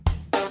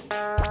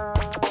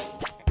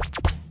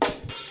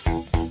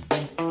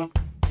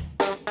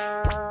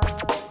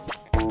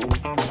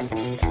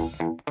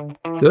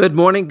Good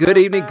morning, good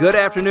evening, good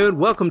afternoon.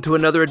 Welcome to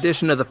another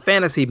edition of the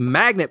Fantasy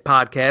Magnet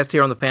Podcast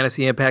here on the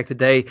Fantasy Impact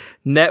Today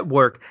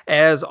Network.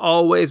 As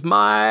always,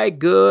 my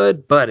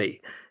good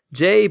buddy,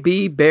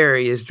 JB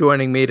Berry, is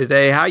joining me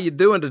today. How you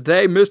doing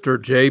today,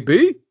 Mr.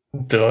 JB?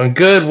 Doing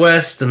good,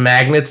 Wes. The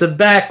magnets are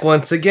back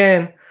once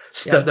again.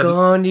 Yeah, Stuck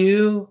on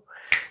you.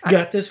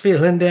 Got this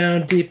feeling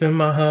down deep in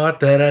my heart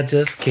that I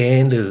just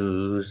can't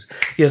lose.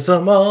 Yes,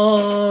 I'm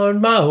on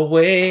my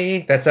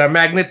way. That's our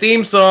magnet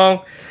theme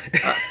song.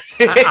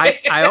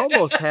 I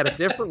almost had a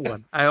different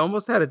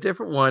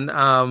one.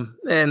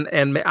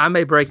 And I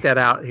may break that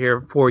out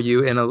here for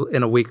you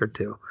in a week or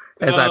two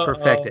as I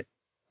perfect Oh, it.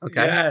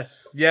 Okay.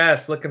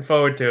 yes. Looking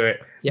forward to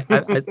it. Yeah,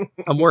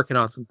 I'm working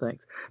on some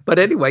things. But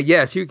anyway,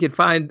 yes, you can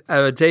find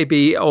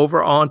JB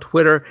over on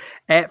Twitter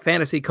at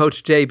Fantasy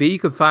Coach JB. You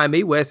can find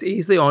me, Wes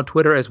Easley, on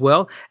Twitter as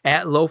well,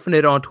 at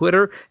Lofinit on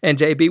Twitter. And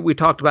JB, we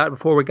talked about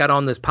before we got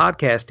on this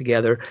podcast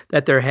together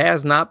that there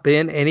has not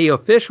been any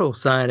official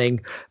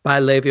signing by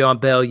Le'Veon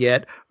Bell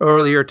yet.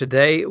 Earlier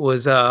today, it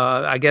was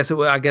I guess it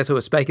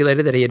was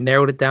speculated that he had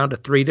narrowed it down to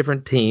 3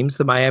 different teams: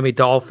 the Miami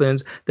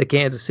Dolphins, the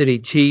Kansas City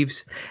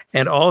Chiefs,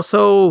 and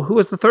also who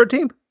was the third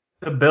team?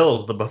 The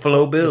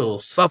Buffalo The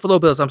Bills. Buffalo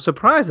Bills. I'm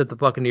surprised that the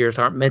Buccaneers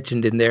aren't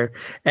mentioned in there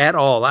at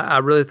all. I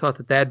really thought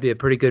that that'd be a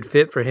pretty good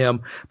fit for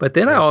him. But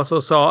then I Yeah. also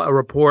saw a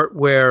report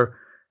where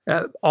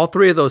all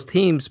 3 of those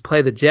teams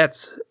play the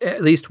Jets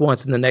at least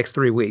once in the next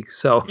 3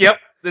 weeks. So Yep.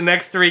 The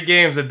next 3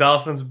 games are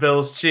Dolphins,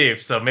 Bills,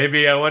 Chiefs. So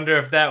maybe I wonder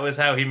if that was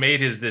how he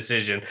made his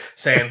decision,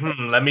 saying,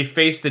 let me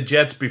face the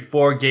Jets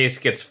before Gase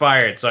gets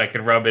fired so I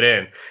can rub it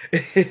in.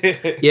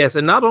 yes,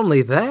 and not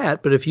only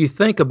that, but if you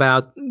think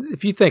about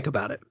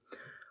it,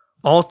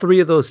 all 3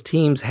 of those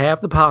teams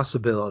have the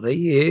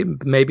possibility,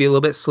 maybe a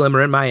little bit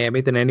slimmer in Miami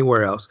than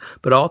anywhere else,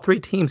 but all 3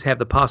 teams have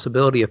the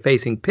possibility of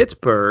facing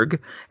Pittsburgh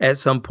at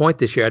some point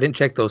this year. I didn't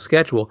check those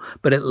schedule,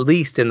 but at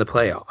least in the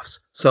playoffs.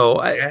 So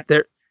Yeah.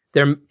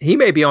 he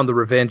may be on the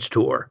revenge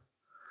tour.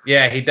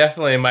 Yeah, he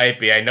definitely might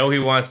be. I know he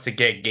wants to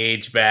get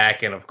Gage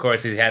back, and of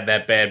course he's had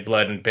that bad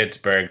blood in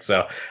Pittsburgh,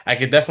 so I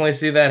could definitely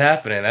see that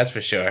happening, that's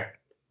for sure.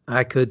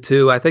 I could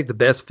too. I think the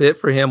best fit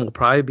for him will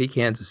probably be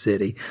Kansas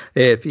City.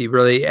 If he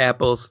really if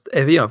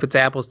it's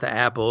apples to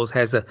apples,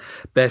 has a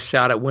best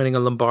shot at winning a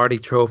Lombardi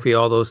trophy,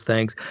 all those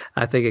things,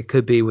 I think it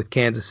could be with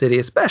Kansas City,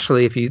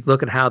 especially if you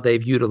look at how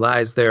they've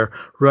utilized their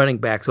running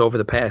backs over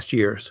the past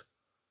years.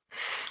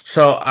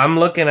 So I'm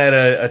looking at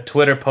a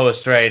Twitter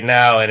post right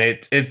now, and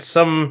it's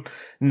some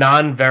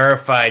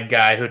non-verified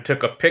guy who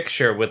took a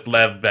picture with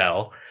Lev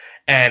Bell,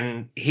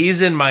 and he's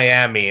in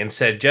Miami and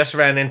said just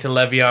ran into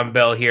Le'Veon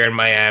Bell here in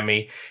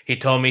Miami. He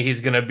told me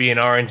he's gonna be in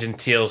orange and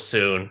teal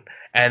soon.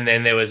 And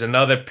then there was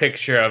another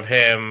picture of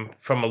him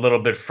from a little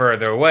bit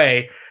further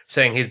away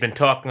saying he's been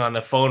talking on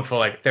the phone for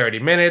like 30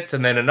 minutes,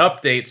 and then an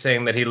update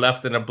saying that he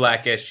left in a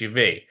black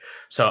SUV.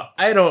 So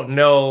I don't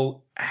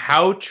know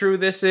how true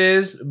this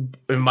is.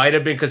 It might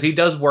have been because he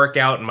does work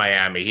out in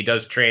Miami. He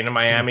does train in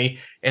Miami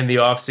in the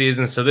off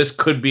season. So this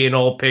could be an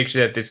old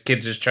picture that this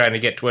kid's just trying to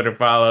get Twitter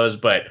follows.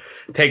 But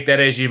take that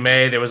as you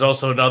may. There was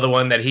also another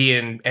one that he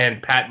and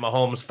Pat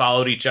Mahomes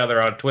followed each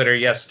other on Twitter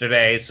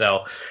yesterday.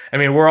 So I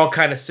mean, we're all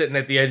kind of sitting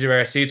at the edge of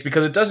our seats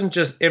because it doesn't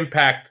just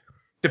impact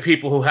the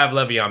people who have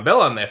Le'Veon Bell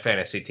on their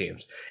fantasy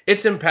teams.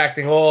 It's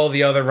impacting all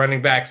the other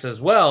running backs as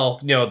well.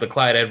 You know, the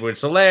Clyde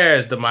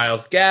Edwards-Hilairs, the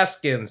Myles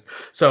Gaskins.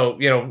 So,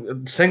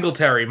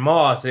 Singletary,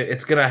 Moss.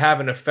 It's going to have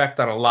an effect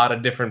on a lot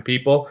of different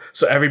people.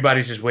 So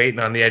everybody's just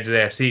waiting on the edge of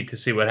their seat to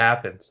see what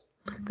happens.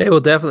 It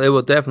will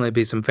definitely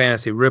be some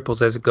fantasy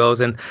ripples as it goes,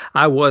 and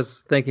I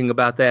was thinking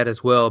about that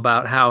as well,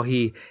 about how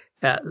he.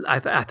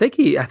 I think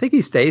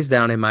he stays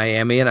down in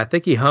Miami, and I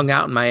think he hung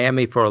out in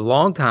Miami for a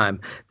long time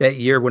that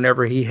year.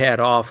 Whenever he had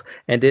off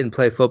and didn't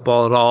play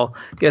football at all,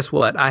 guess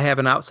what? I have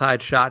an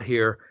outside shot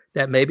here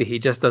that maybe he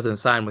just doesn't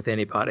sign with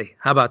anybody.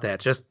 How about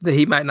that? Just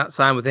he might not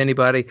sign with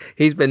anybody.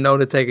 He's been known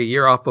to take a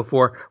year off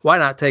before. Why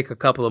not take a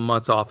couple of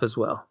months off as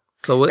well?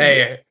 So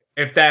Hey,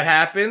 if that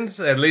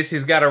happens, at least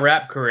he's got a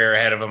rap career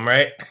ahead of him,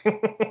 right?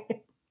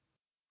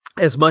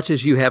 as much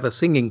as you have a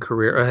singing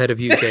career ahead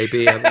of you,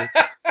 JB, I mean.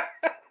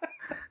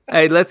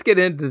 Hey, let's get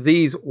into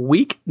these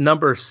week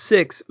number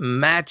 6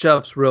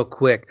 matchups real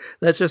quick.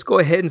 Let's just go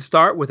ahead and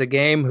start with a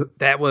game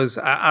that was,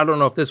 I don't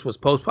know if this was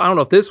postponed. I don't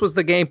know if this was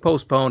the game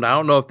postponed. I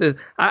don't know if this,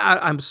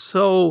 I'm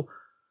so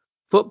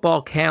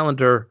football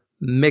calendar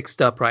mixed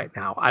up right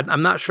now.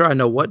 I'm not sure I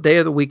know what day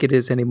of the week it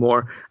is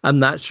anymore. I'm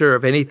not sure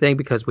of anything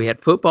because we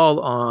had football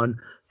on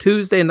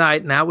Tuesday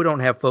night. Now we don't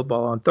have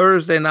football on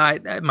Thursday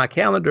night. My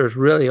calendar is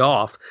really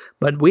off.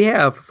 But we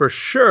have for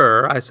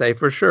sure, I say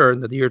for sure,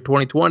 in the year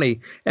 2020,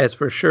 as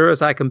for sure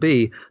as I can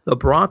be, the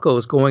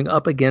Broncos going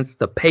up against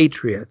the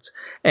Patriots.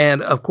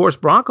 And of course,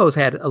 Broncos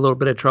had a little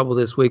bit of trouble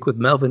this week with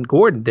Melvin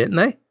Gordon, didn't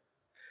they?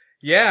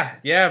 Yeah.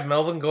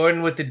 Melvin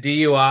Gordon with the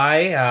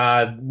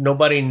DUI.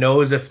 Nobody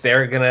knows if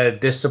they're going to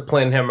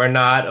discipline him or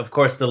not. Of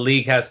course, the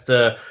league has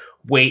to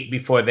wait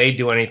before they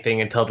do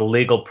anything until the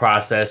legal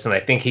process. And I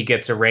think he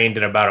gets arraigned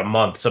in about a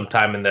month,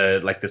 sometime in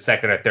the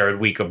second or third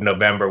week of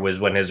November was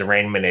when his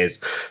arraignment is.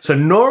 So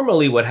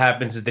normally what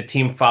happens is the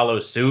team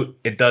follows suit.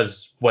 It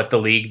does what the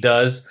league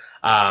does.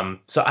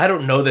 So I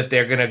don't know that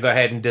they're going to go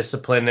ahead and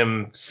discipline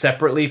him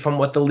separately from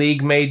what the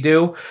league may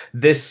do.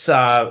 This,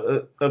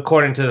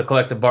 according to the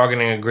collective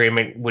bargaining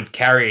agreement, would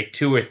carry a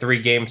 2 or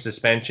 3 game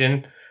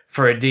suspension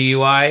for a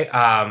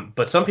DUI.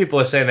 But some people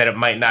are saying that it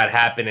might not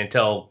happen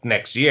until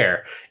next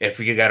year. If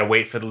you got to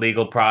wait for the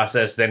legal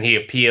process, then he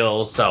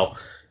appeals. So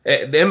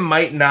they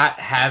might not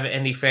have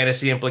any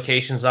fantasy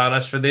implications on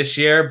us for this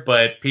year,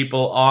 but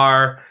people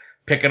are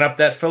picking up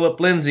that Philip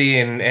Lindsay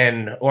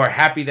and or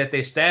happy that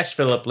they stashed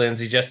Philip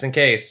Lindsay just in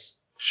case.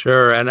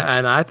 Sure, and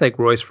I think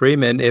Royce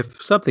Freeman, if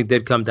something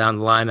did come down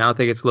the line, I don't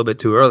think it's a little bit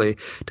too early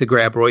to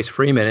grab Royce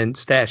Freeman and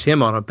stash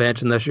him on a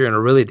bench unless you're in a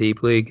really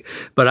deep league.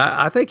 But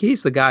I think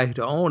he's the guy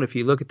to own. If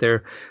you look at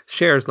their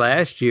shares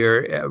last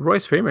year,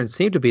 Royce Freeman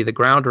seemed to be the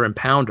grounder and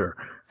pounder.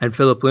 And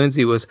Philip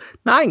Lindsay was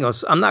I'm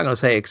not going to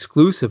say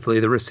exclusively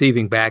the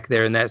receiving back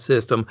there in that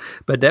system,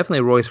 but definitely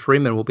Royce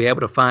Freeman will be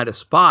able to find a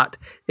spot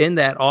in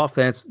that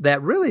offense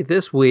that really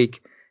this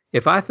week,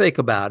 if I think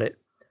about it,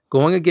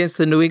 going against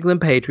the New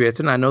England Patriots,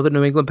 and I know the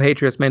New England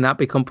Patriots may not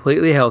be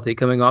completely healthy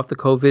coming off the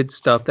COVID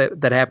stuff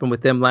that happened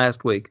with them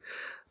last week,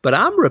 but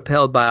I'm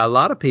repelled by a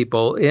lot of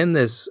people in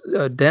this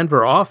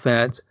Denver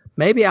offense,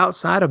 maybe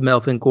outside of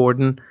Melvin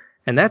Gordon,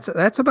 and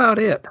that's about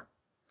it.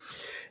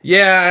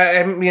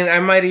 Yeah, I mean, I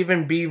might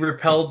even be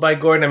repelled by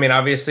Gordon. I mean,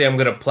 obviously, I'm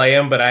going to play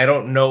him, but I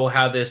don't know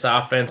how this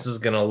offense is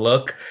going to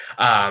look.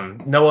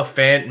 Noah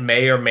Fant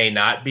may or may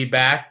not be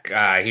back.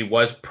 He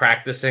was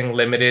practicing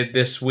limited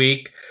this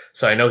week,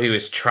 so I know he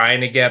was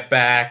trying to get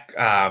back.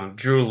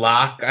 Drew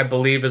Lock, I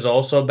believe, is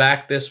also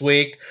back this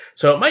week.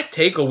 So it might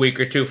take a week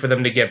or two for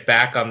them to get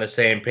back on the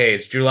same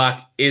page. Drew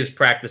Lock is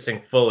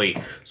practicing fully,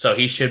 so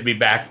he should be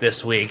back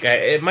this week.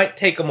 It might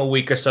take him a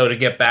week or so to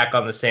get back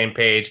on the same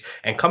page,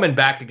 and coming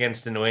back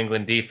against the New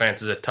England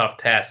defense is a tough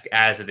task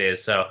as it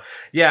is. So,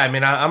 yeah, I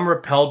mean, I'm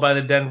repelled by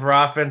the Denver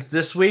offense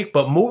this week,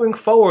 but moving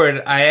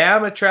forward, I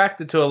am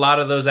attracted to a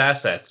lot of those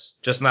assets,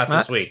 just not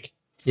this week.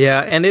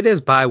 Yeah, and it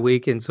is bye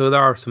week, and so there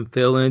are some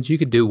fill-ins. You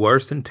could do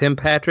worse than Tim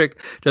Patrick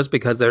just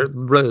because they're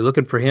really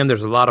looking for him.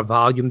 There's a lot of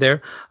volume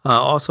there.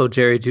 Also,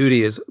 Jerry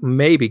Jeudy is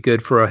maybe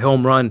good for a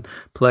home run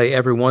play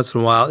every once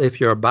in a while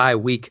if you're a bye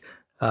week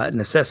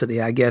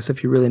necessity, I guess,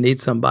 if you really need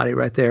somebody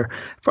right there.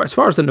 As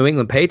far as the New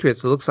England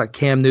Patriots, it looks like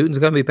Cam Newton's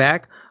going to be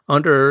back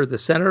under the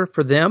center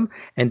for them,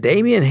 and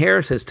Damian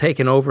Harris has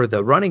taken over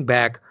the running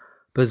back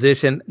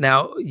position.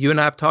 Now, you and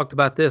I have talked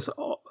about this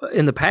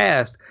in the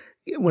past.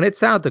 When it's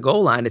down at the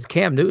goal line, it's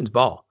Cam Newton's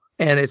ball.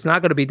 And it's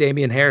not going to be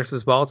Damian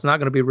Harris's ball. It's not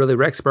going to be really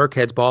Rex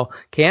Burkhead's ball.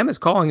 Cam is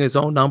calling his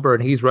own number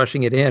and he's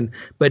rushing it in.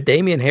 But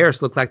Damian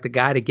Harris looked like the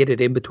guy to get it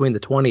in between the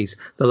 20s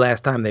the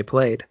last time they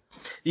played.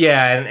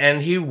 Yeah,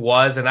 and he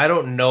was, and I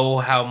don't know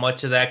how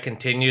much of that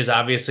continues.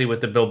 Obviously, with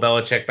the Bill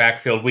Belichick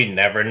backfield, we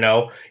never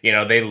know. You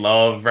know, they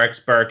love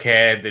Rex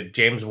Burkhead. That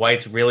James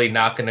White's really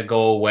not going to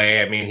go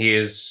away. I mean, he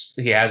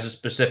has a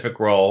specific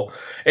role.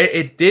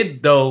 It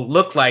did though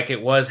look like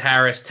it was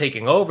Harris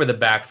taking over the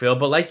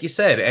backfield, but like you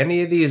said,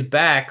 any of these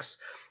backs,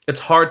 it's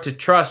hard to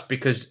trust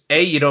because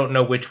A, you don't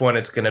know which one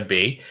it's going to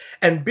be,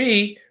 and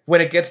B, when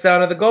it gets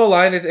down to the goal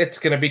line, it's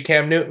going to be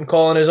Cam Newton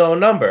calling his own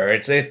number.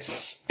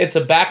 It's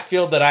a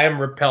backfield that I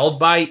am repelled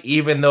by,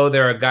 even though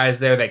there are guys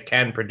there that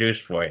can produce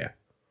for you.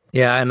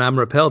 Yeah, and I'm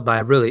repelled by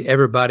really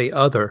everybody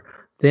other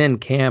than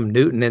Cam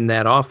Newton in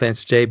that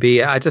offense,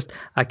 JB.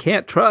 I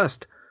can't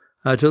trust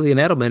Julian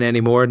Edelman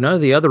anymore. None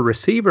of the other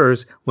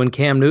receivers, when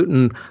Cam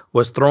Newton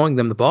was throwing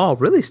them the ball,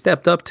 really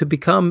stepped up to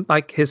become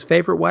like his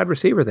favorite wide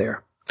receiver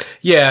there.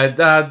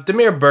 Yeah,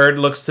 Damiere Byrd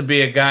looks to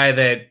be a guy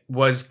that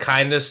was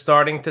kind of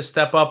starting to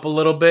step up a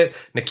little bit.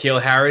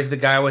 N'Keal Harry's the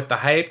guy with the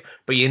hype,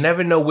 but you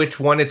never know which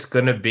one it's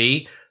going to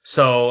be.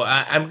 So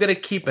I'm going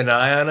to keep an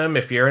eye on him.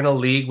 If you're in a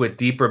league with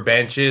deeper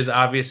benches,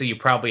 obviously you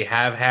probably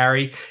have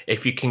Harry.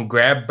 If you can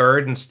grab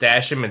Byrd and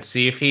stash him and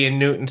see if he and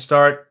Newton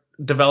start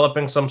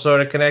developing some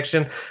sort of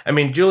connection. I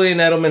mean, Julian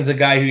Edelman's a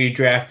guy who you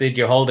drafted,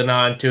 you're holding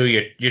on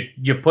to,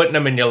 you're putting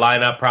him in your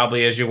lineup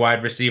probably as your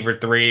wide receiver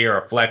 3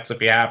 or a flex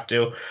if you have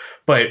to.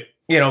 But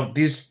you know,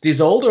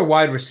 these older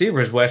wide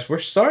receivers, Wes, we're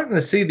starting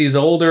to see these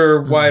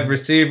older wide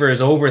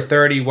receivers, over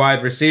 30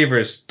 wide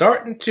receivers,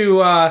 starting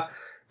to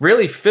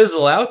really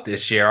fizzle out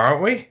this year,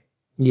 aren't we?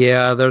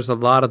 Yeah, there's a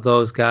lot of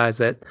those guys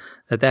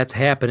that's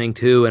happening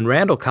too. And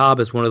Randall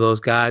Cobb is one of those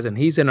guys, and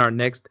he's in our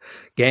next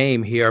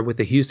game here with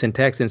the Houston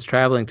Texans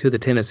traveling to the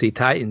Tennessee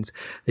Titans.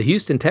 The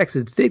Houston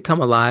Texans did come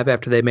alive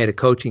after they made a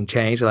coaching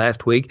change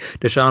last week.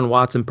 Deshaun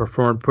Watson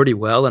performed pretty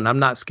well, and I'm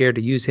not scared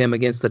to use him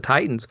against the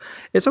Titans.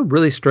 It's a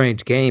really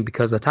strange game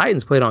because the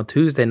Titans played on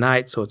Tuesday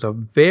night, so it's a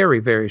very,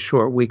 very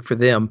short week for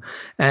them.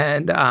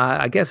 And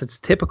I guess it's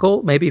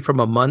typical, maybe from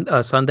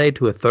a Sunday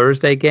to a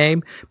Thursday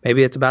game.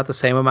 Maybe it's about the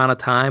same amount of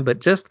time, but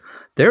just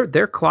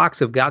their clocks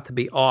have got to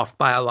be off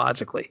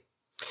biologically.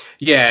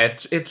 Yeah,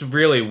 it's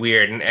really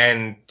weird,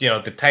 and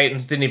the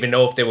Titans didn't even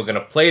know if they were going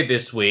to play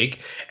this week.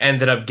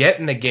 Ended up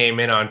getting the game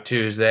in on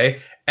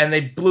Tuesday, and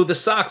they blew the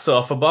socks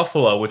off of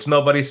Buffalo, which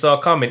nobody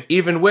saw coming,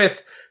 even with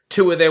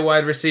two of their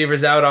wide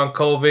receivers out on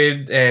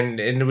COVID, and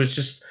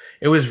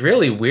it was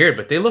really weird.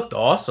 But they looked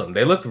awesome.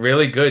 They looked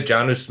really good.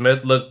 Jonnu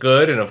Smith looked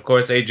good, and of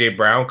course AJ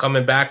Brown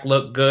coming back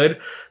looked good.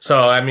 So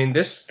I mean,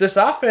 this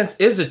offense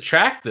is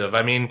attractive.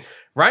 I mean,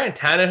 Ryan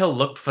Tannehill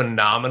looked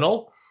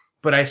phenomenal,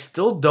 but I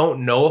still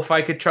don't know if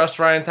I could trust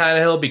Ryan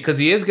Tannehill because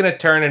he is going to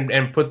turn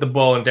and put the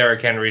ball in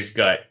Derrick Henry's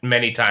gut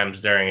many times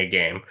during a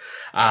game.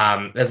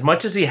 As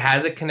much as he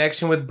has a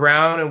connection with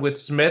Brown and with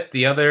Smith,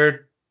 the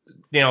other,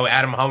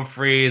 Adam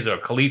Humphries or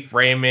Khalif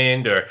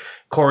Raymond or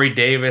Corey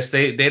Davis,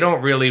 they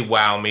don't really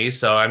wow me.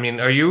 So, I mean,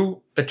 are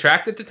you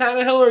attracted to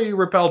Tannehill or are you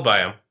repelled by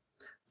him?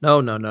 No,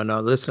 no, no,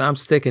 no. Listen, I'm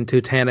sticking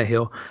to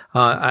Tannehill.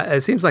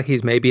 It seems like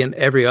he's maybe an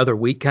every other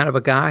week kind of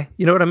a guy.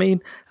 You know what I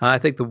mean? I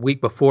think the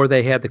week before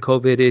they had the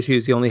COVID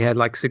issues, he only had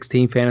like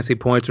 16 fantasy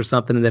points or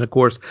something. And then, of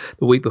course,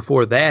 the week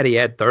before that, he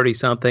had 30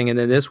 something. And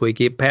then this week,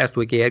 past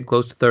week, he had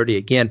close to 30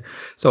 again.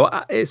 So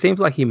it seems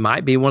like he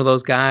might be one of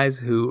those guys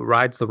who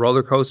rides the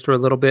roller coaster a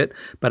little bit.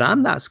 But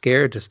I'm not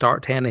scared to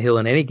start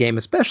Tannehill in any game,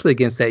 especially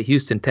against that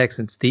Houston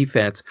Texans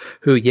defense,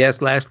 who,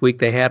 yes, last week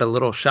they had a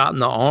little shot in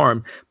the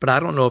arm, but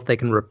I don't know if they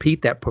can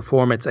repeat that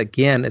performance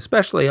again,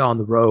 especially on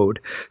the road.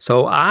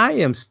 So I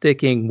am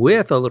sticking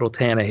with a little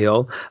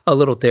Tannehill, a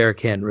little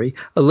Derrick Henry,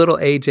 a little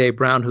A.J.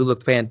 Brown, who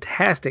looked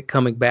fantastic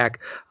coming back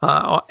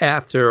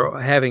after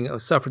having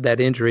suffered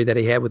that injury that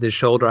he had with his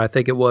shoulder, I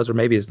think it was, or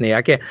maybe his knee.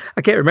 I can't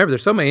remember.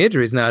 There's so many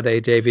injuries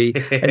nowadays, JV.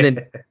 And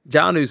then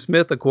Jonnu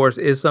Smith, of course,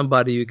 is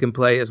somebody you can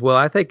play as well.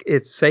 I think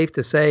it's safe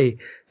to say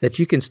that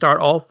you can start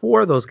all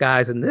four of those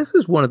guys, and this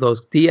is one of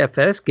those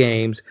DFS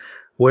games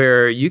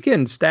where you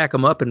can stack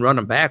them up and run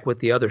them back with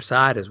the other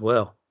side as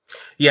well.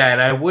 Yeah,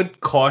 and I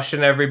would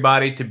caution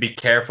everybody to be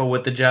careful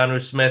with the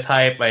Jonnu Smith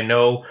hype. I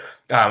know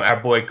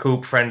our boy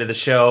Coop, friend of the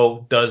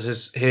show, does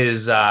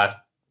his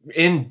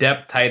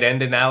in-depth tight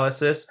end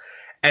analysis,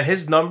 and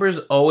his numbers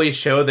always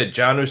show that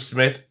Jonnu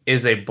Smith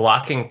is a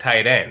blocking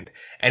tight end.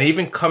 And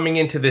even coming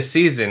into the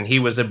season, he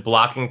was a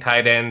blocking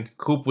tight end.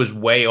 Coop was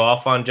way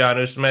off on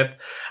Jonnu Smith.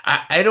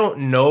 I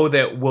don't know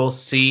that we'll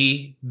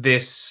see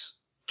this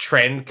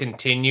trend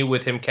continue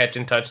with him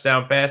catching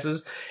touchdown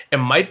passes. It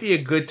might be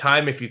a good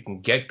time if you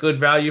can get good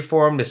value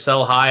for him to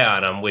sell high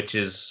on him, which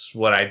is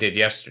what I did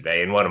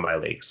yesterday in one of my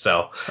leagues.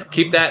 So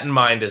keep that in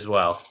mind as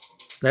well.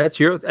 That's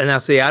your, and now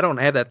see, I don't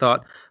have that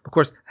thought. Of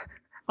course,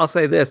 I'll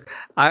say this: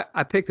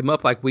 I picked him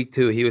up like week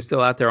 2. He was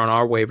still out there on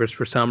our waivers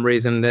for some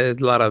reason. A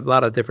lot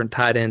of different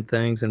tight end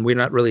things, and we're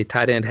not really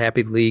tight end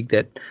happy league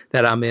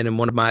that I'm in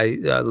one of my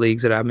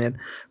leagues that I'm in.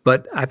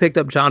 But I picked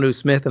up Jonnu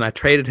Smith and I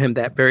traded him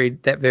that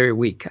very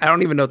week. I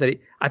don't even know that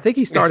I think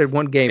he started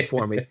one game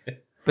for me.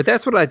 But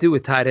that's what I do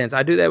with tight ends.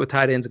 I do that with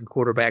tight ends and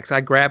quarterbacks.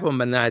 I grab them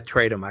and then I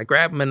trade them. I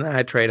grab them and then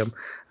I trade them.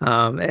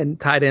 And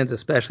tight ends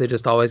especially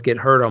just always get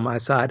hurt on my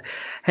side.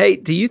 Hey,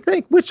 do you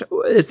think which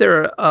is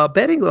there a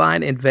betting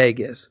line in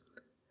Vegas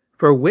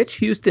for which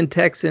Houston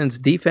Texans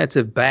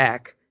defensive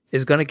back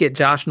is going to get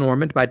Josh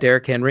Norman by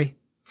Derrick Henry?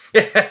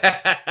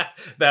 That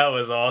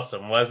was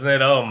awesome, wasn't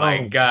it? Oh my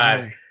Oh God.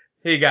 my.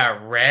 He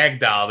got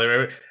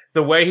ragdolled.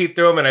 The way he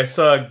threw him, and I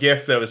saw a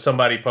gif that was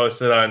somebody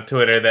posted on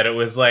Twitter that it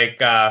was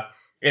like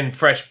in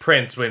Fresh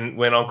Prince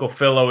when Uncle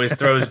Phil always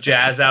throws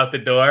Jazz out the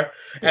door,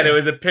 and it Yeah.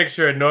 was a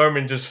picture of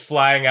Norman just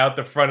flying out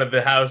the front of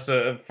the house,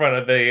 front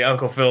of the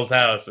Uncle Phil's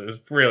house. It was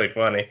really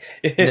funny.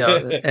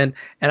 No, and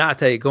I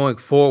tell you, going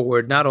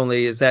forward, not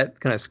only is that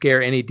going to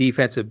scare any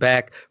defensive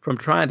back from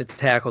trying to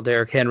tackle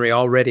Derrick Henry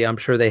already, I'm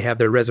sure they have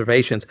their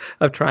reservations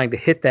of trying to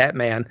hit that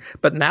man,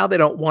 but now they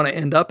don't want to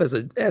end up as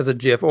a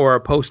GIF or a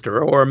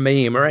poster or a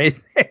meme or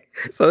anything.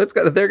 So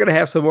they're going to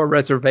have some more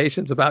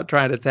reservations about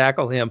trying to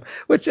tackle him,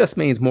 which just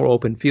means more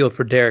open field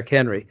for Derrick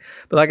Henry.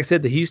 But like I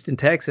said, the Houston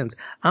Texans,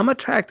 I'm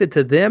attracted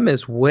to them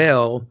as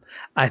well.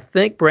 I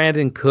think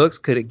Brandon Cooks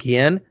could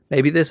again.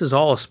 Maybe this is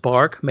all a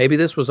spark. Maybe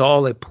this was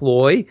all a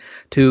ploy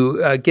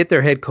to get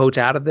their head coach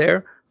out of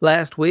there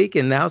last week.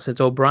 And now,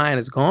 since O'Brien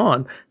is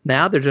gone,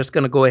 now they're just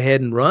going to go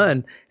ahead and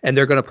run, and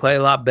they're going to play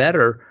a lot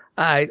better.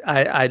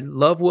 I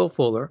love Will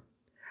Fuller.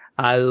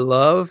 I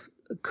love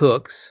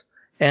Cooks,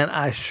 and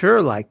I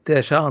sure like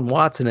Deshaun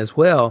Watson as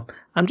well.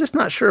 I'm just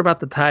not sure about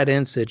the tight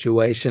end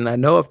situation. I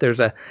know if there's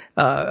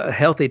a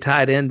healthy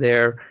tight end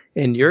there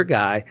in your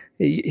guy,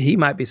 he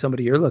might be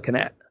somebody you're looking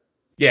at.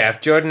 Yeah,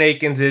 if Jordan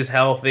Akins is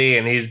healthy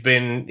and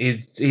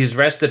he's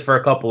rested for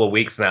a couple of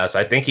weeks now, so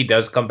I think he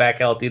does come back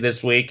healthy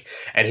this week,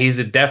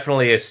 and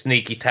definitely a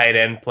sneaky tight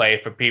end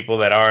play for people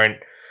that aren't,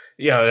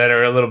 that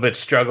are a little bit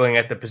struggling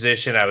at the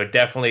position. I would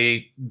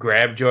definitely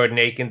grab Jordan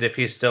Akins if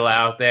he's still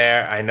out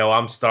there. I know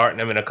I'm starting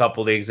him in a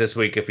couple leagues this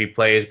week if he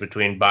plays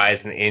between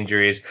buys and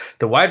injuries.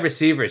 The wide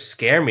receivers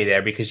scare me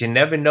there because you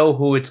never know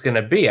who it's going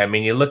to be. I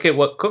mean, you look at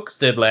what Cooks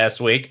did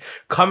last week,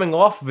 coming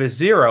off of a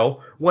zero,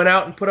 went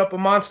out and put up a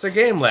monster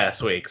game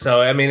last week.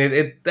 So I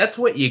mean, that's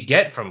what you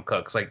get from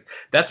Cooks. Like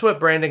that's what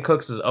Brandon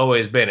Cooks has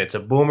always been. It's a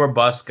boomer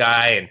bust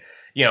guy, and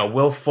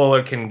Will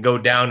Fuller can go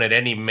down at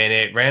any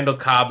minute. Randall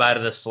Cobb out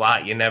of the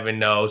slot, you never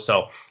know.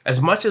 So as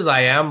much as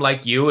I am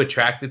like you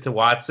attracted to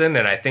Watson,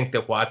 and I think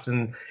that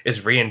Watson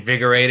is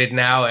reinvigorated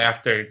now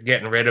after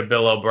getting rid of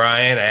Bill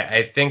O'Brien,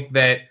 I think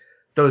that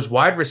those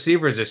wide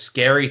receivers are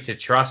scary to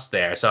trust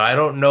there. So I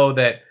don't know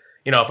that,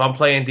 if I'm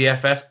playing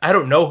DFS, I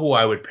don't know who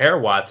I would pair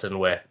Watson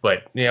with.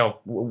 But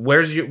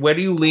where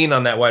do you lean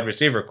on that wide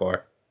receiver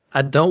core?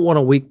 I don't want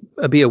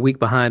to be a week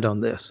behind on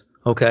this.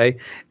 Okay.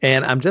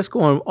 And I'm just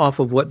going off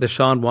of what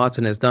Deshaun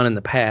Watson has done in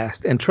the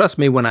past. And trust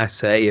me when I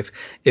say,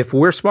 if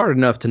we're smart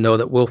enough to know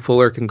that Will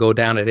Fuller can go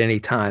down at any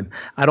time,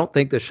 I don't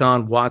think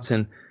Deshaun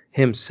Watson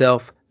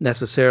himself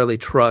necessarily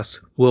trusts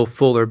Will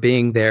Fuller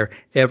being there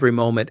every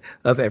moment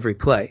of every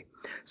play.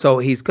 So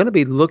he's going to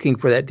be looking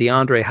for that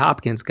DeAndre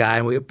Hopkins guy,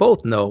 and we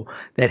both know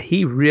that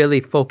he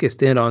really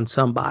focused in on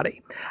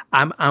somebody.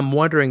 I'm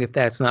wondering if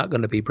that's not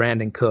going to be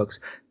Brandon Cooks.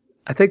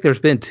 I think there's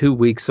been 2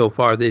 weeks so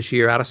far this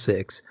year out of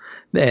 6,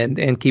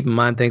 and keep in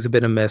mind things have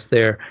been a mess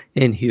there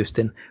in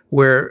Houston,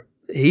 where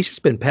he's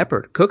just been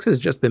peppered. Cooks has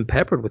just been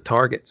peppered with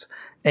targets,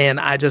 and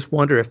I just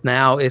wonder if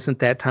now isn't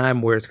that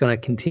time where it's going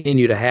to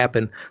continue to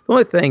happen. The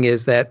only thing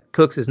is that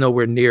Cooks is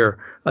nowhere near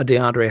a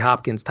DeAndre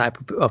Hopkins type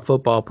of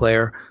football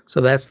player,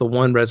 so that's the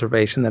one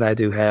reservation that I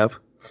do have.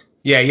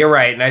 Yeah, you're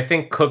right. And I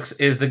think Cooks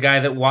is the guy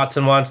that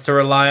Watson wants to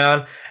rely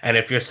on. And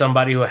if you're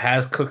somebody who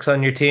has Cooks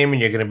on your team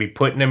and you're going to be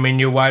putting him in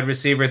your wide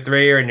receiver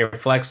 3 or in your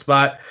flex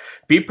spot,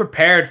 be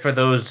prepared for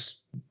those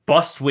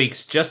bust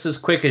weeks just as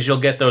quick as you'll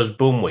get those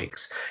boom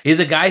weeks. He's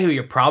a guy who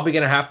you're probably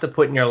going to have to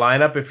put in your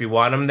lineup if you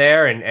want him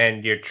there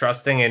and you're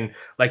trusting in,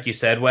 like you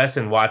said, Wes,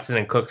 and Watson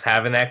and Cooks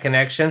having that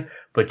connection.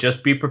 But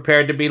just be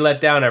prepared to be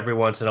let down every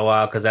once in a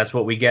while because that's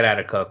what we get out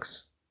of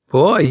Cooks.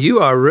 Boy,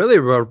 you are really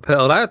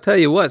repelled. I'll tell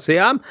you what. See,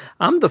 I'm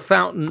the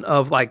fountain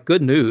of like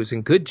good news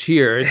and good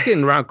cheer. It's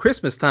getting around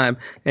Christmas time,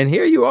 and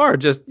here you are,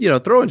 just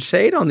throwing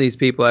shade on these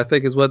people. I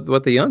think is what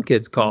the young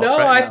kids call it No,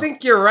 right I now.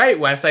 think you're right,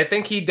 Wes. I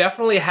think he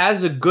definitely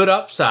has a good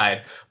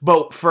upside.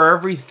 But for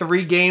every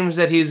 3 games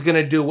that he's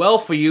going to do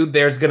well for you,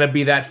 there's going to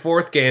be that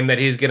fourth game that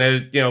he's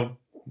going to,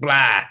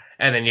 blah,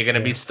 and then you're going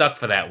to be Yeah. stuck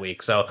for that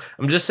week. So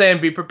I'm just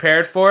saying be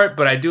prepared for it,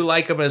 but I do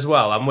like him as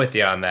well. I'm with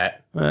you on that.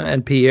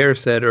 And Pierre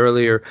said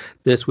earlier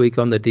this week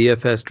on the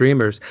DFS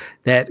Dreamers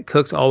that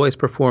Cooks always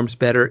performs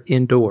better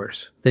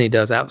indoors than he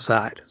does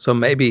outside. So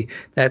maybe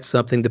that's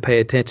something to pay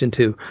attention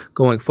to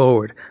going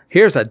forward.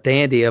 Here's a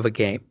dandy of a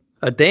game.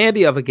 A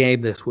dandy of a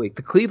game this week.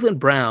 The Cleveland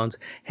Browns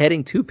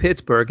heading to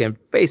Pittsburgh and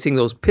facing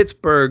those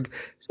Pittsburgh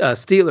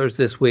Steelers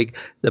this week.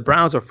 The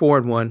Browns are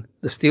 4-1.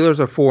 The Steelers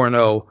are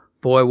 4-0.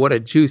 Boy, what a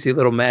juicy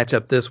little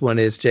matchup this one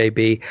is,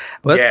 JB.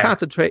 Let's Yeah.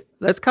 concentrate.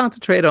 Let's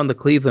concentrate on the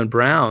Cleveland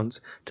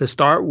Browns to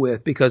start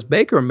with because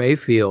Baker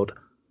Mayfield,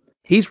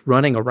 he's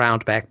running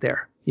around back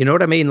there. You know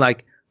what I mean?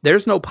 Like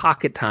there's no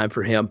pocket time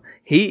for him.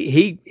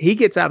 He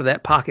gets out of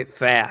that pocket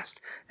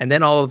fast, and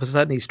then all of a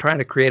sudden he's trying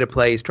to create a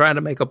play. He's trying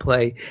to make a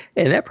play,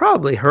 and that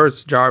probably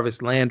hurts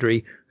Jarvis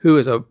Landry,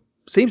 who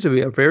seems to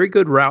be a very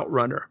good route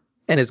runner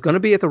and is going to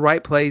be at the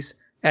right place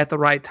at the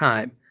right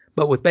time.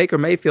 But with Baker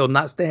Mayfield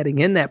not standing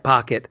in that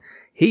pocket,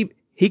 he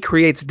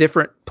creates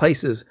different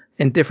places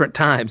and different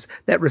times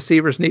that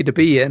receivers need to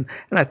be in.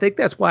 And I think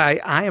that's why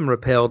I am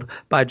repelled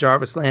by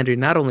Jarvis Landry,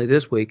 not only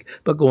this week,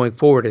 but going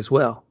forward as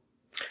well.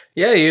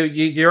 Yeah,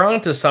 you're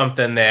onto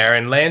something there.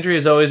 And Landry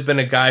has always been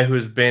a guy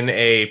who's been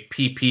a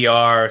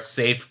PPR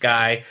safe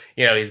guy.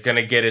 He's going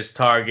to get his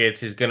targets.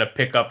 He's going to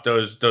pick up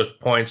those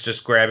points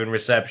just grabbing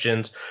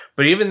receptions.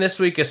 But even this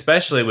week,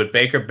 especially with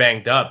Baker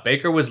banged up,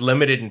 Baker was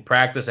limited in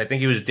practice. I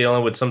think he was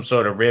dealing with some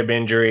sort of rib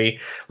injury.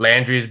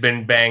 Landry's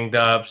been banged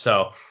up.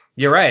 So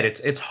you're right.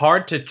 It's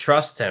hard to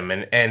trust him.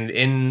 And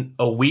in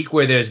a week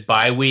where there's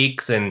bye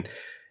weeks and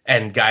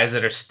guys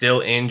that are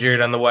still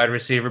injured on the wide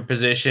receiver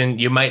position,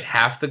 you might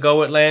have to go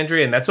with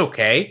Landry, and that's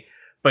okay.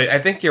 But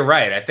I think you're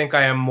right. I think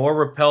I am more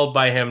repelled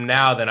by him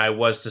now than I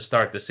was to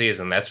start the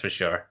season. That's for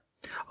sure.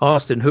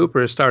 Austin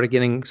Hooper has started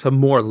getting some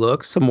more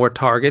looks, some more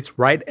targets,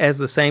 right as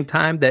the same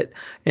time that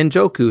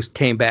Njoku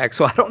came back.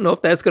 So I don't know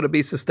if that's going to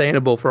be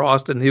sustainable for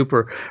Austin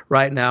Hooper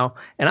right now.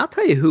 And I'll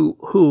tell you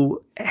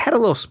who had a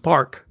little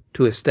spark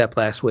to his step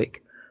last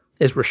week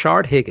is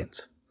Rashard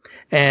Higgins.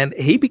 And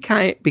he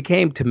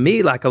became to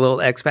me like a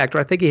little X factor.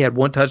 I think he had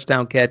one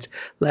touchdown catch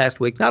last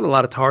week, not a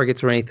lot of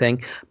targets or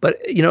anything, but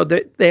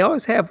they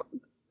always have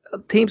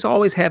teams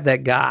always have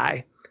that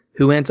guy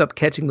who ends up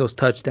catching those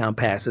touchdown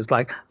passes,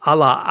 like a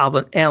la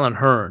Alan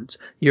Hearns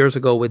years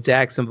ago with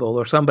Jacksonville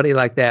or somebody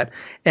like that.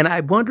 And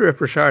I wonder if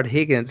Rashard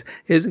Higgins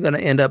isn't going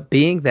to end up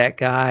being that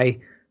guy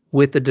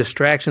with the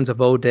distractions of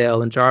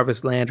Odell and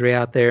Jarvis Landry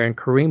out there and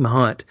Kareem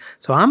Hunt.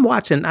 So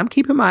I'm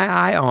keeping my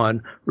eye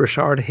on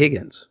Rashard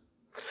Higgins.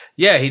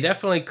 Yeah, he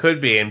definitely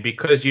could be. And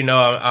because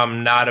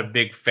I'm not a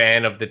big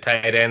fan of the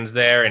tight ends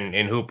there and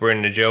in Hooper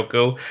and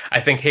Njoku, I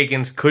think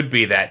Higgins could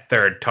be that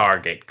third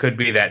target, could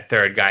be that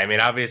third guy. I mean,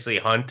 obviously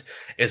Hunt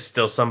is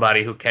still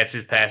somebody who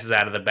catches passes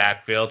out of the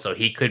backfield, so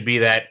he could be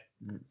that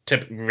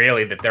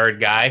really the third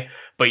guy.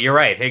 But you're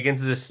right,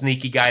 Higgins is a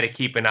sneaky guy to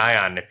keep an eye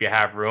on. If you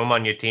have room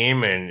on your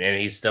team and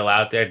he's still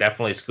out there,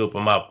 definitely scoop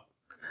him up.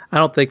 I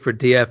don't think for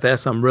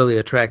DFS I'm really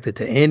attracted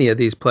to any of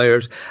these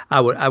players.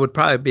 I would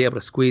probably be able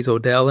to squeeze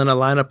Odell in a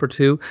lineup or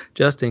two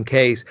just in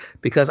case,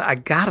 because I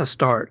gotta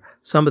start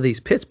some of these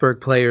Pittsburgh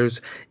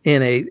players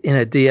in a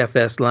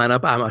DFS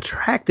lineup. I'm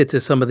attracted to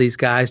some of these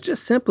guys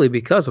just simply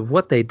because of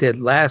what they did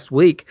last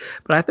week.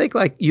 But I think,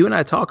 like you and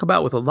I talk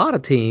about with a lot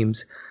of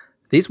teams,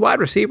 these wide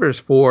receivers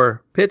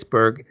for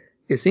Pittsburgh,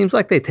 it seems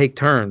like they take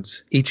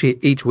turns each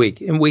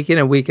week, and week in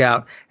and week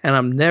out, and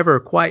I'm never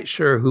quite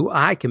sure who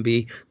I can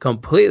be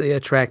completely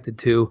attracted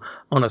to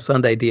on a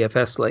Sunday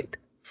DFS slate.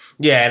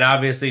 Yeah, and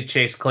obviously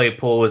Chase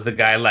Claypool was the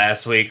guy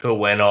last week who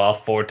went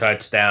off 4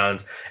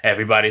 touchdowns.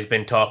 Everybody's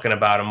been talking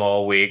about him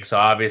all week, so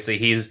obviously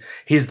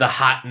he's the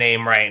hot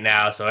name right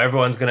now. So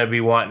everyone's going to be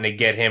wanting to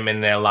get him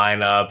in their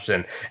lineups,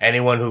 and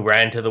anyone who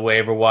ran to the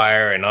waiver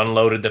wire and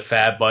unloaded the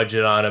fat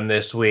budget on him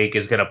this week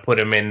is going to put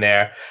him in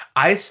there.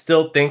 I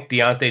still think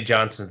Deontay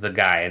Johnson's the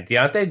guy, and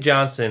Deontay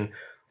Johnson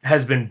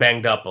has been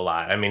banged up a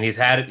lot. I mean, he's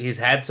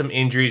had some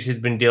injuries he's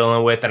been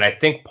dealing with, and I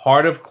think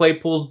part of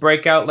Claypool's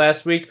breakout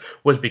last week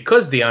was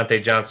because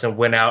Deontay Johnson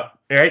went out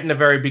right in the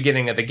very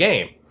beginning of the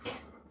game.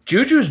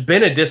 Juju's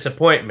been a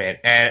disappointment,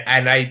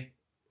 and I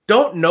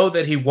don't know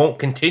that he won't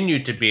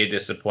continue to be a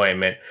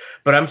disappointment,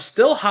 but I'm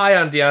still high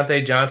on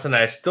Deontay Johnson.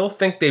 I still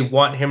think they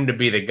want him to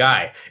be the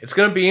guy. It's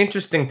going to be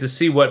interesting to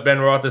see what Ben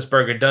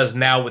Roethlisberger does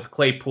now with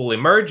Claypool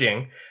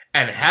emerging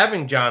and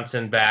having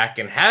Johnson back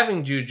and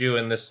having Juju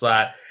in the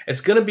slot. It's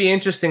going to be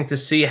interesting to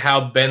see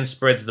how Ben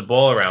spreads the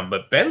ball around.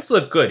 But Ben's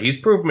looked good. He's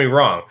proved me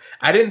wrong.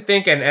 I didn't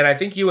think, and I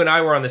think you and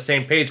I were on the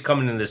same page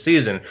coming into the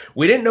season.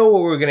 We didn't know what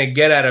we were going to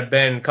get out of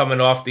Ben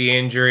coming off the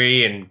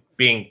injury and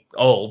being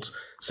old.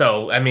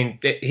 So, I mean,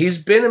 he's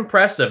been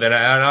impressive, and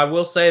I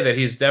will say that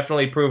he's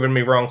definitely proven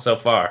me wrong so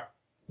far.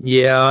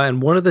 Yeah,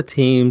 and one of the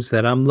teams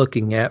that I'm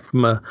looking at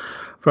from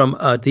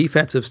a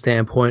defensive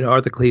standpoint are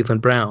the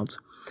Cleveland Browns,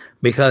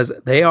 because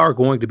they are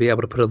going to be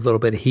able to put a little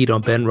bit of heat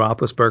on Ben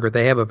Roethlisberger.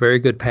 They have a very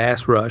good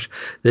pass rush.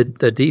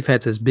 The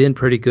defense has been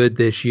pretty good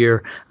this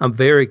year. I'm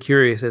very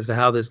curious as to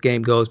how this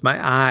game goes.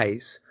 My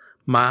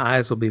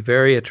eyes will be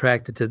very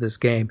attracted to this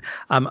game.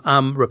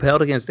 I'm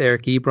repelled against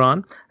Eric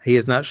Ebron. He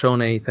has not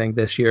shown anything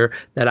this year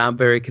that I'm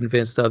very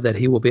convinced of that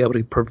he will be able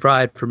to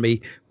provide for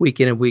me week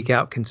in and week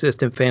out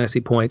consistent fantasy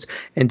points.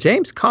 And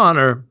James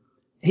Conner,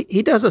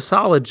 he does a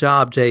solid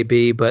job,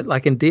 JB, but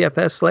like in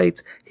DFS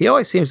slates, he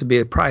always seems to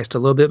be priced a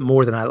little bit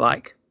more than I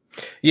like.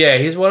 Yeah,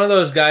 he's one of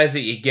those guys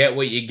that you get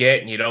what you get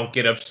and you don't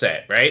get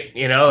upset, right?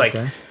 Like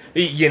Okay.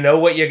 you know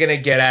what you're gonna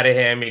get out of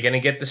him. You're gonna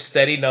get the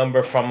steady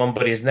number from him,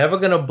 but he's never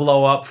gonna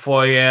blow up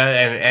for you.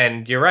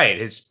 And you're right,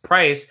 his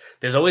price.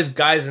 There's always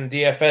guys in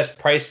DFS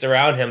priced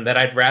around him that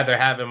I'd rather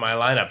have in my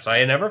lineup, so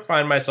I never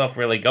find myself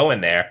really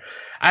going there.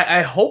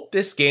 I hope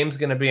this game's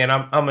gonna be, and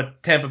I'm a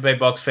Tampa Bay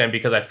Bucks fan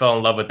because I fell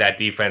in love with that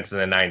defense in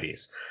the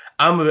 '90s.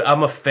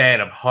 I'm a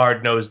fan of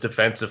hard-nosed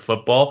defensive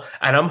football,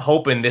 and I'm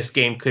hoping this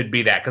game could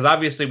be that. Because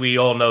obviously we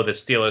all know the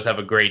Steelers have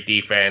a great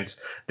defense.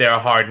 They're a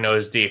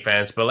hard-nosed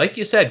defense. But like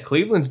you said,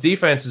 Cleveland's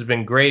defense has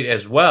been great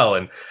as well.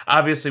 And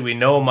obviously we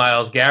know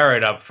Myles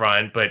Garrett up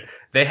front, but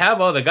they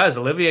have other guys.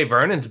 Olivier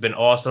Vernon's been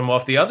awesome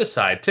off the other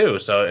side, too.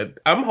 So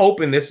I'm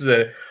hoping this is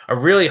a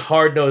really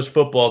hard-nosed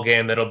football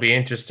game that'll be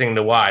interesting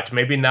to watch.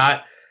 Maybe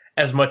not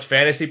as much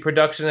fantasy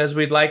production as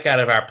we'd like out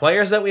of our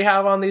players that we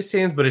have on these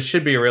teams, but it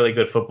should be a really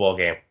good football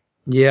game.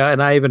 Yeah,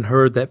 and I even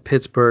heard that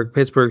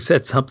Pittsburgh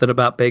said something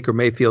about Baker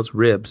Mayfield's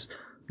ribs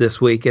this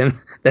weekend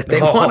that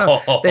they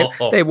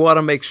want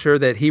to make sure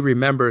that he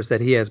remembers that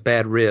he has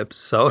bad ribs.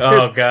 So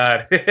Oh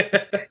God.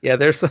 yeah,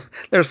 there's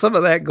some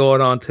of that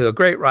going on too. A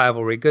great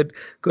rivalry, good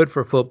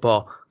for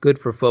football. Good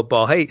for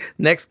football. Hey,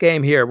 next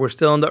game here. We're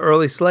still in the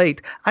early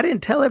slate. I didn't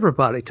tell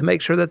everybody to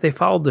make sure that they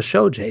followed the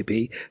show,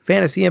 JB.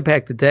 Fantasy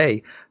Impact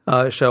Today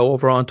show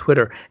over on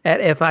Twitter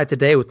at FI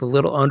Today with the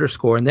little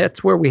underscore. And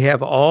that's where we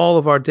have all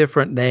of our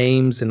different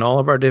names and all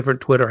of our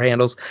different Twitter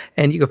handles.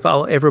 And you can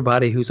follow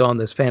everybody who's on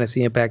this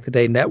Fantasy Impact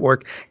Today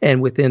network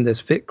and within this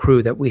fit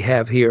crew that we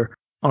have here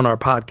on our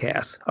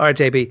podcast. All right,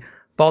 JB.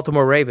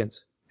 Baltimore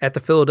Ravens at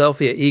the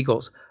Philadelphia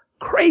Eagles.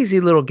 Crazy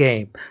little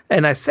game.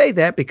 And I say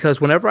that because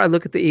whenever I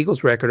look at the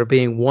Eagles record of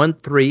being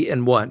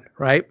 1-3-1,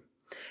 right?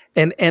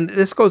 And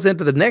this goes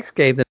into the next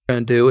game that they're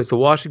going to do is the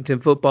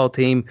Washington football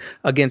team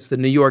against the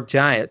New York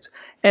Giants.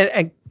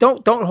 And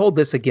don't hold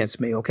this against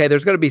me, okay?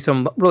 There's going to be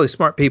some really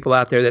smart people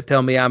out there that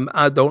tell me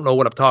I don't know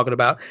what I'm talking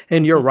about.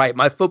 And you're right.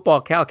 My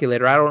football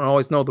calculator, I don't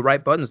always know the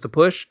right buttons to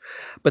push.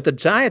 But the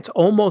Giants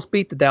almost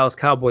beat the Dallas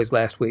Cowboys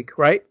last week,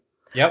 right?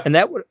 Yep. And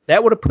that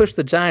would have pushed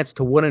the Giants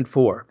to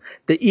 1-4.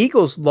 The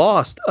Eagles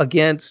lost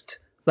against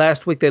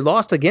last week. They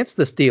lost against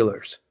the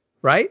Steelers,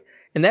 right?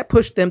 And that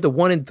pushed them to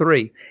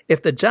 1-3.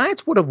 If the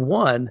Giants would have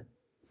won,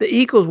 the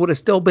Eagles would have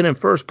still been in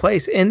first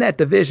place in that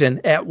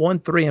division at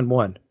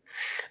 1-3-1.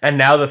 And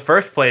now the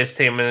first place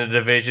team in the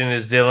division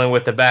is dealing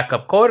with the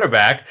backup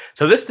quarterback.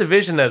 So this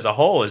division as a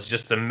whole is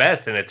just a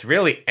mess, and it's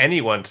really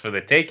anyone's for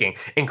the taking,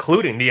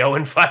 including the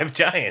 0-5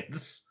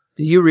 Giants.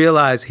 Do you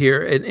realize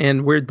here,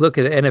 and we look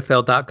at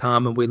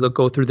NFL.com and we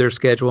go through their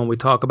schedule and we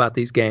talk about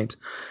these games.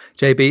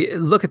 JB,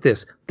 look at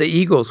this. The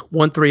Eagles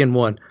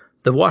 1-3-1.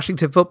 The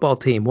Washington football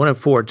team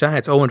 1-4,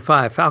 Giants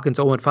 0-5, Falcons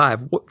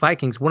 0-5,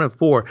 Vikings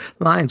 1-4,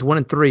 Lions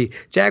 1-3,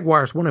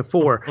 Jaguars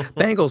 1-4,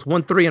 Bengals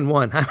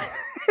 1-3-1.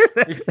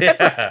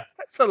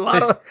 that's a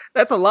Yeah.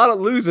 that's a lot of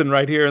losing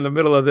right here in the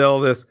middle of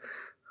all this.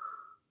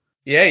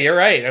 Yeah, you're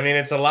right. I mean,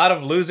 it's a lot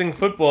of losing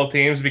football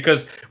teams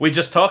because we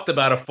just talked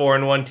about a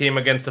 4-1 team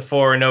against a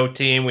 4-0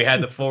 team. We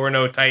had the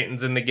 4-0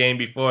 Titans in the game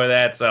before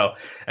that. So,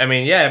 I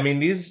mean, yeah, I mean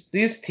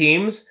these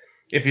teams,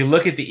 if you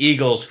look at the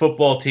Eagles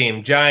football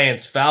team,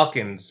 Giants,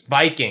 Falcons,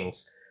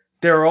 Vikings,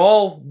 they're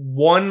all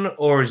 1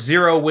 or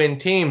 0 win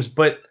teams,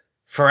 but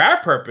for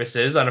our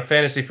purposes on a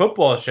fantasy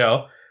football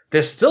show,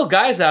 there's still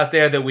guys out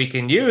there that we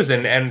can use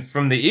and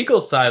from the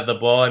Eagles side of the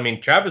ball, I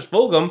mean, Travis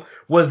Fulgham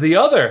was the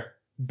other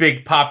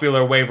big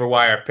popular waiver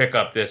wire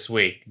pickup this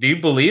week. Do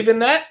you believe in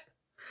that?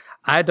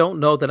 I don't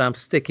know that I'm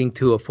sticking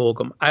to a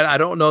Fulgham. I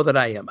don't know that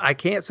I am. I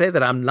can't say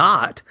that I'm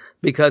not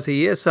because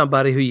he is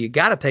somebody who you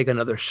got to take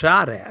another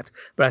shot at.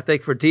 But I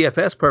think for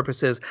DFS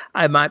purposes,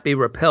 I might be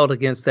repelled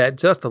against that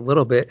just a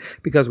little bit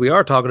because we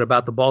are talking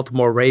about the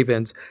Baltimore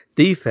Ravens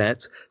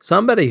defense.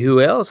 Somebody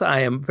who else I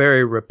am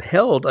very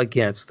repelled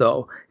against,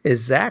 though,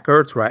 is Zach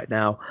Ertz right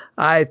now.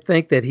 I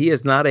think that he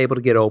is not able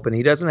to get open.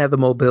 He doesn't have the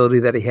mobility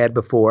that he had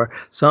before.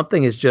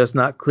 Something is just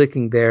not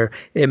clicking there.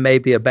 It may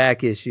be a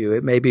back issue.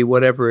 It may be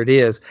whatever it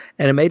is.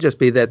 And it may just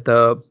be that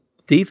the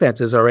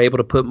defenses are able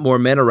to put more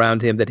men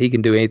around him that he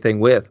can do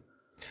anything with.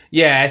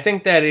 Yeah, I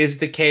think that is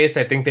the case.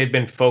 I think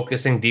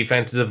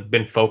defenses have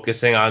been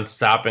focusing on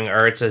stopping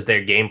Ertz as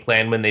their game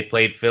plan when they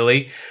played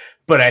Philly.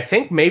 But I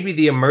think maybe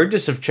the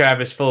emergence of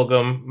Travis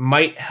Fulgham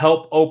might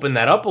help open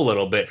that up a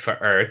little bit for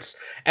Ertz.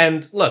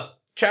 And look,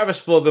 Travis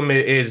Fulgham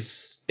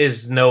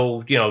is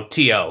no,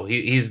 TO.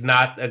 He's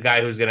not a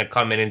guy who's going to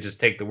come in and just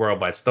take the world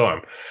by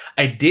storm.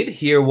 I did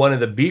hear one of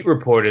the beat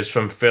reporters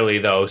from Philly,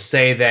 though,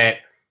 say that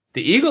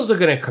the Eagles are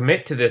going to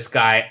commit to this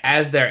guy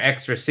as their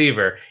X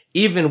receiver,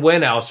 even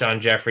when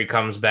Alshon Jeffrey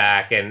comes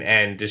back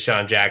and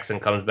Deshaun Jackson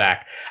comes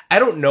back. I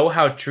don't know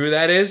how true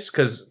that is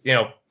because,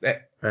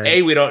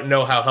 Right. we don't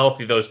know how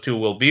healthy those two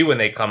will be when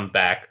they come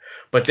back.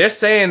 But they're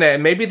saying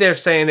that maybe they're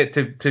saying it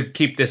to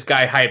keep this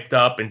guy hyped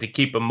up and to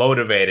keep him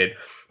motivated.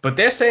 But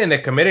they're saying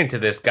they're committing to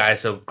this guy,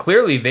 so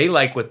clearly they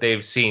like what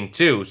they've seen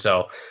too.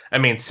 So, I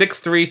mean,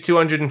 6'3",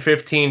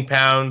 215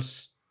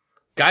 pounds.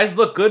 Guys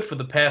look good for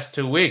the past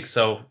 2 weeks.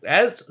 So,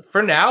 as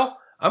for now,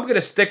 I'm going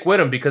to stick with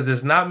him because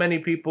there's not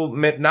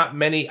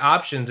many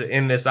options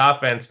in this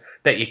offense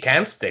that you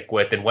can stick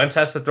with. And Wentz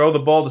has to throw the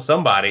ball to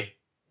somebody.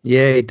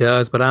 Yeah, he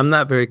does, but I'm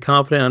not very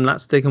confident. I'm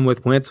not sticking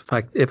with Wentz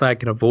if I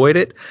can avoid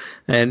it.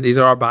 And these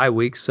are our bye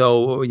weeks,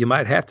 so you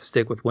might have to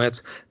stick with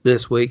Wentz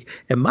this week.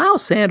 And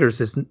Miles Sanders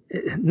is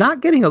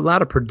not getting a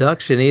lot of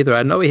production either.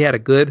 I know he had a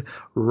good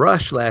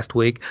rush last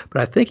week,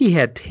 but I think he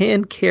had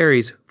 10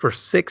 carries for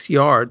 6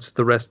 yards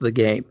the rest of the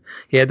game.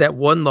 He had that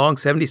one long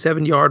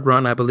 77-yard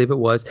run, I believe it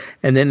was,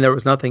 and then there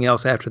was nothing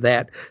else after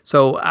that.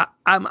 So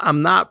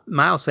I'm not.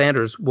 Miles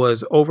Sanders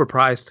was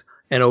overpriced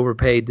and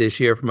overpaid this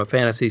year from a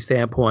fantasy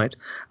standpoint.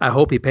 I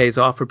hope he pays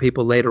off for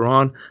people later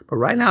on. But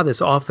right now,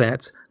 this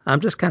offense,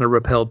 I'm just kind of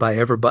repelled by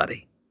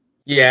everybody.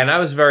 Yeah, and I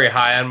was very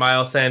high on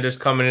Miles Sanders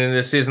coming into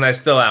this season. I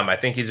still am. I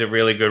think he's a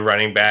really good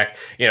running back.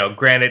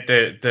 Granted,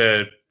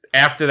 the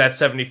after that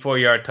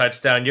 74-yard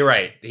touchdown, you're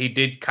right. He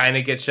did kind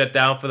of get shut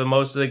down for the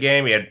most of the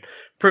game. He had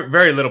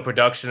very little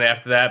production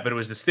after that, but it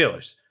was the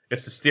Steelers.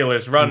 It's the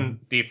Steelers' run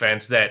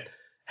defense that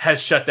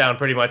has shut down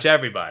pretty much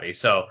everybody.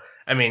 So,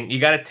 I mean, you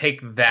got to take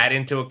that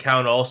into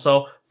account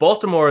also.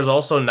 Baltimore is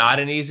also not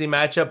an easy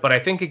matchup, but I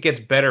think it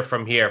gets better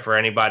from here for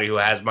anybody who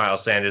has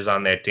Miles Sanders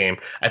on their team.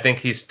 I think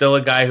he's still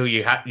a guy who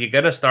you're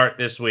going to start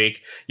this week.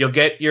 You'll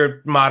get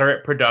your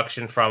moderate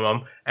production from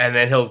him, and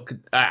then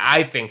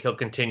I think he'll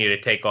continue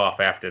to take off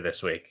after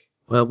this week.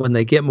 Well, when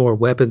they get more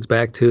weapons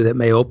back, too, that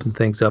may open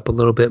things up a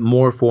little bit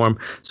more for him.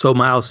 So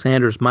Miles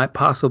Sanders might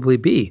possibly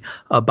be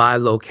a buy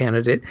low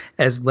candidate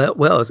as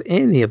well as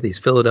any of these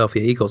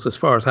Philadelphia Eagles, as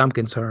far as I'm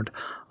concerned.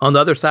 On the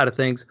other side of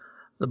things,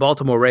 the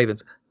Baltimore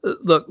Ravens.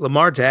 Look,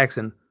 Lamar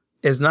Jackson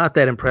is not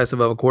that impressive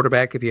of a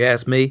quarterback, if you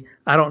ask me.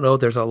 I don't know.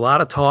 There's a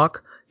lot of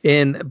talk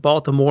in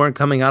Baltimore and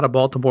coming out of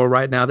Baltimore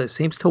right now that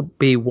seems to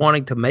be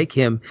wanting to make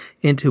him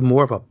into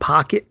more of a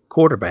pocket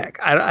quarterback.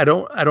 I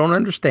don't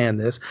understand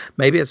this.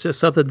 Maybe it's just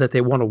something that they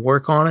want to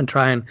work on and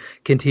try and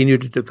continue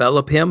to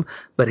develop him.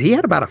 But he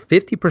had about a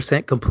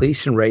 50%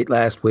 completion rate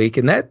last week,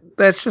 and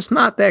that's just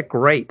not that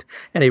great.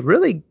 And he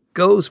really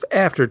goes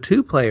after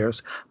two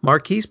players,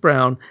 Marquise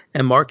Brown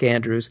and Mark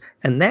Andrews,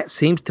 and that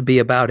seems to be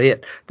about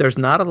it. There's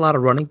not a lot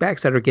of running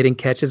backs that are getting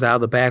catches out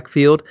of the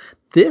backfield.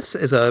 This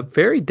is a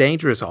very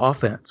dangerous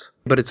offense,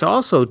 but it's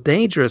also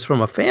dangerous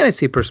from a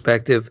fantasy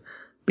perspective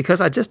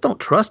because I just don't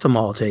trust them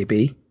all,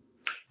 JB.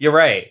 You're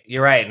right.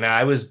 You're right. Now,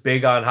 I was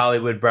big on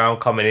Hollywood Brown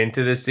coming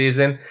into this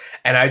season,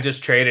 and I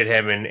just traded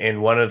him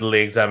in one of the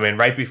leagues I'm in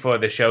right before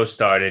the show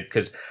started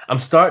because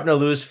I'm starting to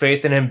lose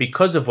faith in him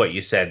because of what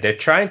you said. They're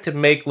trying to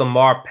make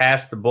Lamar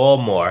pass the ball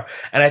more,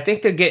 and I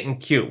think they're getting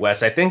cute,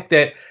 Wes. I think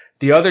that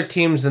the other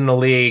teams in the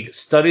league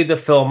studied the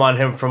film on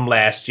him from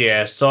last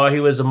year, saw he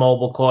was a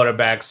mobile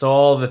quarterback, saw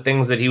all the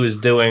things that he was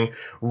doing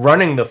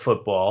running the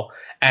football,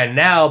 and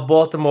now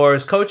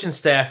Baltimore's coaching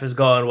staff is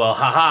going, well,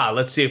 haha,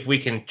 let's see if we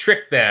can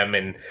trick them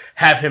and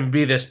have him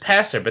be this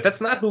passer. But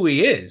that's not who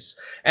he is.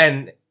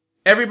 And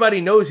everybody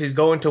knows he's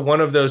going to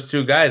one of those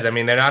two guys. I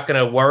mean, they're not going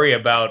to worry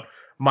about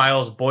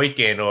Miles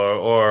Boykin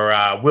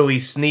or Willie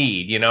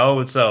Snead, you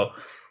know? So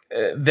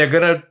they're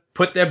going to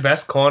put their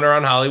best corner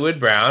on Hollywood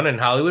Brown,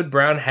 and Hollywood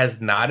Brown has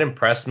not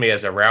impressed me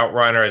as a route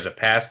runner, as a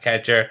pass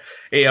catcher.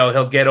 You know,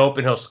 he'll get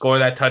open, he'll score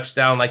that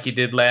touchdown like he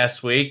did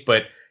last week,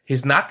 but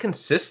he's not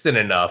consistent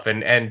enough,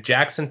 and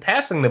Jackson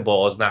passing the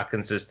ball is not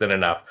consistent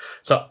enough.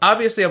 So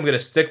obviously I'm going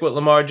to stick with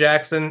Lamar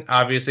Jackson.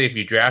 Obviously, if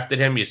you drafted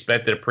him, you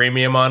spent the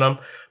premium on him,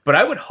 but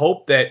I would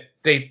hope that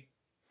they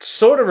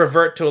sort of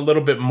revert to a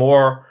little bit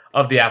more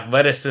of the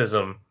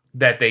athleticism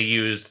that they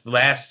used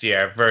last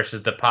year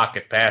versus the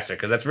pocket passer,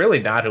 because that's really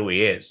not who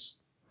he is.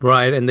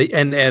 Right,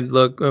 and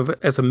look,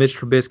 as a Mitch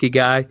Trubisky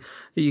guy,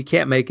 you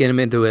can't make him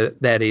into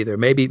that either.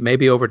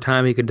 Maybe over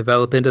time he can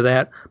develop into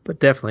that, but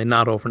definitely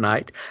not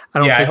overnight. I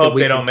don't Yeah, I think that hope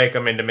we they can. don't make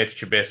him into Mitch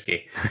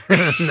Trubisky.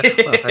 No,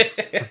 well, I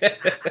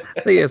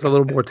think he has a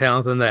little more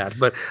talent than that.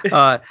 But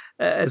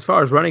as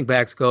far as running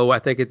backs go, I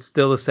think it's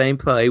still the same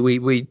play.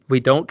 We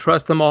don't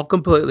trust them all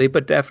completely,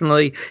 but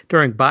definitely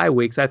during bye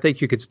weeks, I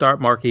think you could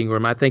start Mark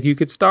Ingram. I think you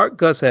could start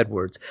Gus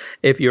Edwards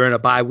if you're in a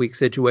bye week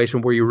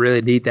situation where you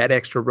really need that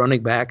extra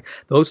running back.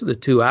 Those are the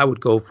two I would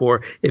go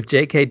for. If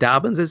J.K.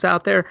 Dobbins is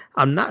out there,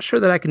 I'm not sure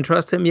that I can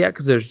trust him yet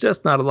because there's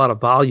just not a lot of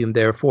volume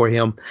there for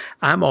him.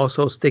 I'm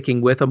also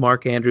sticking with a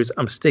Mark Andrews.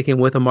 I'm sticking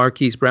with a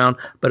Marquise Brown.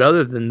 But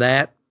other than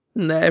that,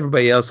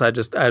 everybody else I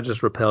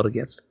just repelled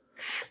against.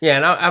 Yeah,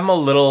 and I'm a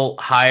little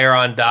higher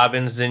on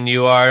Dobbins than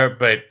you are,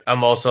 but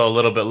I'm also a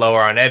little bit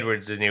lower on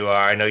Edwards than you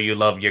are. I know you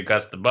love your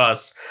Gus the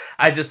Bus.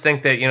 I just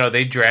think that,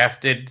 they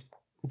drafted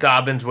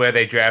Dobbins where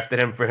they drafted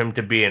him for him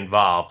to be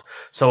involved.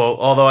 So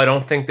although I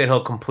don't think that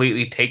he'll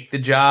completely take the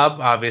job,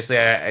 obviously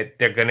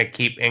they're going to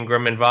keep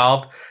Ingram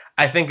involved.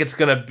 I think it's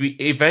going to be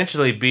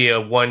eventually be a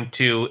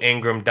 1-2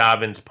 Ingram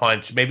Dobbins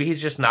punch. Maybe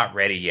he's just not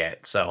ready yet.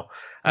 So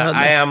I That's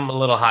am a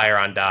little higher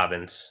on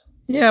Dobbins.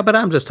 Yeah, but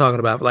I'm just talking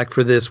about like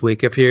for this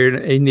week. If you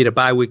need a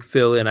bye week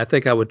fill in, I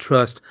think I would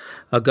trust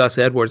Gus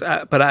Edwards,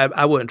 but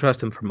I wouldn't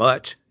trust him for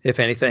much. If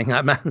anything,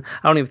 I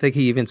don't even think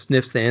he even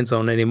sniffs the end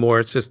zone anymore.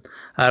 It's just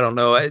I don't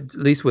know. At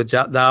least with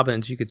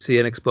Dobbins, you could see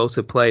an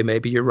explosive play.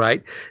 Maybe you're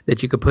right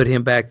that you could put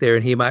him back there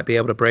and he might be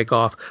able to break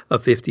off a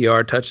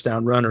 50-yard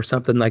touchdown run or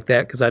something like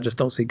that. Because I just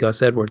don't see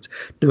Gus Edwards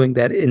doing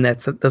that. And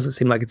that doesn't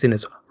seem like it's in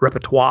his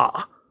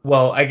repertoire.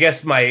 Well, I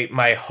guess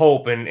my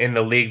hope in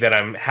the league that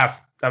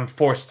I'm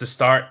forced to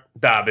start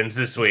Dobbins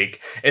this week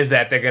is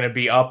that they're going to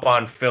be up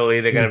on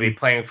Philly, they're going to be Mm-hmm.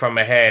 playing from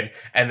ahead,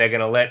 and they're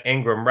going to let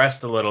Ingram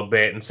rest a little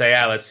bit and say,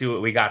 let's see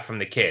what we got from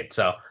the kid.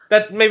 So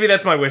that's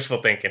my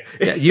wishful thinking.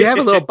 Yeah, you have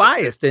a little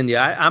bias, didn't you?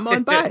 I'm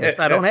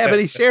unbiased. I don't have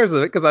any shares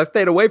of it because I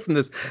stayed away from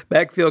this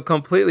backfield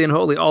completely and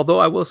wholly. Although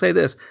I will say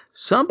this: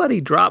 somebody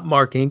dropped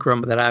Mark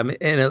Ingram that I'm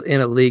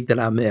in a league that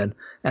I'm in,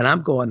 and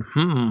I'm going,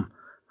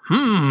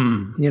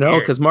 Weird.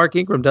 because Mark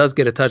Ingram does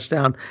get a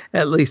touchdown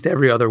at least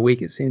every other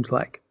week. It seems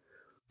like.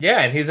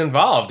 Yeah, and he's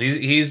involved.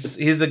 He's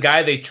the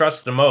guy they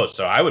trust the most,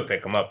 so I would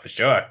pick him up for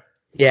sure.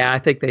 Yeah, I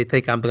think they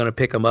think I'm going to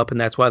pick them up,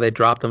 and that's why they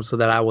dropped them so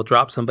that I will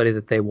drop somebody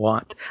that they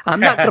want. I'm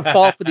not going to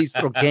fall for these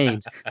little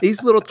games,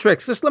 these little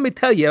tricks. Just let me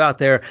tell you out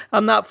there,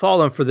 I'm not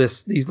falling for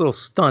these little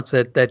stunts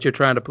that you're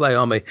trying to play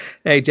on me.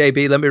 Hey,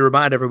 JB, let me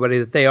remind everybody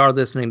that they are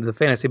listening to the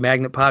Fantasy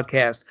Magnet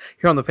podcast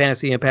here on the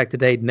Fantasy Impact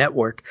Today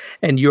network,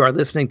 and you are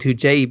listening to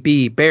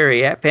JB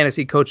Barry at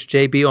Fantasy Coach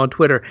JB on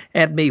Twitter,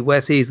 and me,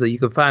 Wes Easley. You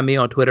can find me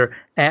on Twitter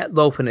at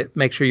Lofinit.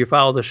 Make sure you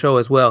follow the show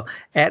as well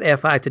at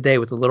FI Today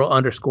with a little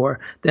underscore.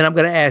 Then I'm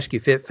going to ask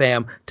you, Fit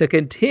Fam, to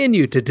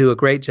continue to do a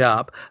great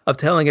job of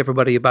telling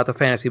everybody about the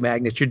Fantasy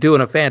Magnets. You're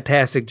doing a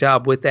fantastic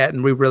job with that,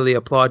 and we really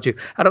applaud you.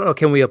 I don't know,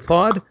 can we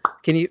applaud?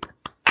 Can you?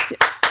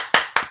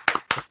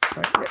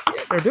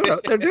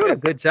 They're doing a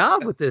good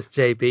job with this,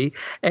 JB,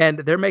 and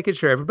they're making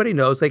sure everybody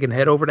knows they can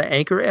head over to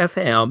Anchor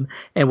FM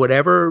and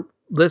whatever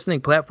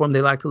listening platform they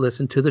like to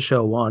listen to the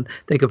show on.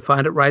 They can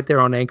find it right there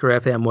on Anchor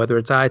FM, whether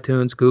it's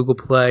iTunes, Google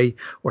Play,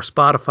 or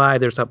Spotify.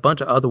 There's a bunch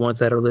of other ones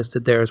that are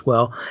listed there as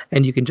well,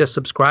 and you can just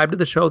subscribe to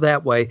the show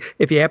that way.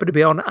 If you happen to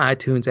be on the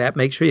iTunes app,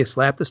 make sure you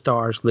slap the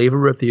stars, leave a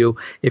review.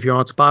 If you're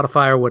on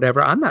Spotify or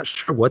whatever, I'm not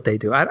sure what they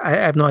do. I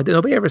have no idea.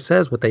 Nobody ever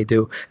says what they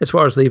do as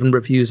far as leaving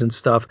reviews and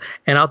stuff.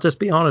 And I'll just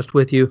be honest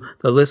with you,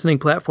 the listening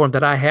platform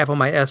that I have on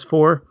my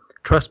S4,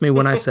 trust me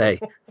when I say,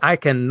 I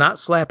cannot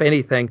slap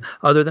anything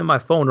other than my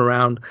phone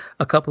around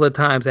a couple of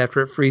times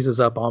after it freezes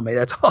up on me.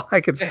 That's all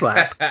I can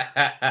slap.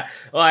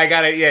 Well, I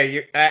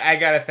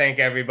gotta thank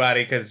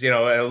everybody because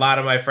a lot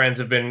of my friends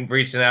have been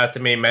reaching out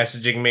to me,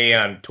 messaging me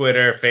on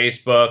Twitter,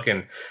 Facebook,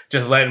 and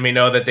just letting me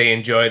know that they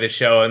enjoy the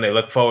show and they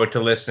look forward to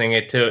listening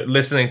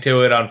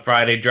to it on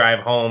Friday drive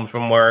home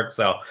from work.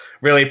 So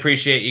really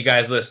appreciate you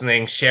guys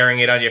listening, sharing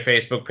it on your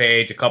Facebook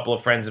page, a couple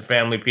of friends and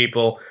family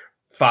people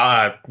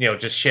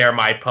just share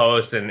my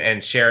post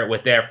and share it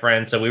with their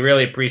friends. So we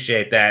really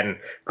appreciate that, and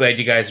glad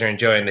you guys are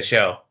enjoying the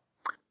show.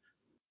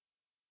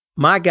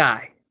 My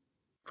guy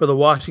for the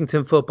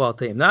Washington football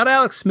team, not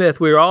Alex Smith.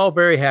 We were all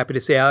very happy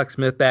to see Alex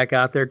Smith back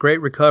out there.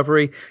 Great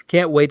recovery.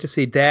 Can't wait to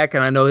see Dak.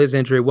 And I know his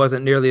injury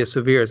wasn't nearly as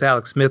severe as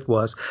Alex Smith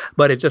was,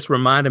 but it just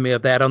reminded me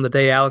of that. On the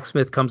day Alex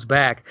Smith comes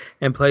back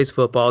and plays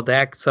football,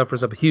 Dak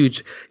suffers a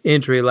huge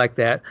injury like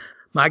that.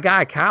 My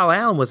guy Kyle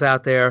Allen was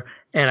out there,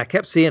 and I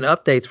kept seeing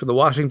updates for the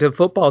Washington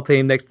football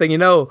team. Next thing you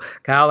know,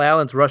 Kyle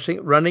Allen's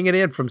running it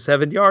in from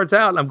 7 yards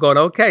out. And I'm going,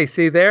 okay,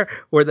 see there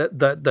where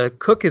the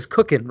cook is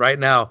cooking right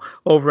now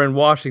over in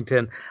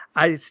Washington.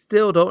 I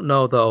still don't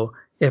know, though,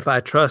 if I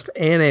trust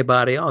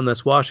anybody on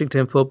this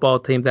Washington football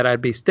team that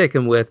I'd be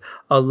sticking with.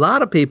 A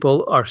lot of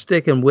people are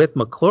sticking with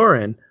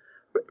McLaurin,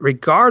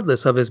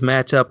 regardless of his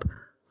matchup,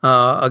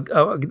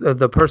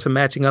 the person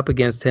matching up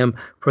against him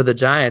for the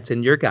Giants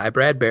and your guy,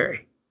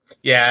 Bradbury.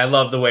 Yeah, I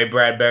love the way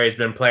Bradbury's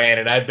been playing,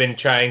 and I've been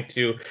trying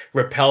to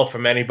repel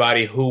from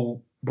anybody who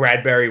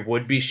Bradbury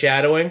would be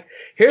shadowing.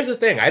 Here's the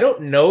thing. I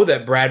don't know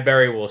that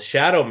Bradbury will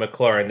shadow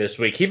McLaurin this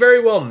week. He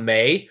very well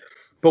may,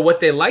 but what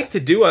they like to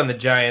do on the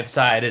Giants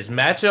side is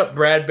match up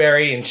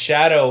Bradbury and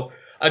shadow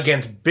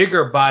against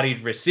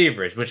bigger-bodied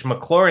receivers, which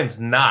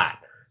McLaurin's not.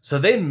 So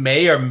they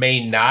may or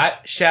may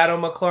not shadow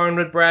McLaurin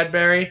with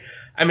Bradbury.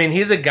 I mean,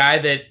 he's a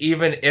guy that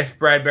even if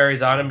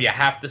Bradbury's on him, you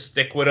have to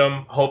stick with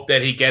him. Hope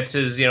that he gets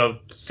his,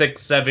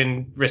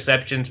 6-7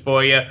 receptions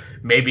for you.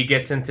 Maybe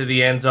gets into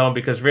the end zone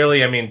because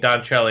really, I mean,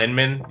 Dontrell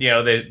Inman,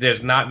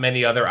 there's not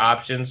many other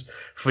options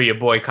for your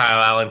boy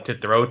Kyle Allen to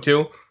throw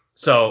to.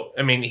 So,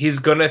 I mean, he's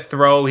gonna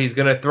throw. He's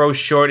gonna throw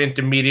short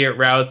intermediate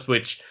routes,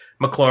 which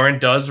McLaurin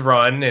does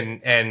run,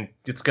 and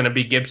it's gonna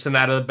be Gibson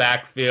out of the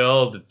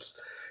backfield. It's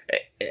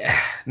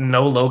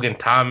no Logan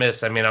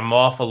Thomas. I mean, I'm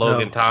all for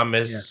Logan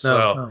Thomas.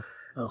 Yeah,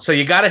 so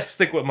you got to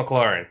stick with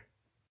McLaurin.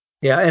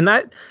 Yeah, and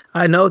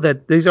I know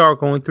that these are all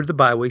going through the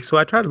bye week, so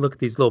I try to look at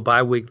these little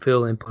bye week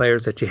fill-in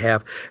players that you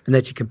have and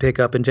that you can pick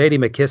up. And J.D.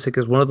 McKissic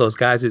is one of those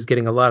guys who's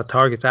getting a lot of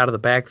targets out of the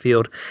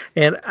backfield.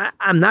 And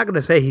I'm not going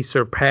to say he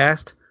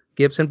surpassed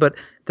Gibson, but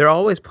they're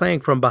always playing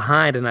from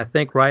behind, and I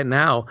think right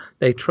now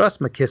they trust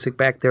McKissic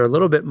back there a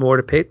little bit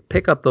more to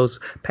pick up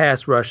those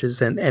pass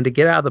rushes and to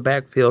get out of the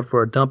backfield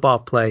for a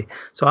dump-off play.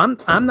 So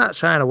I'm not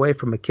shying away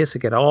from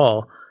McKissic at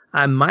all.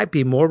 I might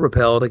be more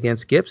repelled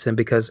against Gibson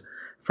because,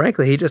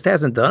 frankly, he just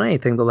hasn't done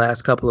anything the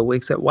last couple of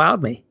weeks that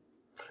wowed me.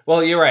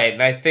 Well, you're right,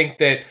 and I think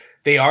that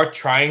they are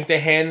trying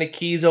to hand the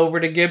keys over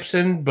to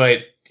Gibson, but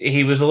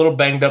he was a little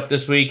banged up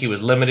this week. He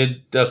was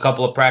limited a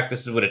couple of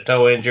practices with a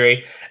toe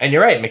injury. And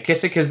you're right,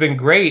 McKissic has been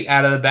great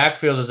out of the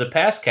backfield as a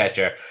pass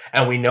catcher.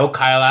 And we know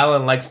Kyle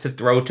Allen likes to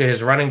throw to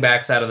his running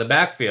backs out of the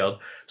backfield.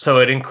 So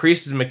it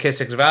increases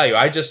McKissic's value.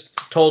 I just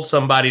told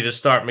somebody to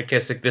start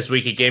McKissic this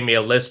week. He gave me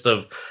a list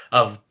of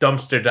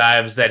dumpster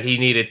dives that he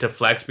needed to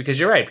flex because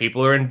you're right.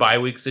 People are in bye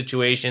week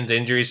situations,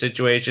 injury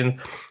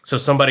situations. So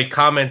somebody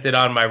commented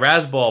on my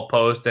Razzball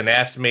post and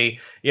asked me,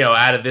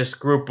 out of this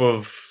group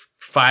of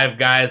 5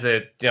 guys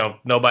that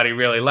nobody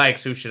really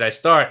likes, who should I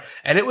start?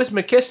 And it was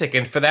McKissic,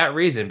 and for that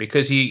reason,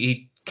 because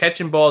he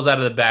catching balls out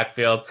of the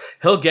backfield,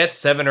 he'll get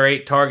 7 or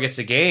 8 targets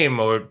a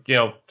game, or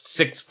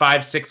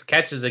 5, 6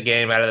 catches a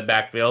game out of the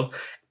backfield.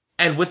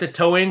 And with the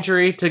toe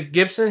injury to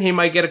Gibson, he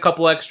might get a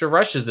couple extra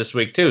rushes this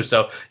week too.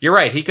 So you're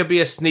right, he could be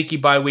a sneaky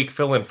bye week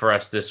fill-in for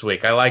us this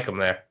week. I like him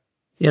there.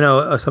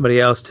 Somebody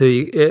else too.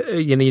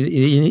 You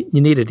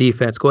need a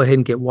defense. Go ahead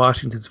and get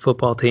Washington's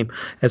football team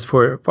as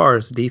far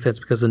as defense,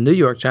 because the New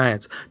York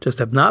Giants just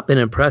have not been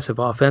impressive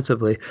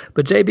offensively.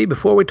 But JB,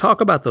 before we talk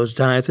about those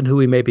Giants and who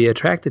we may be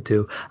attracted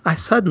to, I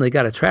suddenly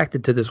got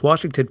attracted to this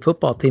Washington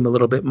football team a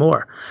little bit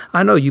more.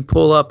 I know you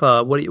pull up.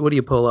 What do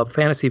you pull up?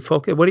 Fantasy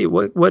Focus.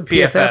 What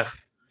PFF?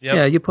 Yep.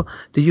 Yeah,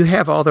 do you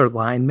have all their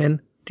linemen?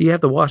 Do you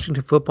have the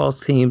Washington football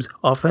team's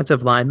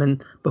offensive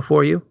linemen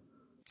before you?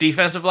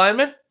 Defensive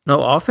linemen? No,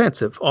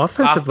 offensive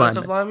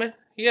linemen.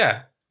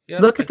 Yeah.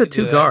 Look at the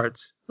 2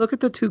 guards. Look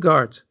at the 2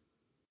 guards.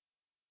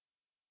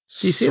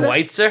 Do you see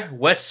that?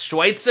 Wes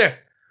Schweitzer.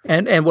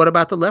 And what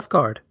about the left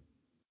guard?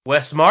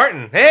 Wes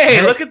Martin.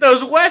 Hey, look at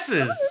those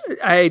Wesses.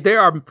 Hey,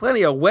 there are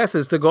plenty of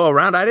Wesses to go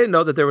around. I didn't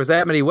know that there was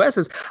that many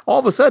Wesses. All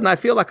of a sudden, I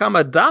feel like I'm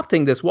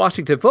adopting this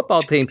Washington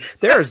football team.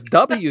 There's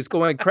W's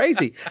going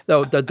crazy.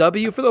 The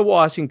W for the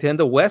Washington,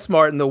 the Wes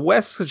Martin, the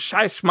Wes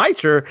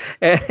Schweitzer,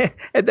 and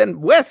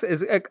then Wes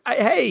is,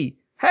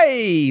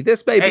 hey,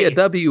 this may be a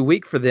W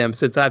week for them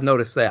since I've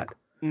noticed that.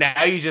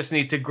 Now you just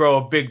need to grow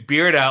a big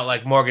beard out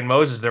like Morgan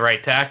Moses, the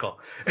right tackle.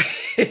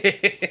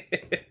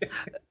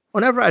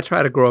 Whenever I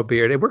try to grow a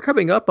beard, and we're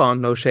coming up on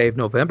No Shave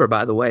November,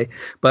 by the way,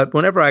 but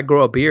whenever I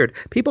grow a beard,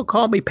 people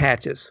call me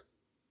Patches.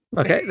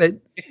 Okay,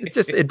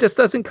 it just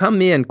doesn't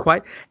come in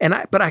quite.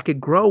 But I could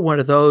grow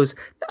one of those,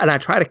 and I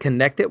try to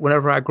connect it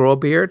whenever I grow a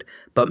beard.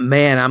 But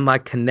man, I'm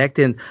like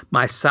connecting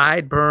my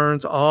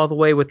sideburns all the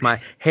way with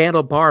my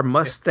handlebar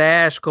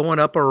mustache going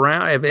up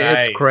around.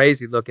 Nice. It's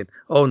crazy looking.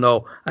 Oh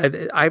no,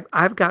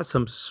 I've got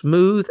some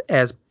smooth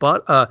as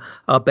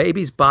a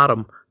baby's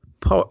bottom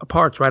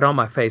parts right on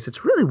my face.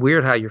 It's really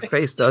weird how your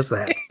face does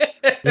that.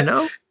 You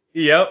know?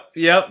 Yep.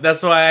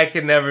 That's why I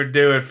can never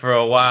do it for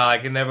a while. I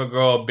can never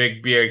grow a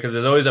big beard because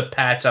there's always a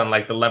patch on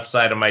like the left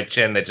side of my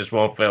chin that just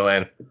won't fill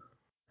in.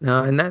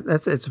 No, and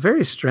that's it's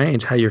very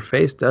strange how your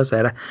face does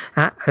that.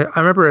 I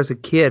remember as a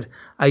kid,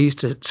 I used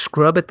to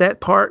scrub at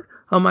that part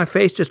on my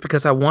face just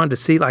because I wanted to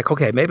see, like,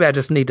 okay, maybe I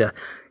just need to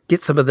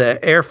get some of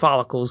the air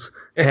follicles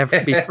have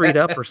to be freed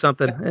up or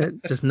something. And it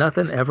just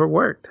nothing ever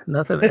worked.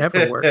 Nothing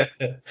ever worked.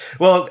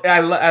 Well,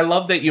 I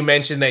love that you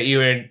mentioned that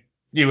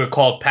you were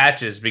called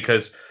Patches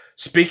because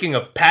speaking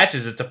of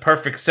patches, it's a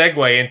perfect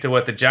segue into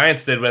what the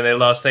Giants did when they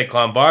lost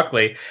Saquon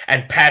Barkley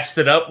and patched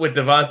it up with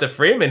Devonta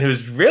Freeman,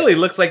 who's really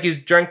looks like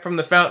he's drunk from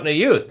the fountain of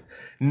youth.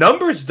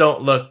 Numbers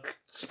don't look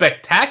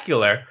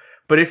spectacular,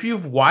 but if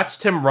you've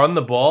watched him run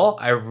the ball,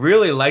 I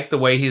really like the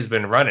way he's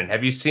been running.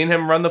 Have you seen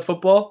him run the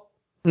football?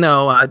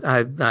 No,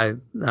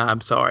 I'm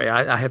sorry.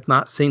 I have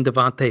not seen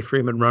Devontae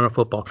Freeman run a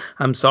football.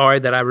 I'm sorry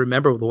that I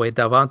remember the way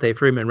Devontae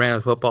Freeman ran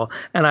a football,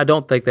 and I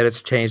don't think that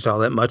it's changed all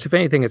that much. If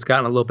anything, it's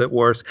gotten a little bit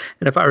worse.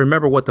 And if I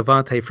remember what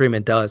Devontae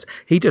Freeman does,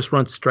 he just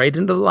runs straight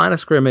into the line of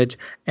scrimmage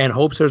and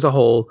hopes there's a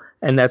hole,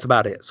 and that's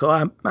about it. So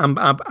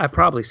I've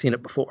probably seen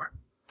it before.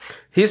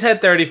 He's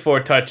had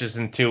 34 touches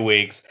in 2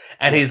 weeks,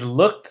 and he's Yes.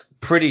 looked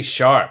pretty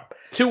sharp.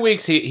 2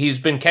 weeks, he's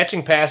been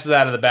catching passes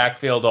out of the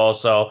backfield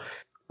also.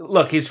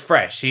 Look, he's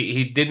fresh.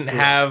 He didn't Yes.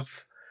 have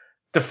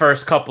the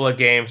first couple of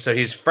games, so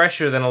he's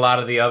fresher than a lot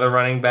of the other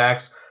running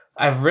backs.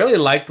 I've really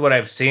liked what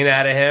I've seen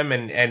out of him,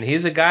 and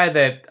he's a guy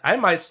that I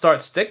might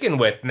start sticking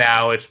with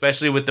now,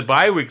 especially with the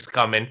bye weeks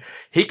coming.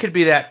 He could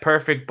be that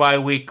perfect bye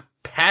week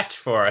patch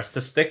for us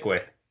to stick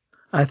with.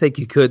 I think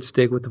you could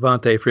stick with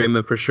Devontae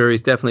Freeman for sure.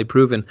 He's definitely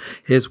proven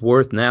his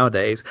worth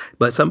nowadays.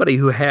 But somebody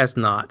who has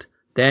not,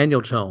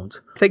 Daniel Jones.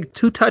 I think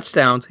 2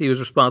 touchdowns he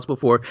was responsible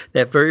for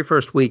that very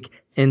first week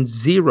and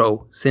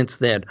zero since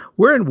then.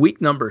 We're in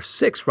week number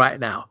 6 right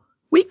now.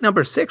 Week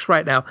number 6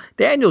 right now.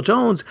 Daniel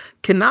Jones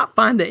cannot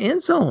find the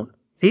end zone.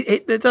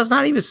 It does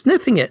not even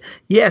sniffing it.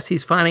 Yes,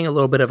 he's finding a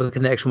little bit of a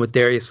connection with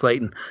Darius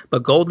Slayton,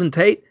 but Golden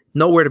Tate,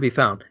 nowhere to be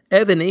found.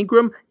 Evan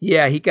Ingram,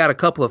 yeah, he got a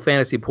couple of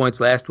fantasy points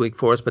last week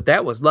for us, but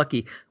that was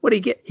lucky. What did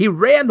he get? He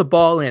ran the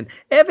ball in.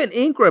 Evan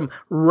Ingram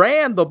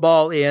ran the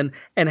ball in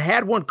and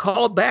had one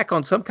called back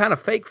on some kind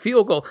of fake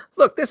field goal.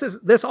 Look,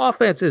 this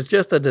offense is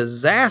just a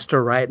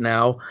disaster right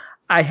now.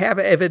 I have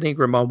Evan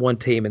Ingram on one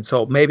team, and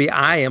so maybe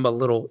I am a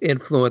little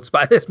influenced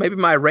by this. Maybe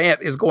my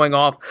rant is going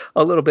off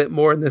a little bit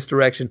more in this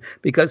direction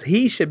because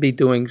he should be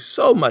doing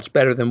so much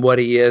better than what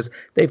he is.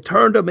 They've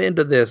turned him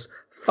into this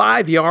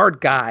 5 yard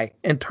guy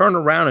and turn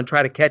around and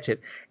try to catch it.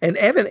 And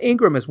Evan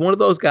Ingram is one of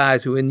those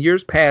guys who in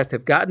years past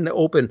have gotten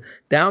open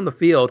down the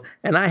field,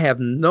 and I have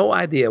no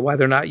idea why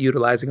they're not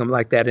utilizing him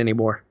like that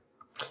anymore.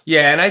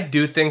 Yeah, and I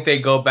do think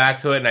they go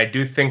back to it, and I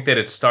do think that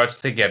it starts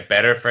to get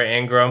better for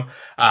Ingram.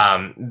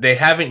 They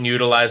haven't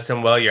utilized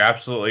him well. You're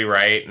absolutely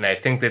right, and I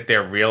think that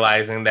they're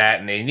realizing that,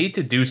 and they need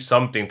to do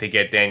something to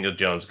get Daniel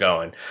Jones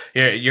going.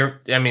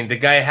 I mean, the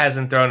guy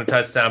hasn't thrown a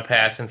touchdown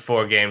pass in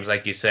 4 games,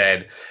 like you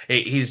said.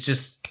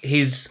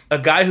 He's a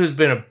guy who's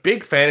been a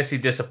big fantasy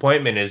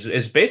disappointment.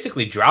 Is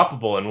basically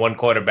droppable in one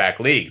quarterback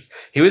leagues.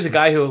 He was a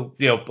guy who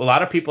a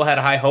lot of people had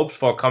high hopes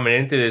for coming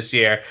into this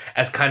year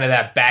as kind of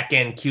that back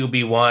end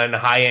QB1,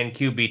 high end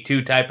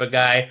QB2 type of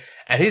guy.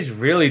 And he's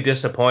really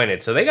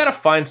disappointed. So they got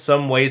to find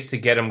some ways to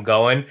get him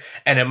going.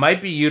 And it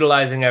might be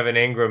utilizing Evan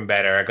Ingram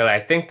better because I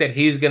think that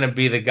he's going to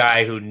be the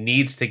guy who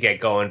needs to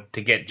get going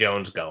to get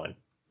Jones going.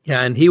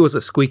 Yeah, and he was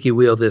a squeaky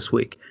wheel this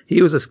week.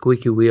 He was a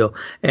squeaky wheel.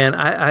 And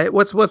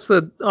what's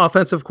the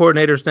offensive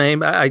coordinator's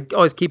name? I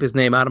always keep his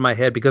name out of my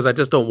head because I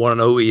just don't want to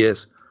know who he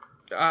is.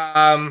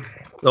 Um,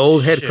 The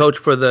old head Shit. coach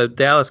for the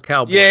Dallas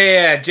Cowboys.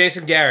 Yeah,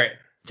 Jason Garrett.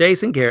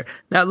 Jason Garrett.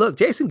 Now, look,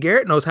 Jason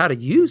Garrett knows how to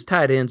use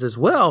tight ends as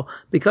well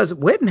because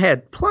Witten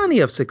had plenty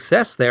of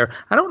success there.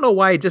 I don't know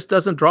why he just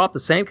doesn't drop the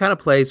same kind of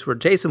plays for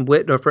Jason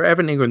Witten or for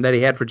Evan Ingram that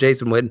he had for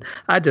Jason Witten.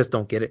 I just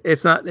don't get it.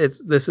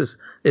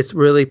 It's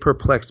really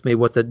perplexed me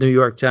what the New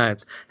York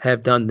Giants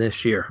have done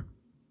this year.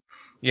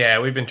 Yeah,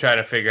 we've been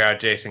trying to figure out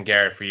Jason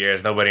Garrett for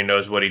years. Nobody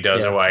knows what he does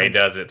or Yeah, why he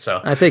does it.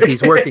 So, I think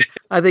he's working.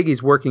 I think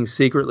he's working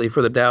secretly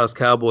for the Dallas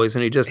Cowboys,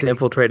 and he just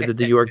infiltrated the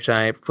New York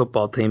Giant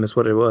football team. Is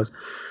what it was.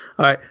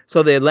 All right,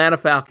 so the Atlanta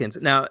Falcons.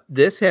 Now,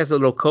 this has a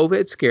little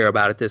COVID scare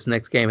about it. This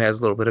next game has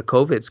a little bit of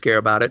COVID scare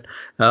about it.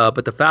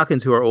 But the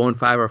Falcons, who are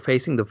 0-5, are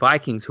facing the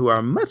Vikings, who are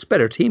a much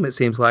better team, it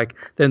seems like,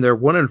 than their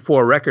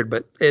 1-4 record.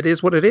 But it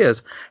is what it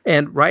is.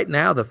 And right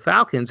now, the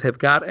Falcons have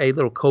got a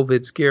little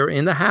COVID scare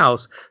in the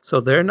house,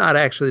 so they're not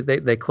actually.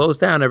 They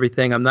closed down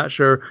everything. I'm not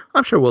sure.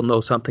 I'm sure we'll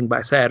know something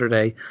by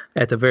Saturday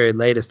at the very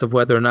latest of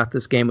whether or not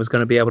this game was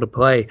going to be able to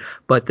play.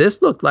 But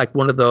this looked like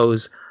one of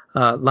those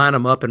line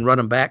them up and run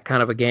them back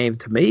kind of a game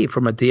to me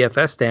from a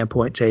DFS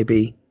standpoint,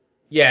 JB.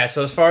 yeah,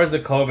 so as far as the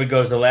COVID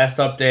goes, the last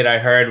update I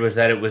heard was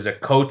that it was a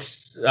coach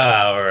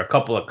or a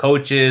couple of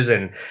coaches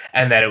and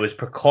that it was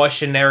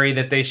precautionary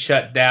that they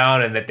shut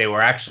down and that they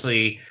were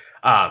actually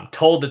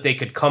told that they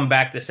could come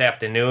back this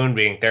afternoon,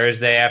 being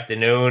Thursday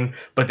afternoon,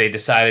 but they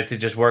decided to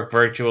just work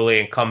virtually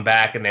and come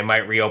back, and they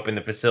might reopen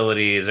the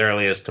facility as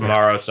early as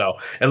tomorrow. So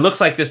it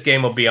looks like this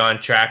game will be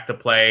on track to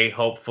play.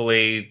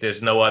 Hopefully,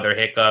 there's no other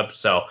hiccups.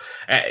 So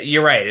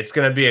you're right. It's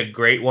going to be a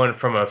great one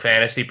from a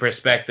fantasy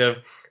perspective.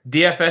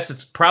 DFS,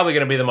 it's probably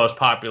going to be the most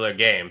popular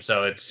game.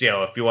 So it's,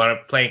 if you want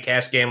to play in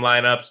cash game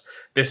lineups,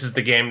 this is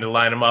the game to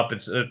line them up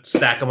and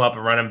stack them up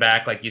and run them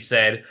back, like you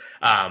said.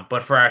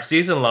 But for our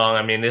season long,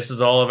 I mean, this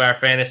is all of our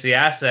fantasy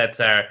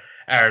assets,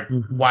 our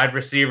wide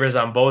receivers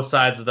on both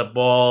sides of the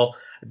ball.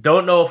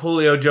 Don't know if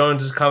Julio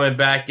Jones is coming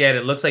back yet.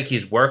 It looks like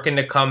he's working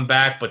to come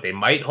back, but they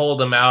might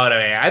hold him out.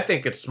 I mean, I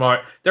think it's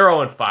smart. They're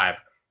 0-5.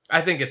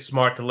 I think it's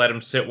smart to let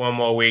him sit one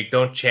more week.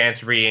 Don't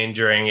chance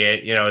re-injuring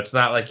it. It's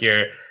not like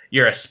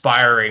you're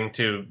aspiring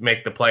to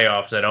make the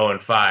playoffs at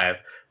 0-5.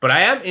 But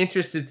I am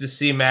interested to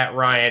see Matt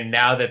Ryan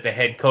now that the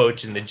head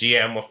coach and the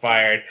GM were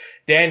fired.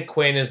 Dan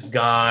Quinn is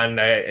gone.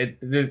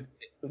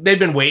 They've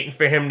been waiting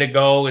for him to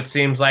go, it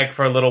seems like,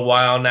 for a little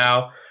while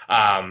now.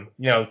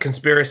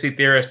 Conspiracy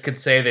theorists could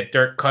say that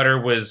Dirk Cutter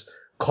was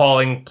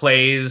calling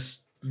plays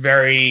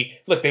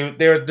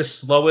they're the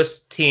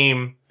slowest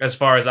team as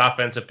far as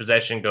offensive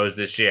possession goes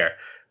this year.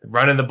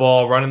 Running the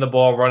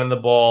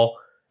ball.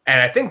 And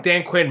I think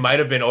Dan Quinn might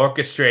have been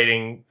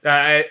orchestrating.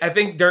 I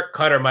think Dirk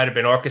Cutter might have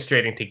been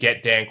orchestrating to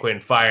get Dan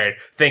Quinn fired,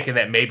 thinking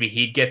that maybe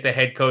he'd get the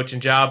head coaching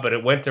job, but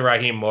it went to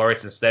Raheem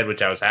Morris instead,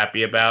 which I was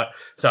happy about.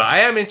 So I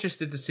am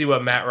interested to see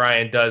what Matt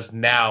Ryan does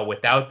now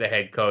without the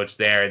head coach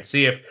there and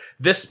see if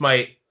this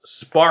might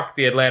spark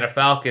the Atlanta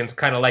Falcons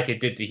kind of like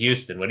it did to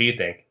Houston. What do you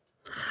think?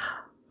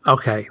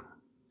 Okay.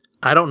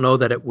 I don't know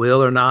that it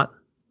will or not.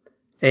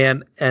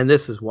 And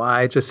this is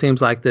why it just seems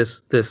like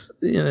this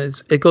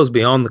it goes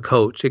beyond the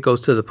coach. It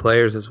goes to the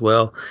players as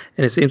well.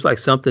 And it seems like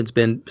something's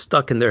been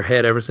stuck in their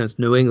head ever since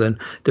New England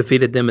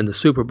defeated them in the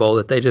Super Bowl,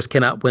 that they just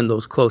cannot win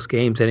those close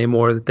games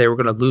anymore, that they were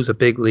going to lose a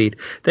big lead.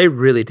 They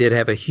really did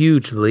have a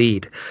huge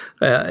lead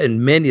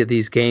in many of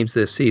these games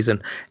this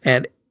season.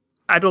 And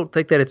I don't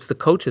think that it's the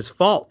coach's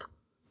fault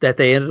that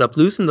they ended up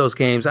losing those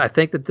games. I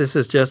think that this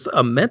is just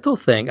a mental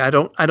thing. I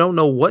don't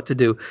know what to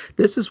do.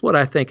 This is what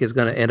I think is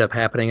going to end up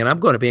happening, and I'm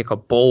going to make a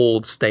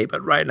bold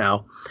statement right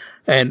now.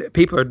 And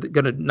people are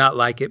going to not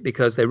like it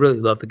because they really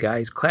love the guy.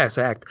 He's a class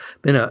act.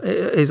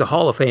 He's a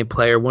Hall of Fame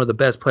player, one of the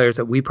best players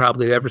that we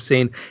probably ever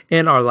seen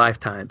in our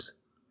lifetimes.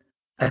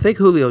 I think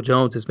Julio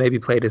Jones has maybe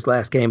played his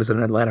last game as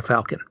an Atlanta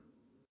Falcon.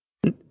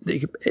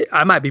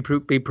 I might be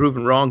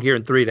proven wrong here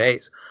in 3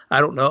 days.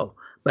 I don't know.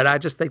 But I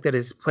just think that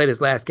he's played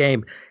his last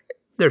game.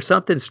 There's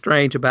something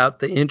strange about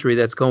the injury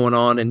that's going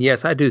on. And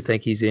yes, I do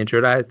think he's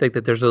injured. I think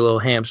that there's a little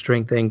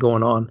hamstring thing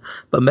going on.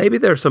 But maybe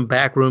there's some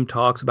backroom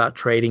talks about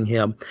trading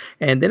him.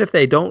 And then if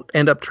they don't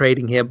end up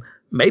trading him,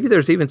 maybe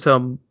there's even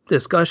some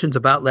discussions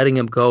about letting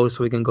him go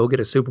so he can go get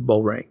a Super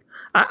Bowl ring.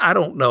 I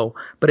don't know.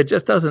 But it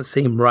just doesn't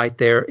seem right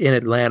there in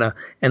Atlanta.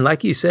 And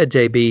like you said,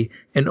 JB,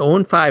 an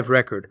 0-5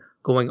 record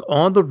going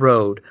on the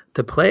road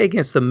to play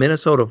against the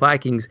Minnesota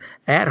Vikings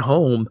at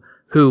home,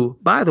 who,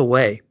 by the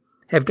way,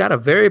 have got a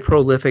very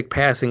prolific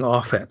passing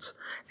offense.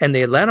 And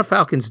the Atlanta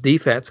Falcons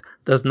defense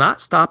does not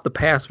stop the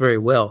pass very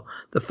well.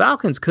 The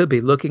Falcons could be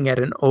looking at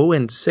an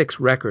 0-6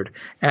 record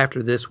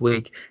after this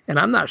week. And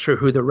I'm not sure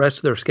who the rest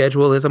of their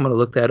schedule is. I'm going to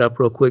look that up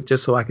real quick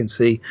just so I can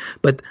see.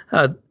 But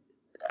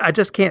I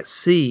just can't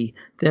see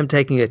them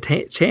taking a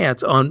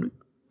chance on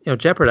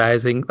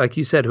jeopardizing, like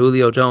you said,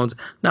 Julio Jones,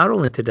 not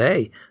only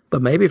today,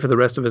 but maybe for the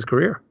rest of his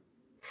career.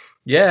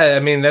 Yeah,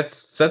 I mean,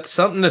 that's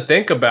something to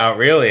think about,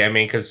 really. I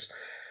mean, because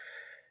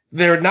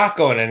they're not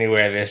going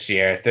anywhere this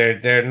year.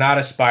 They're not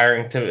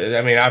aspiring to.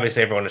 I mean,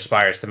 obviously everyone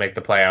aspires to make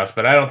the playoffs,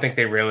 but I don't think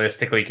they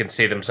realistically can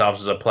see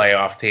themselves as a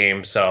playoff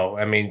team. So,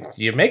 I mean,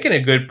 you're making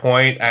a good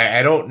point.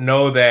 I don't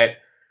know that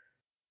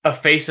a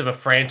face of a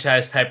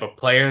franchise type of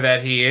player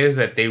that he is,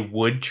 that they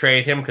would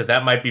trade him, because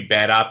that might be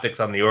bad optics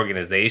on the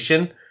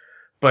organization.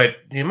 But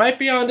you might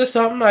be onto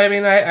something. I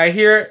mean, I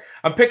hear.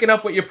 I'm picking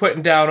up what you're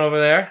putting down over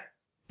there.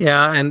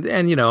 Yeah, and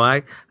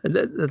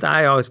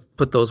I always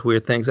put those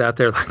weird things out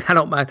there. Like I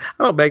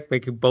don't make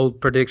making bold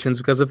predictions,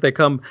 because if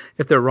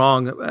they're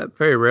wrong,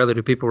 very rarely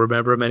do people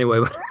remember them anyway.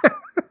 But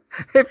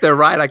if they're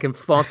right, I can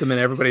flaunt them in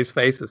everybody's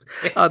faces.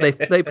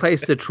 They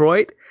place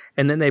Detroit,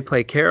 and then they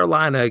play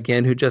Carolina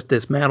again, who just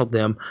dismantled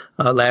them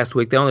last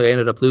week. They only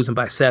ended up losing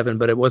by 7,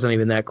 but it wasn't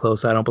even that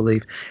close, I don't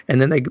believe.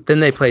 And then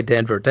they play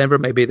Denver. Denver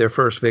may be their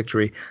first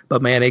victory,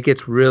 but man, it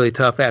gets really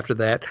tough after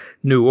that.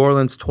 New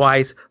Orleans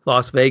twice,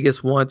 Las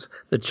Vegas once,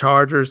 the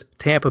Chargers,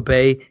 Tampa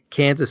Bay,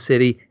 Kansas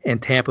City,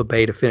 and Tampa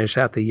Bay to finish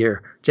out the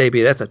year.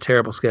 JB, that's a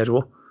terrible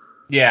schedule.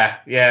 Yeah,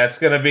 it's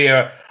going to be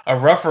a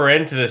rougher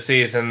end to the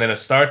season than a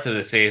start to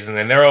the season,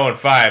 and they're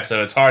 0-5,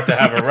 so it's hard to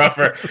have a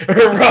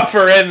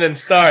rougher end than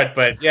start.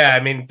 But yeah,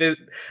 I mean,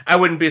 I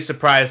wouldn't be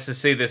surprised to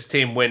see this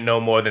team win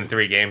no more than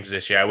 3 games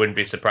this year. I wouldn't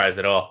be surprised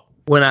at all.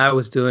 When I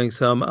was doing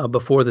some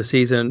before the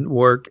season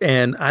work,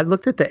 and I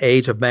looked at the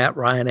age of Matt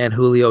Ryan and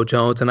Julio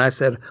Jones, and I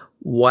said,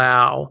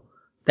 wow,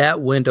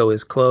 that window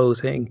is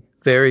closing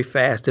very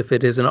fast if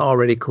it isn't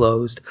already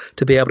closed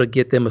to be able to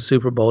get them a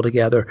Super Bowl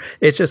together.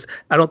 It's just,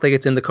 I don't think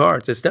it's in the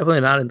cards. It's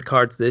definitely not in the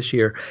cards this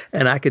year.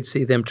 And I could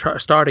see them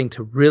starting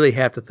to really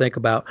have to think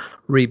about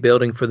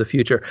rebuilding for the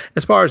future.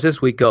 As far as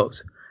this week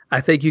goes, I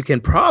think you can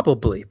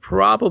probably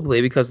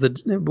because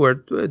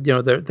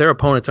their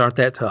opponents aren't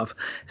that tough.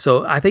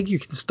 So I think you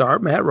can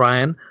start Matt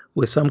Ryan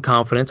with some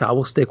confidence. I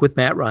will stick with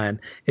Matt Ryan.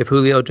 If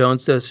Julio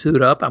Jones does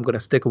suit up, I'm going to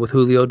stick with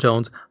Julio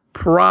Jones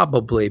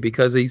probably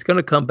because he's going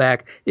to come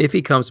back. If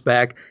he comes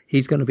back,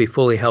 he's going to be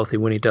fully healthy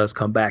when he does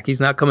come back. He's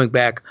not coming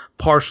back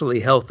partially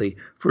healthy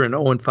for an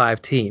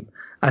 0-5 team.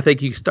 I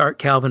think you start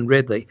Calvin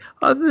Ridley.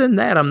 Other than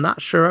that, I'm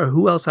not sure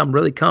who else I'm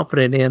really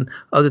confident in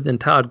other than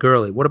Todd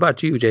Gurley. What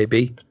about you,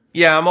 JB?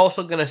 Yeah, I'm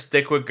also going to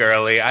stick with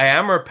Gurley. I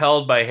am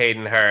repelled by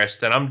Hayden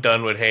Hurst, and I'm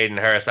done with Hayden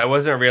Hurst. I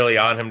wasn't really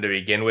on him to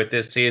begin with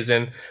this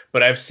season,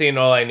 but I've seen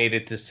all I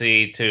needed to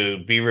see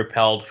to be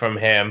repelled from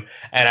him,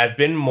 and I've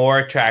been more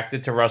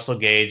attracted to Russell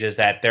Gage as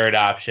that third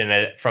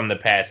option from the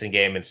passing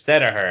game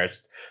instead of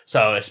Hurst.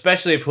 So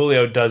especially if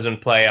Julio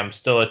doesn't play, I'm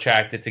still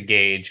attracted to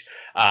Gage.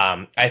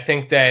 I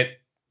think that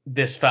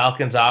this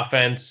Falcons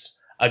offense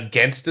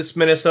against this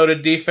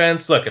Minnesota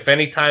defense, look, if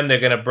any time they're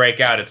going to break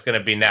out, it's going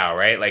to be now,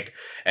 right? Like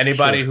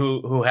anybody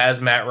who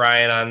has Matt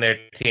Ryan on their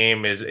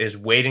team is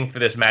waiting for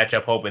this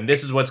matchup, hoping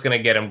this is what's going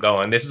to get him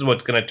going. This is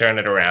what's going to turn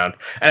it around.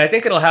 And I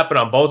think it'll happen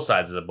on both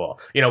sides of the ball.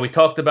 You know, we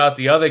talked about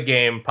the other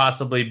game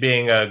possibly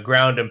being a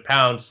ground and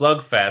pound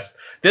slugfest.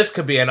 This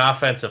could be an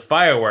offensive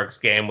fireworks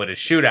game with a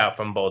shootout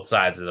from both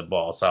sides of the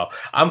ball. So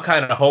I'm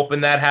kind of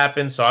hoping that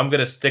happens. So I'm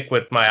going to stick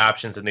with my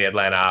options in the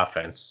Atlanta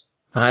offense.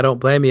 I don't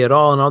blame you at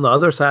all. And on the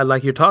other side,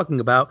 like you're talking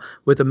about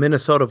with the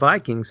Minnesota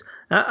Vikings,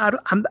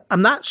 I'm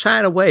not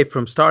shying away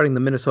from starting the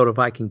Minnesota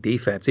Viking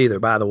defense either,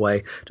 by the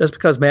way, just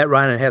because Matt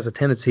Ryan has a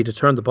tendency to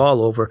turn the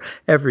ball over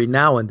every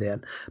now and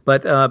then.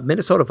 But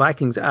Minnesota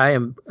Vikings, I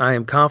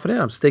am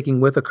confident. I'm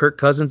sticking with a Kirk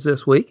Cousins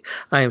this week.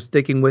 I am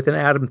sticking with an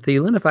Adam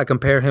Thielen. If I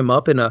compare him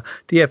up in a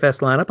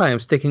DFS lineup, I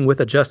am sticking with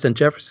a Justin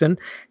Jefferson.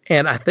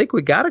 And I think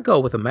we got to go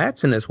with a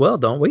Matson as well,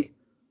 don't we?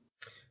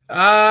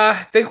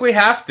 I think we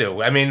have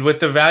to. I mean, with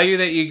the value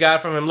that you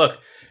got from him, look,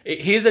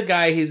 he's a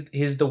guy.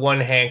 He's the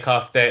one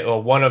handcuff that,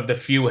 or one of the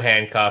few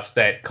handcuffs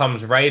that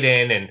comes right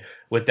in, and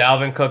with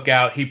Dalvin Cook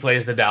out, he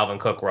plays the Dalvin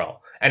Cook role,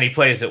 and he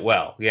plays it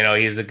well. You know,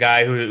 he's a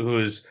guy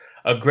who's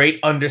a great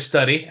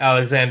understudy.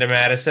 Alexander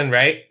Madison,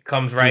 right,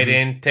 comes right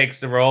in,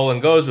 takes the role,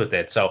 and goes with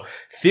it. So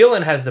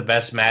Thielen has the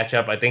best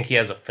matchup. I think he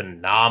has a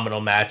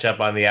phenomenal matchup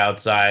on the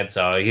outside.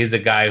 So he's a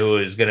guy who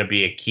is going to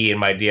be a key in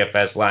my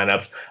DFS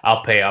lineups.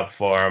 I'll pay up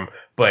for him.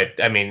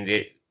 But, I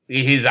mean,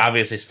 he's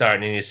obviously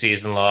starting in your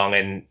season long.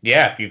 And,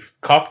 yeah, if you've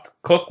cuffed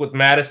Cook with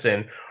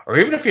Madison, or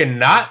even if you're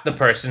not the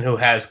person who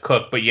has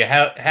Cook, but you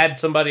had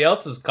somebody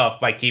else's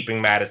cuff by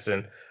keeping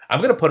Madison,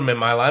 I'm going to put him in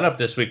my lineup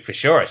this week for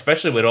sure,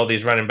 especially with all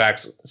these running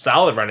backs,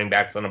 solid running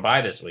backs on a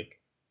bye this week.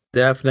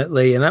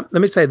 Definitely. And let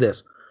me say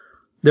this.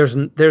 There's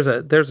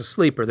a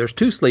sleeper. There's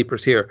two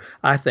sleepers here,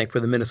 I think, for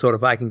the Minnesota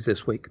Vikings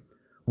this week.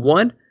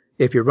 One,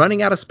 if you're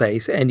running out of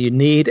space and you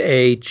need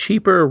a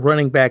cheaper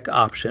running back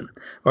option,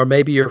 or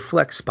maybe your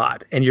flex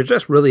spot, and you're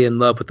just really in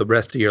love with the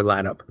rest of your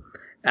lineup.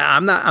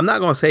 I'm not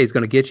going to say he's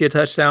going to get you a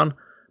touchdown,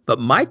 but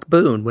Mike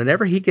Boone,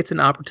 whenever he gets an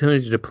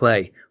opportunity to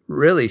play,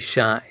 really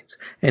shines.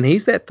 And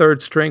he's that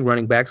third string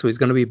running back, so he's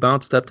going to be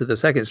bounced up to the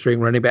second string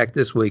running back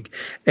this week.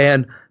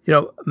 And, you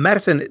know,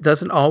 Madison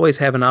doesn't always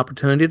have an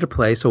opportunity to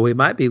play, so we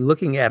might be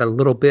looking at a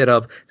little bit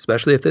of,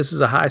 especially if this is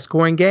a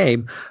high-scoring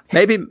game,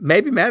 maybe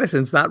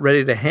Madison's not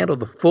ready to handle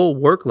the full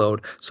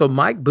workload, so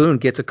Mike Boone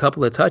gets a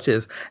couple of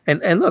touches.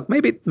 And look,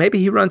 maybe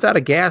he runs out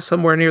of gas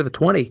somewhere near the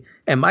 20,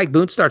 and Mike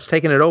Boone starts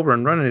taking it over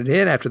and running it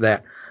in after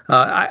that.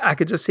 I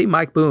could just see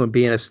Mike Boone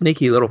being a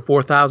sneaky little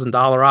 $4,000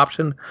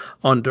 option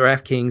on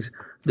DraftKings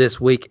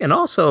this week. And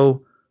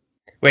also...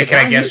 Wait,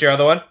 can I guess your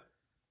other one?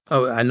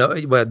 Oh, I know.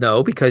 Well,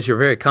 no, because you're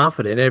very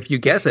confident. And if you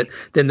guess it,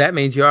 then that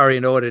means you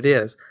already know what it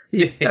is.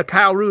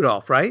 Kyle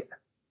Rudolph, right?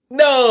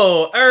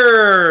 No,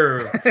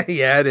 Irv.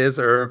 Yeah, it is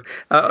Irv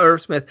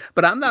Smith.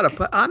 But I'm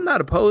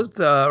not opposed,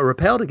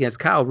 repelled against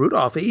Kyle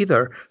Rudolph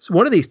either. So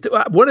one of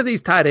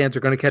these tight ends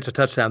are going to catch a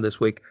touchdown this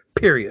week.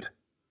 Period.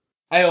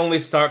 I only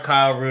start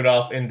Kyle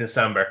Rudolph in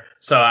December.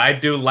 So I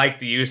do like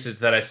the usage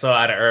that I saw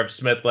out of Irv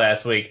Smith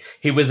last week.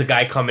 He was a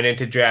guy coming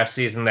into draft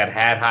season that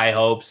had high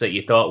hopes, that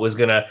you thought was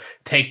going to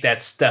take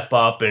that step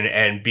up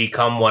and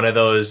become one of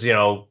those, you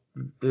know,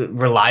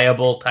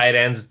 reliable tight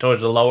ends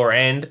towards the lower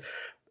end.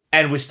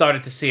 And we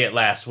started to see it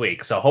last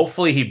week. So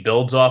hopefully he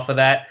builds off of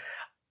that.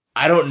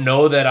 I don't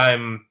know that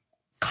I'm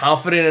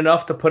confident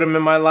enough to put him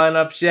in my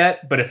lineups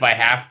yet, but if I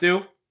have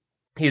to,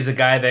 he's a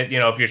guy that, you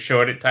know, if you're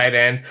short at tight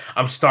end,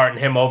 I'm starting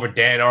him over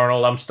Dan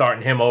Arnold. I'm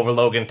starting him over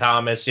Logan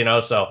Thomas, you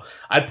know, so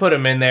I'd put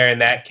him in there in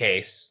that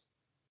case.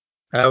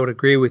 I would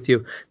agree with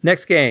you.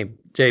 Next game,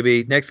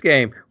 JB. Next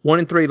game,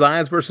 1-3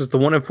 Lions versus the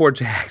 1-4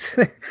 Jags.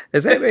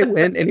 Does anybody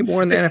win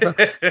anymore in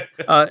the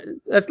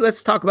NFL?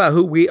 Let's talk about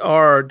who we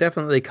are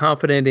definitely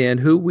confident in,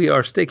 who we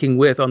are sticking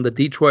with on the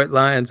Detroit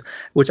Lions,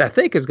 which I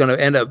think is going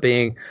to end up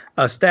being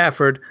a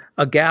Stafford,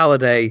 a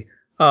Galladay,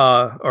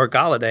 or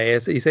Galladay.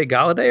 Is you say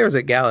Galladay or is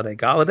it Galladay?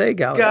 Galladay.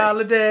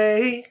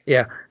 Galladay.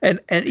 Yeah, and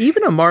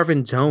even a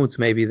Marvin Jones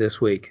maybe this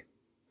week.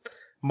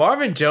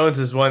 Marvin Jones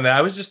is one that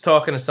I was just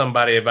talking to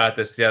somebody about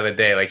this the other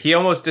day. Like he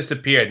almost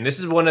disappeared, and this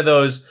is one of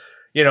those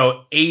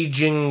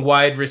aging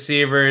wide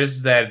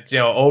receivers that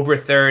over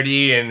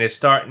 30 and is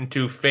starting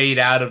to fade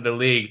out of the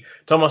league.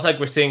 It's almost like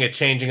we're seeing a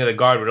changing of the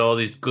guard with all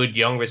these good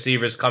young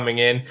receivers coming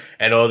in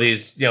and all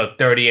these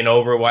 30 and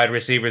over wide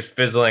receivers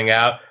fizzling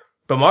out.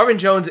 But Marvin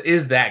Jones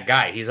is that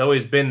guy. He's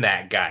always been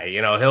that guy.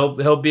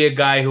 He'll be a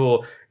guy who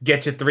will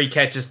get you three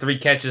catches,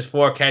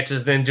 four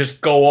catches, then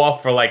just go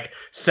off for like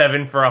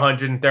 7 for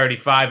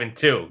 135 and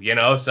two.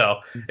 So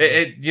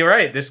you're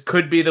right. This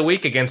could be the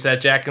week against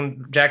that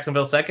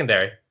Jacksonville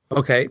secondary.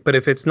 Okay, but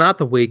if it's not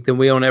the week, then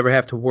we don't ever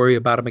have to worry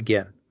about him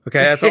again.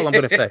 Okay, that's all I'm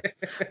going to say.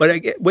 But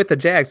with the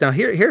Jags, now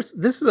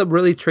this is a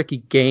really tricky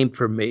game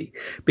for me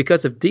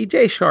because if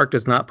DJ Shark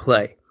does not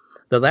play,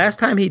 the last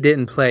time he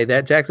didn't play,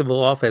 that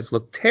Jacksonville offense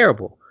looked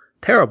terrible,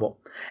 terrible.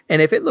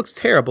 And if it looks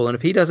terrible and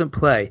if he doesn't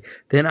play,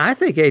 then I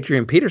think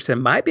Adrian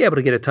Peterson might be able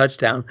to get a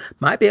touchdown,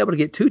 might be able to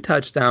get 2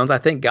 touchdowns. I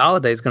think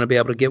Galladay is going to be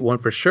able to get one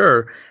for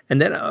sure.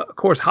 And then, of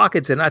course,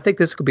 Hockenson. I think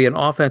this could be an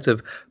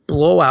offensive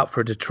blowout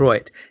for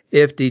Detroit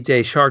if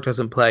DJ Shark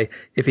doesn't play.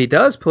 If he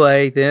does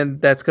play, then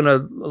that's going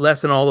to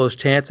lessen all those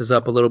chances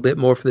up a little bit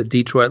more for the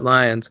Detroit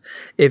Lions.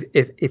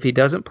 If he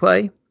doesn't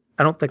play,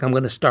 I don't think I'm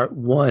going to start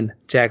one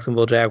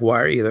Jacksonville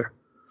Jaguar either.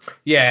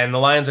 Yeah, and the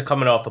Lions are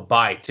coming off a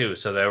bye too,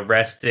 so they're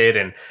rested,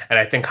 and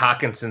I think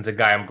Hawkinson's a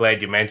guy. I'm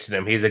glad you mentioned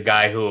him. He's a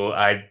guy who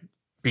I'd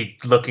be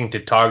looking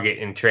to target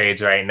in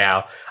trades right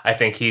now. I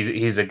think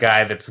he's a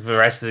guy that's for the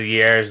rest of the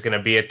year is going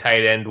to be a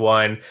tight end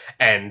one,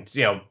 and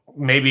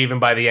maybe even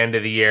by the end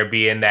of the year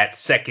be in that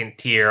second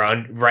tier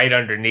right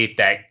underneath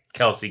that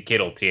Kelsey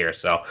Kittle tier.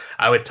 So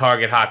I would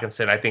target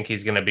Hawkinson. I think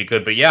he's going to be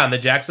good. But yeah, on the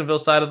Jacksonville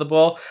side of the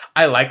ball,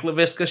 I like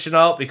Laviska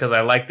Shenault because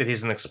I like that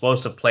he's an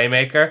explosive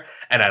playmaker,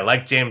 and I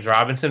like James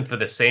Robinson for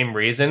the same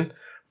reason.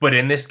 But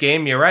in this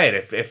game, you're right.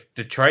 If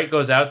Detroit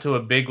goes out to a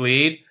big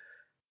lead,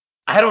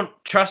 I don't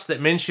trust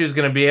that Minshew is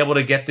going to be able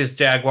to get this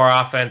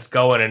Jaguar offense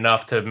going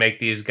enough to make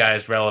these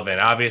guys relevant.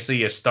 Obviously,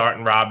 you're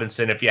starting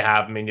Robinson if you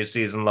have him in your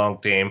season-long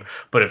team.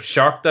 But if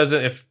Chark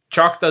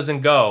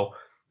doesn't go,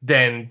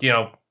 then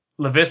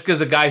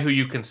Laviska's a guy who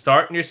you can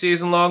start in your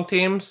season-long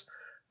teams,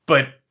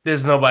 but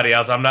there's nobody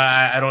else.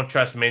 I don't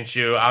trust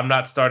Minshew. I'm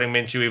not starting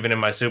Minshew even in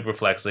my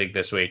Superflex league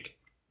this week.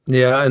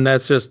 Yeah, and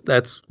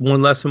that's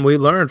one lesson we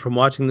learned from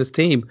watching this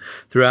team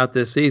throughout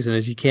this season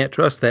is you can't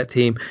trust that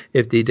team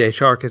if DJ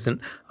Shark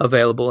isn't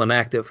available and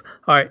active.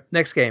 All right,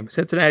 next game,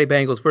 Cincinnati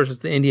Bengals versus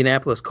the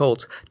Indianapolis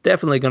Colts.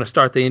 Definitely going to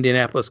start the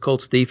Indianapolis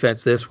Colts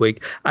defense this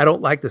week. I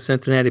don't like the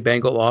Cincinnati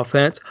Bengal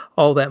offense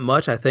all that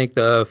much. I think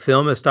the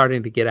film is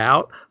starting to get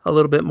out a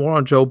little bit more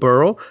on Joe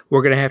Burrow.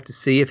 We're going to have to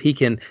see if he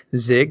can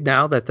zig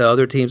now that the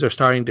other teams are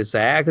starting to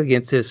zag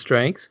against his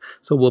strengths.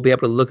 So we'll be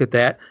able to look at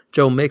that.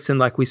 Joe Mixon,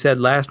 like we said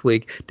last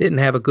week, didn't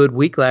have a good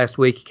week last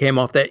week. He came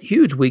off that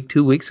huge week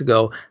 2 weeks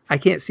ago. I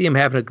can't see him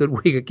having a good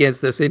week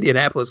against this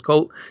Indianapolis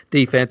Colt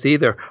defense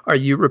either. Are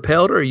you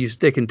repelled or are you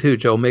sticking to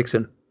Joe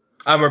Mixon?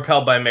 I'm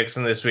repelled by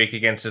Mixon this week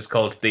against this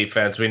Colts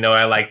defense. We know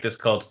I like this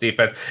Colts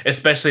defense,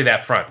 especially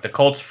that front. The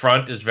Colts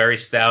front is very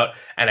stout,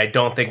 and I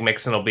don't think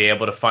Mixon will be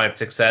able to find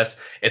success.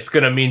 It's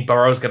going to mean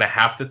Burrow's going to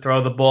have to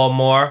throw the ball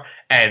more,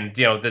 and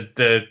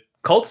the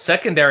Colts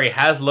secondary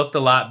has looked a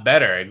lot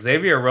better.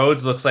 Xavier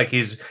Rhodes looks like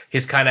he's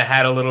kind of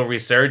had a little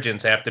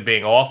resurgence after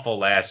being awful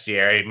last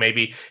year.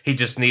 Maybe he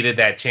just needed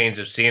that change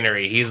of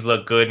scenery. He's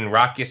looked good, and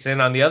Rock Ya-Sin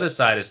on the other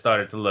side has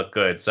started to look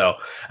good. So,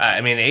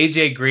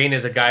 AJ Green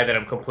is a guy that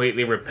I'm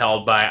completely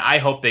repelled by. I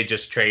hope they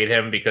just trade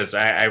him because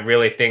I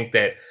really think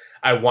that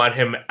I want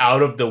him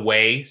out of the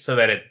way so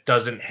that it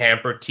doesn't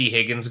hamper T.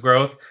 Higgins'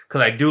 growth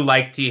because I do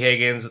like T.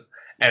 Higgins,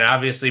 and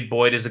obviously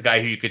Boyd is a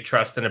guy who you could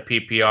trust in a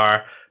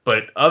PPR.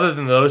 But other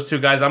than those two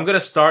guys, I'm going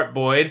to start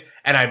Boyd,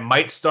 and I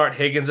might start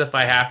Higgins if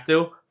I have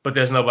to, but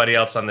there's nobody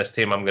else on this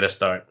team I'm going to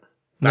start.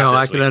 No,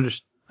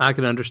 I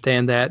can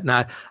understand that, and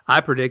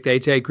I predict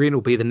AJ Green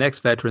will be the next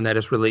veteran that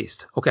is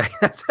released. Okay,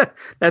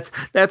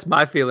 that's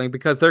my feeling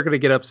because they're going to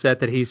get upset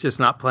that he's just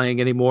not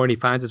playing anymore, and he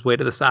finds his way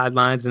to the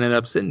sidelines and end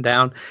up sitting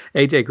down.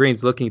 AJ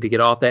Green's looking to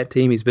get off that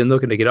team. He's been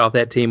looking to get off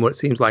that team what it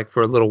seems like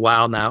for a little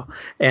while now,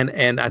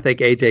 and I think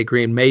AJ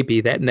Green may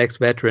be that next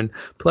veteran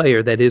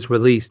player that is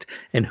released,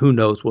 and who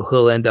knows where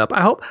he'll end up.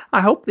 I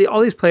hope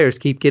all these players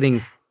keep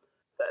getting.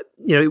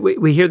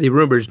 We hear the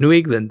rumors. New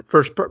England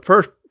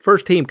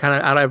first team kind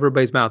of out of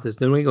everybody's mouth is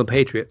the New England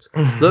Patriots.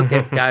 Look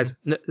at guys,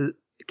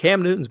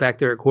 Cam Newton's back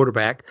there at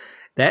quarterback.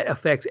 That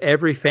affects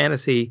every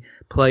fantasy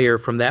player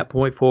from that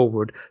point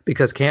forward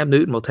because Cam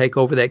Newton will take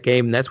over that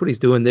game, and that's what he's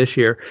doing this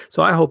year.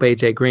 So I hope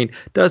AJ Green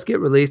does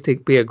get released.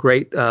 It'd be a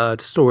great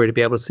story to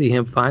be able to see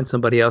him find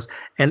somebody else.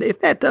 And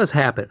if that does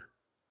happen,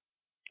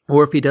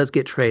 or if he does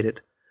get traded,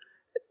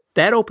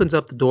 that opens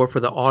up the door for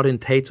the Auden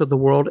Tates of the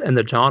world and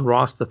the John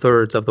Ross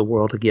IIIs of the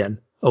world again.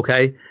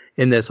 okay,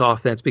 in this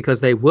offense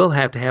because they will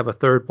have to have a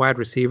third wide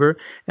receiver.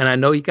 And I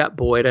know you got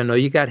Boyd, I know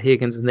you got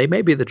Higgins, and they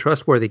may be the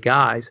trustworthy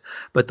guys,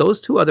 but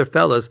those two other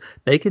fellas,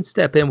 they can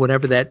step in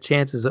whenever that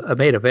chance is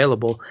made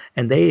available,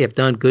 and they have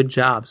done good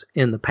jobs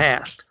in the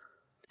past.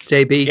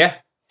 JB, Yeah.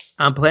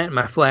 I'm planting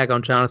my flag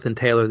on Jonathan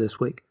Taylor this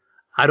week.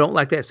 I don't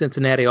like that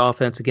Cincinnati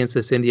offense against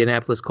this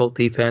Indianapolis Colts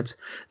defense.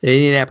 The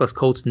Indianapolis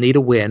Colts need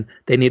a win.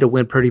 They need a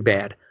win pretty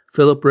bad.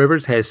 Philip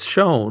Rivers has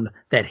shown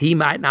that he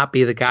might not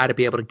be the guy to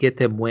be able to get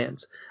them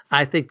wins.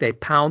 I think they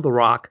pound the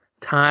rock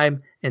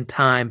time and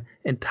time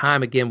and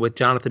time again with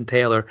Jonathan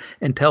Taylor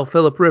and tell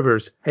Philip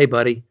Rivers, hey,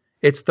 buddy,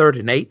 it's 3rd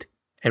and 8,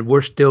 and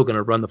we're still going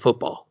to run the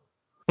football.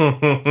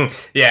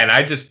 Yeah, and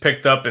I just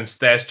picked up and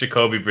stashed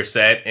Jacoby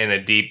Brissett in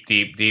a deep,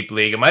 deep, deep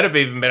league. It might have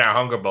even been our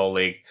Hunger Bowl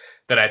league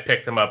that I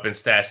picked him up and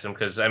stashed him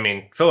because, I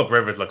mean, Philip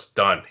Rivers looks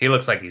done. He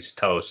looks like he's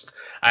toast.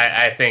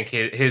 I think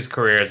his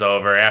career is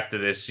over after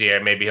this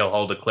year. Maybe he'll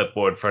hold a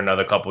clipboard for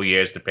another couple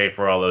years to pay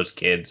for all those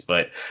kids,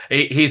 but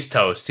he's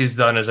toast. He's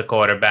done as a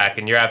quarterback,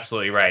 and you're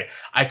absolutely right.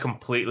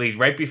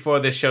 Right before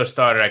this show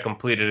started, I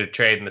completed a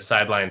trade in the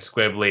Sideline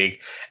Squib League,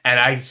 and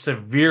I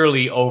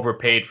severely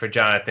overpaid for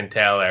Jonathan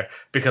Taylor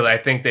because I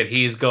think that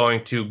he's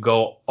going to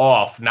go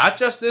off, not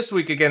just this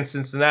week against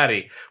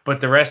Cincinnati,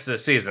 but the rest of the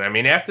season. I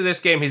mean, after this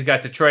game, he's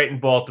got Detroit and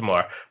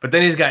Baltimore, but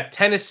then he's got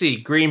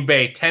Tennessee, Green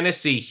Bay,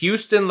 Tennessee,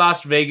 Houston,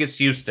 Las Vegas,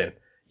 Houston.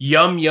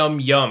 Yum, yum,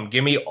 yum.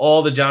 Give me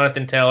all the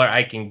Jonathan Taylor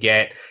I can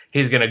get.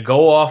 He's going to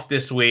go off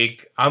this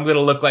week. I'm going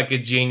to look like a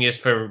genius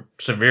for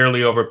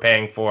severely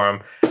overpaying for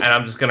him, and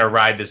I'm just going to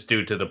ride this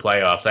dude to the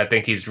playoffs. I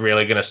think he's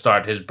really going to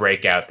start his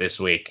breakout this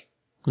week.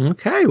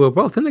 Okay, we're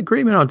both in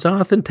agreement on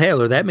Jonathan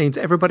Taylor. That means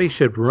everybody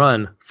should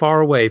run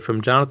far away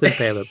from Jonathan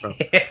Taylor, bro.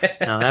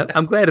 Now,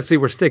 I'm glad to see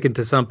we're sticking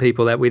to some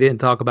people that we didn't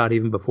talk about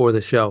even before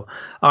the show.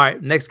 All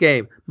right, next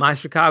game, my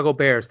Chicago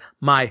Bears,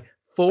 my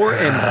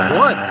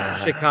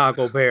 4-1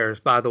 Chicago Bears,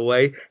 by the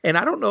way. And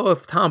I don't know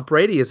if Tom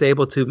Brady is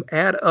able to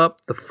add up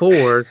the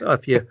fours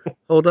if you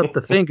hold up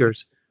the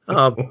fingers.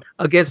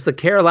 Against the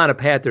Carolina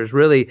Panthers,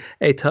 really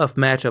a tough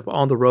matchup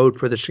on the road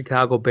for the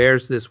Chicago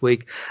Bears this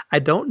week. I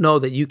don't know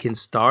that you can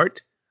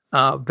start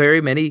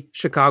very many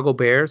Chicago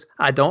Bears.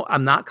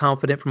 I'm not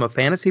confident from a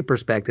fantasy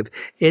perspective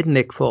in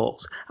Nick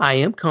Foles. I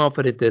am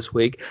confident this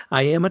week.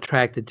 I am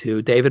attracted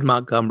to David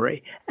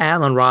Montgomery,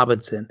 Allen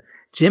Robinson.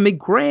 Jimmy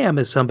Graham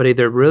is somebody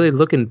they're really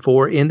looking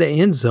for in the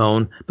end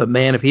zone. But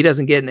man, if he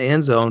doesn't get in the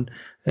end zone,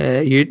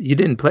 you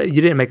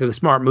didn't make a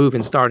smart move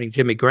in starting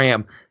Jimmy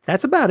Graham.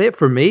 That's about it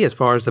for me as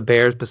far as the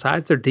Bears,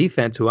 besides their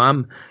defense, who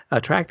I'm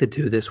attracted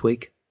to this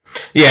week.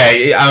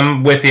 Yeah,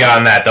 I'm with you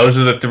on that. Those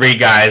are the three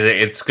guys.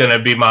 It's going to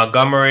be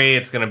Montgomery,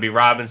 it's going to be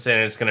Robinson,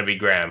 and it's going to be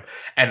Graham.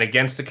 And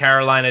against the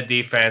Carolina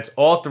defense,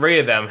 all three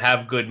of them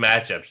have good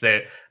matchups.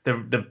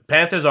 The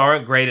Panthers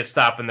aren't great at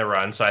stopping the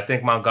run, so I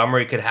think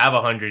Montgomery could have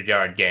a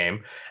 100-yard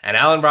game. And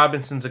Allen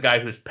Robinson's a guy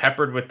who's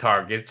peppered with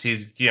targets.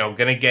 He's going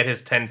to get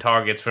his 10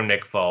 targets from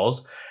Nick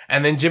Foles.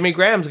 And then Jimmy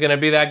Graham's going to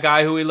be that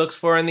guy who he looks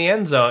for in the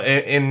end zone,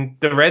 in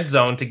the red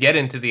zone to get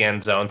into the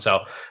end zone. So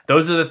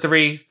those are the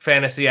three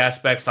fantasy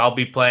aspects I'll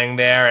be playing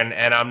there,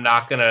 and I'm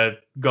not going to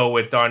go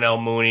with Darnell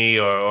Mooney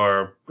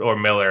or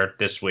Miller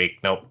this week.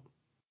 Nope.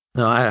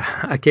 No,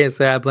 I can't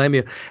say I blame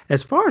you.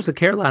 As far as the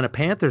Carolina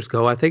Panthers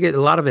go, I think a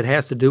lot of it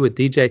has to do with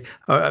DJ.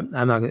 I'm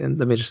not.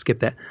 Let me just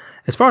skip that.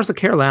 As far as the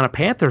Carolina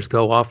Panthers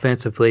go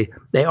offensively,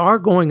 they are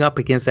going up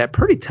against that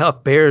pretty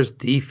tough Bears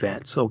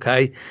defense.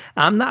 Okay,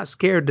 I'm not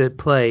scared to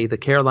play the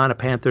Carolina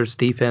Panthers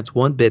defense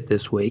one bit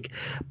this week,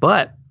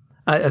 but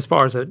as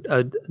far as a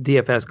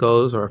DFS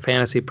goes or a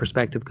fantasy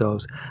perspective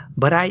goes.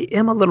 But I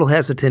am a little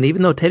hesitant,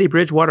 even though Teddy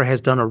Bridgewater has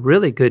done a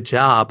really good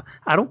job.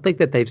 I don't think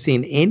that they've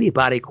seen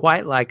anybody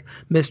quite like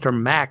Mr.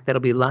 Mack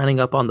that'll be lining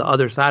up on the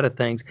other side of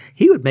things.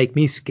 He would make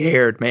me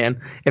scared, man,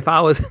 if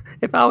I was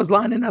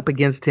lining up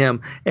against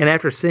him. And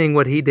after seeing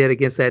what he did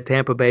against that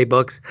Tampa Bay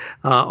Bucks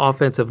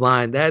offensive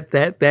line,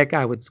 that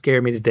guy would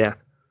scare me to death.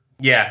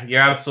 Yeah, you're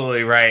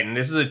absolutely right. And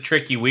this is a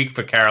tricky week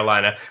for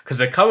Carolina because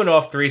they're coming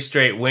off 3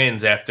 straight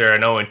wins after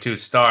an 0-2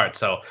 start.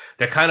 So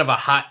they're kind of a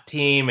hot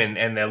team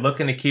and they're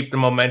looking to keep the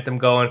momentum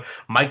going.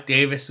 Mike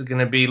Davis is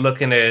going to be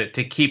looking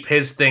to keep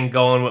his thing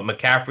going with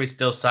McCaffrey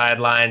still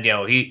sidelined.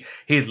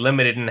 He's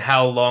limited in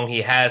how long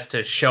he has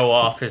to show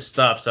off his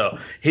stuff. So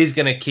he's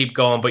going to keep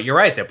going. But you're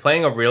right. They're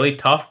playing a really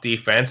tough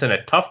defense and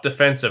a tough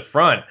defensive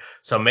front.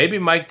 So maybe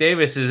Mike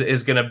Davis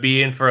is going to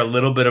be in for a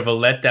little bit of a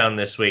letdown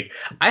this week.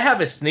 I have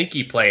a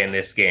sneaky play in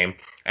this game,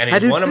 and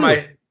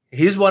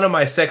he's one of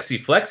my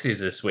sexy flexies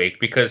this week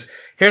because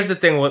here's the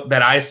thing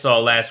that I saw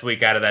last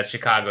week out of that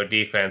Chicago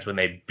defense when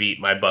they beat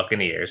my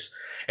Buccaneers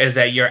is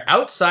that your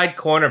outside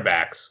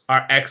cornerbacks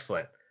are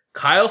excellent.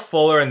 Kyle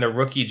Fuller and the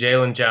rookie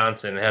Jalen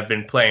Johnson have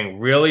been playing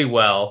really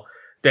well.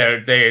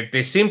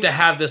 They seem to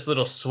have this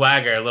little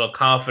swagger, a little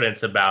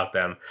confidence about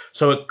them.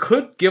 So it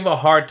could give a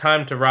hard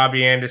time to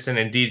Robbie Anderson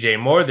and DJ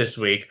Moore this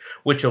week,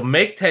 which will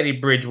make Teddy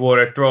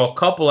Bridgewater throw a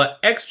couple of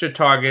extra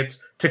targets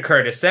to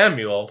Curtis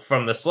Samuel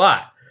from the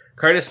slot.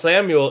 Curtis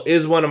Samuel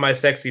is one of my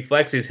sexy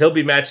flexies. He'll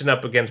be matching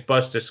up against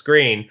Buster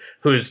Screen,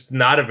 who's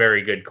not a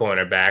very good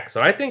cornerback. So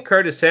I think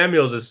Curtis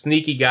Samuel is a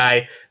sneaky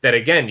guy that,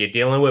 again, you're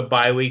dealing with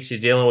bye weeks, you're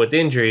dealing with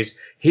injuries.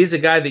 He's a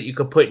guy that you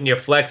could put in your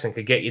flex and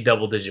could get you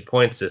double-digit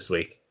points this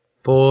week.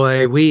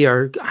 Boy,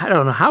 I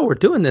don't know how we're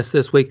doing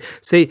this week.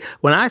 See,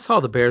 when I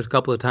saw the Bears a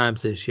couple of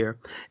times this year,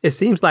 it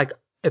seems like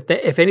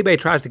if anybody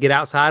tries to get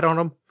outside on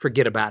them,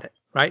 forget about it,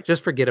 right?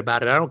 Just forget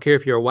about it. I don't care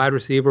if you're a wide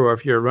receiver or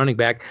if you're a running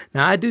back.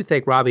 Now, I do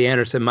think Robbie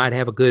Anderson might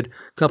have a good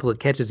couple of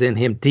catches in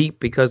him deep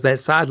because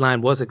that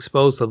sideline was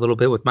exposed a little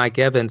bit with Mike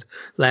Evans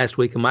last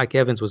week, and Mike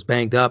Evans was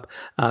banged up.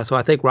 So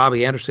I think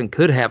Robbie Anderson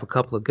could have a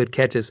couple of good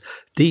catches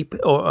deep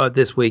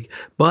this week.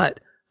 But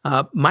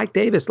Mike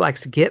Davis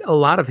likes to get a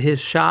lot of his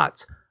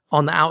shots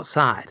on the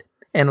outside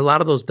and a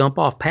lot of those dump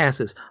off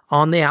passes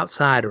on the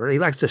outside, or he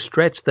likes to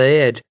stretch the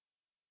edge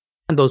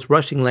and those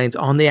rushing lanes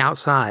on the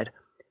outside.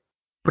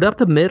 But up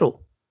the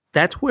middle,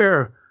 that's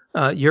where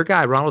your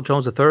guy, Ronald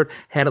Jones III,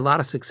 had a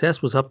lot of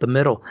success, was up the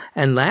middle.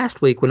 And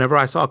last week, whenever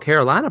I saw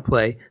Carolina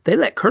play, they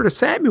let Curtis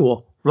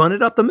Samuel run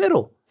it up the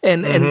middle.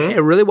 And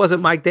it really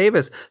wasn't Mike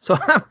Davis. So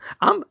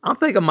I'm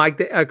thinking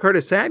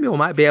Curtis Samuel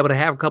might be able to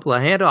have a couple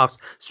of handoffs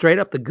straight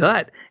up the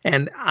gut.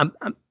 And I'm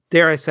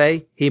dare I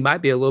say, he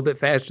might be a little bit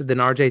faster than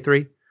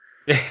RJ3?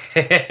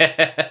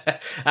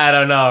 I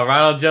don't know.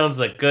 Ronald Jones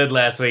looked good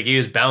last week. He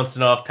was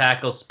bouncing off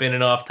tackles,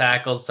 spinning off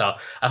tackles. So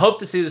I hope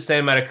to see the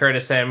same out of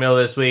Curtis Samuel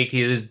this week.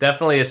 He's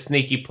definitely a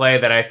sneaky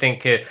play that I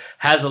think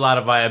has a lot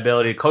of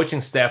viability.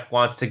 Coaching staff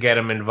wants to get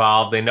him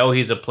involved. They know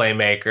he's a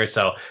playmaker,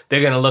 so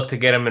they're going to look to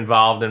get him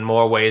involved in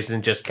more ways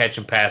than just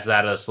catching passes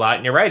out of the slot.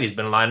 And you're right, he's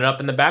been lining up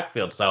in the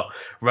backfield. So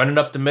running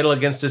up the middle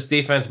against this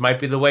defense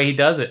might be the way he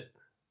does it.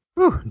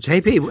 Whew,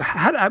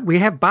 JP, we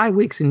have bye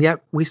weeks and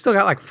yet we still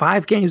got like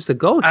 5 games to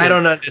go through. I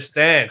don't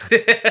understand.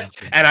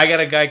 And I got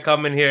a guy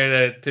coming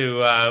here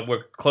to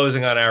we're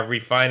closing on our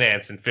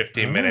refinance in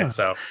 15 minutes.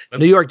 So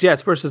New York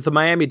Jets versus the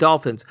Miami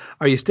Dolphins.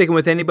 Are you sticking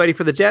with anybody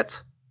for the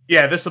Jets?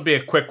 Yeah, this will be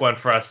a quick one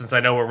for us since I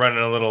know we're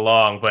running a little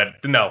long, but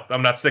no,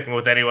 I'm not sticking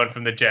with anyone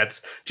from the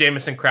Jets.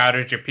 Jamison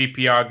Crowder's your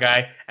PPR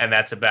guy, and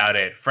that's about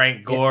it.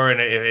 Frank Gore,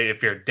 and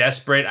if you're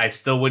desperate, I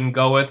still wouldn't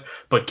go with,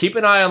 but keep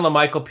an eye on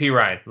LaMichael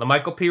Pirine.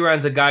 LaMichael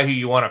Pirine's a guy who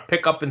you want to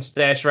pick up and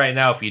stash right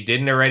now if you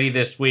didn't already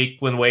this week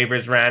when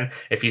waivers ran.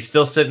 If he's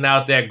still sitting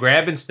out there,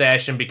 grab and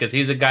stash him because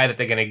he's a guy that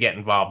they're going to get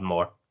involved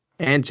more.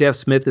 And Jeff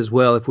Smith as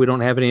well, if we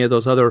don't have any of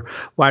those other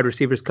wide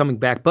receivers coming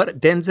back.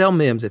 But Denzel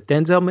Mims, if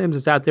Denzel Mims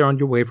is out there on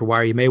your waiver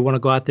wire, you may want to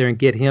go out there and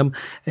get him.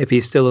 If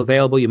he's still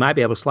available, you might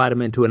be able to slide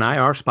him into an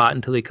IR spot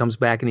until he comes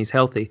back and he's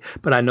healthy.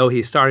 But I know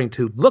he's starting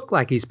to look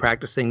like he's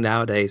practicing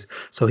nowadays,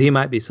 so he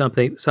might be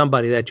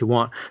somebody that you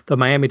want. The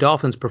Miami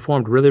Dolphins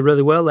performed really,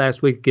 really well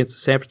last week against the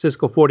San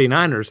Francisco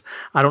 49ers.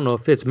 I don't know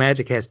if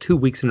Fitzmagic has 2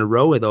 weeks in a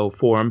row, though,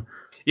 for him.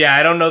 Yeah,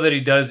 I don't know that he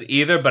does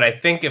either, but I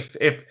think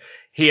if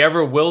he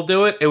ever will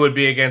do it, it would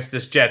be against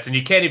this Jets. And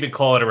you can't even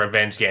call it a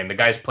revenge game. The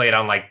guy's played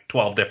on like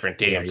 12 different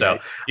teams, so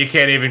you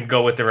can't even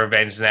go with the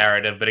revenge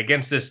narrative. But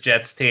against this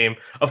Jets team,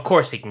 of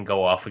course he can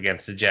go off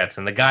against the Jets.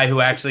 And the guy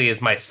who actually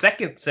is my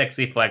second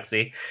sexy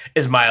flexi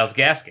is Myles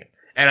Gaskin.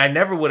 And I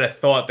never would have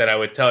thought that I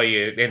would tell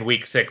you in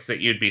week 6 that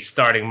you'd be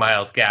starting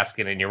Myles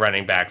Gaskin in your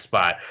running back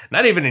spot.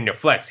 Not even in your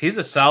flex. He's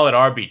a solid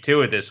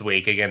RB2 this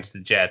week against the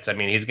Jets. I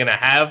mean, he's going to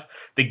have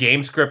the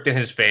game script in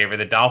his favor.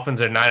 The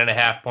Dolphins are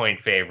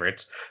 9.5-point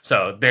favorites.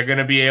 So they're going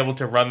to be able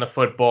to run the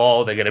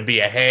football. They're going to be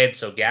ahead.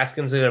 So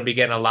Gaskin's going to be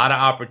getting a lot of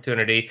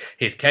opportunity.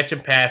 He's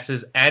catching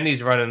passes and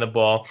he's running the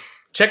ball.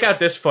 Check out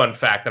this fun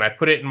fact, and I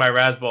put it in my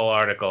Razzball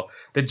article.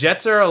 The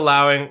Jets are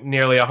allowing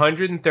nearly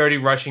 130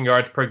 rushing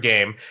yards per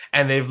game,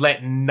 and they've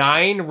let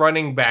 9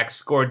 running backs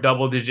score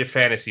double-digit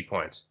fantasy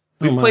points.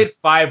 We've played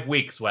 5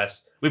 weeks,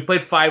 Wes. We've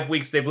played 5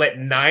 weeks. They've let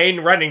 9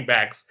 running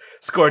backs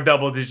score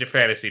double-digit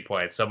fantasy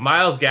points. So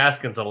Myles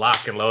Gaskin's a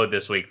lock and load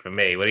this week for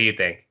me. What do you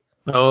think?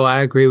 Oh,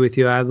 I agree with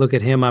you. I look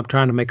at him. I'm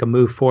trying to make a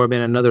move for him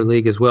in another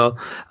league as well,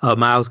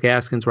 Myles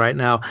Gaskins right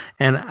now.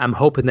 And I'm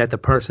hoping that the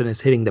person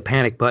is hitting the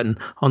panic button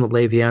on the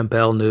Le'Veon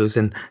Bell news.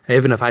 And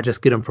even if I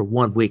just get him for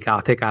 1 week,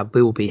 I think I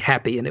will be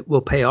happy and it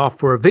will pay off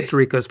for a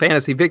victory because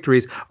fantasy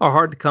victories are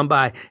hard to come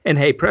by. And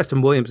hey,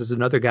 Preston Williams is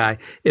another guy.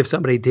 If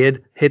somebody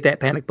did hit that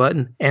panic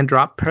button and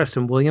drop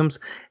Preston Williams,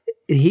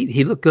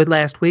 he looked good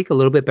last week, a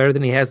little bit better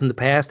than he has in the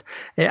past.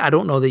 I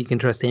don't know that you can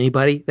trust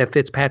anybody that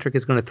Fitzpatrick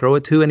is going to throw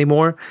it to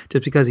anymore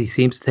just because he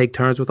seems to take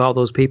turns with all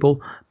those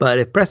people. But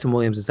if Preston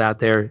Williams is out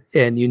there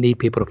and you need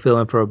people to fill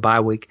in for a bye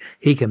week,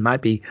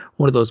 might be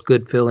one of those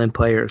good fill-in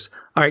players.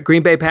 All right,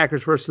 Green Bay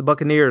Packers versus the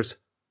Buccaneers,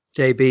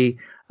 JB.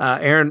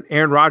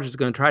 Aaron Rodgers is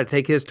going to try to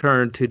take his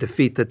turn to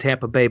defeat the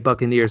Tampa Bay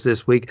Buccaneers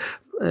this week.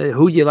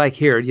 Who you like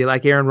here? Do you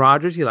like Aaron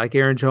Rodgers? You like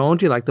Aaron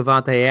Jones? You like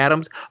Devontae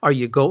Adams? Are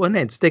you going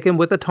and sticking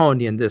with a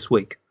Tonyan this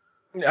week?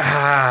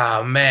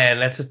 Ah, man,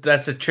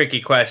 that's a tricky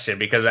question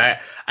because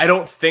I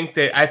don't think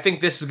that I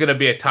think this is going to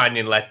be a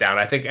Tonyan letdown.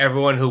 I think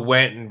everyone who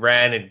went and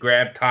ran and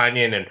grabbed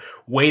Tonyan and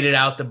waited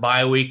out the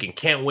bye week and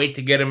can't wait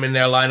to get him in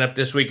their lineup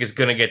this week is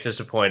going to get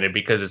disappointed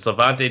because it's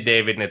Levante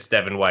David and it's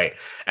Devin White.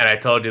 And I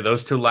told you,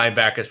 those two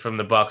linebackers from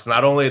the Bucks,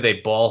 not only are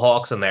they ball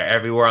hawks and they're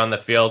everywhere on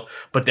the field,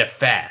 but they're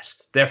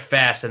fast. They're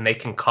fast and they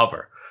can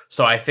cover.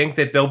 So I think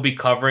that they'll be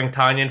covering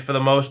Tanyan for the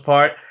most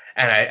part.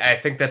 And I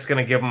think that's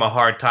going to give him a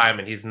hard time,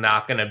 and he's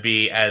not going to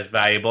be as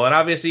valuable. And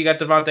obviously, you got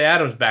Devontae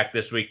Adams back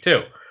this week,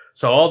 too.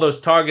 So all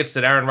those targets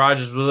that Aaron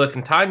Rodgers was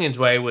looking Tanyan's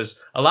way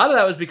a lot of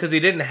that was because he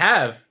didn't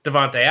have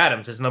Devontae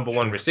Adams, his number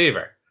one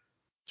receiver.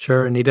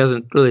 Sure, and it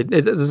doesn't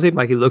seem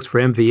like he looks for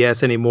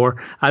MVS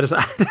anymore.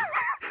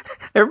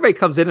 Everybody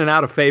comes in and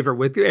out of favor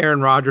with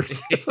Aaron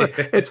Rodgers.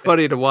 It's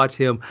funny to watch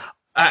him.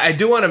 I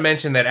do want to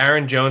mention that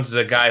Aaron Jones is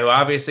a guy who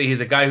obviously he's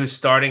a guy who's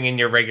starting in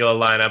your regular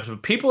lineups,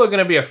 but people are going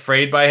to be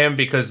afraid by him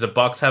because the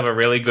Bucks have a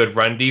really good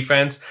run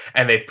defense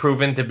and they've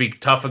proven to be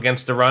tough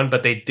against the run,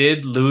 but they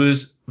did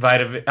lose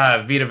Vita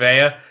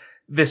Vea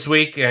this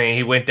week. I mean,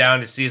 he went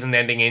down to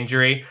season-ending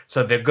injury,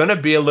 so they're going to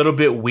be a little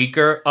bit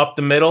weaker up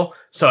the middle.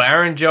 So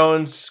Aaron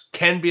Jones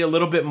can be a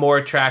little bit more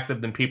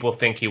attractive than people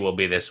think he will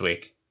be this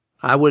week.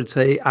 I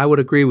would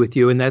agree with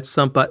you, and that's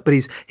but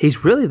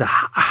he's really the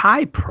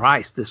high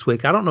price this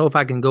week. I don't know if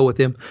I can go with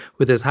him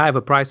with as high of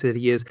a price that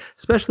he is,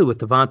 especially with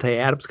Devontae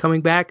Adams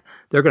coming back.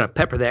 They're going to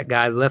pepper that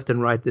guy left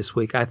and right this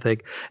week, I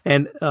think.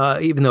 And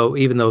even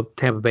though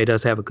Tampa Bay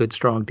does have a good,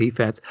 strong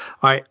defense.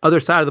 All right, other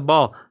side of the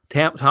ball.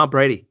 Tom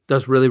Brady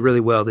does really,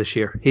 really well this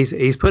year.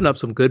 He's putting up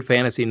some good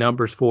fantasy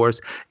numbers for us,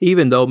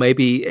 even though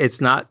maybe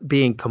it's not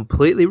being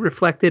completely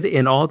reflected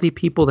in all the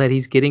people that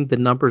he's getting the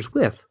numbers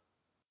with.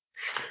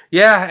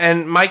 Yeah,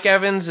 and Mike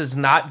Evans is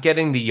not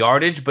getting the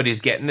yardage, but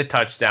he's getting the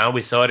touchdown.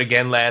 We saw it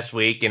again last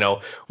week. You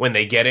know, when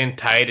they get in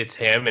tight, it's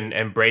him,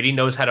 and Brady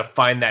knows how to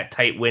find that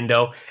tight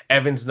window.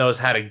 Evans knows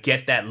how to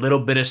get that little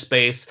bit of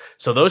space.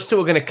 So those two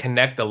are going to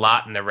connect a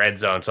lot in the red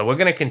zone. So we're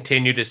going to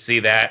continue to see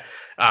that.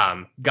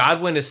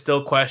 Godwin is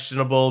still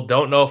questionable.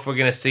 Don't know if we're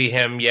going to see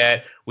him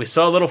yet. We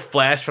saw a little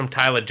flash from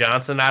Tyler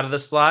Johnson out of the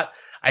slot.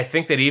 I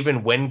think that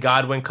even when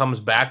Godwin comes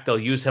back, they'll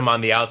use him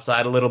on the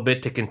outside a little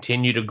bit to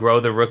continue to grow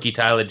the rookie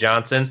Tyler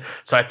Johnson.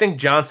 So I think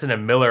Johnson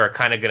and Miller are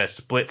kind of going to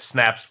split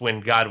snaps when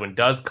Godwin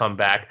does come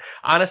back.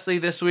 Honestly,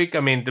 this week,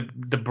 I mean,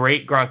 the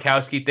Brate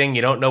Gronkowski thing,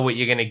 you don't know what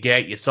you're going to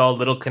get. You saw a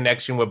little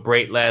connection with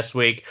Brate last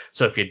week.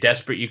 So if you're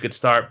desperate, you could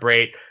start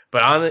Brate.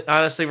 But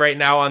honestly, right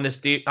now on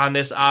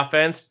this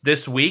offense,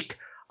 this week,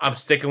 I'm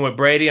sticking with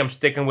Brady. I'm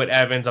sticking with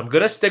Evans. I'm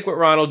going to stick with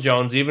Ronald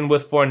Jones, even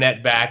with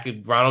Fournette back.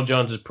 Ronald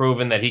Jones has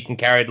proven that he can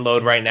carry the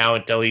load right now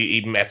until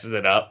he messes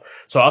it up.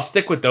 So I'll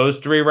stick with those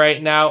three right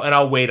now, and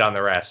I'll wait on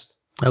the rest.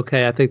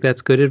 Okay, I think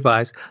that's good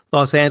advice.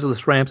 Los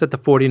Angeles Rams at the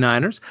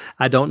 49ers.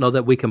 I don't know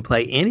that we can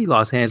play any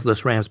Los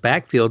Angeles Rams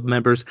backfield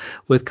members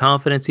with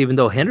confidence, even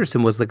though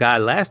Henderson was the guy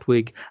last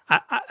week.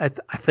 I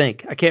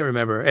think. I can't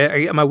remember.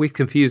 Am I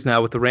confused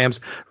now with the Rams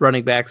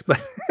running backs?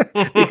 But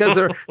because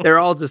they're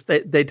all just,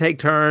 they take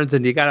turns,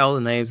 and you got all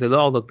the names. They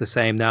all look the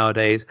same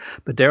nowadays.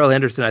 But Darrell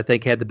Henderson, I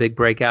think, had the big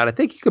breakout. I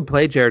think you could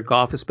play Jared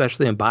Goff,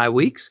 especially in bye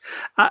weeks.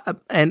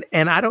 And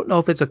I don't know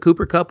if it's a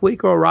Cooper Kupp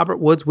week or a Robert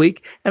Woods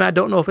week, and I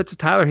don't know if it's a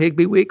Tyler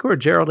Higbee week or a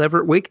Gerald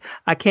Everett week.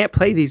 I can't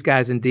play these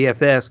guys in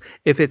DFS.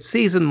 If it's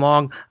season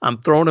long,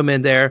 I'm throwing them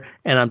in there,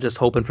 and I'm just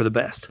hoping for the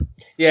best.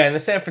 Yeah, and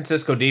the San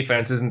Francisco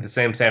defense isn't the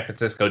same San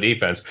Francisco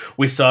defense.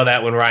 We saw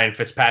that when Ryan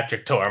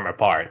Fitzpatrick tore him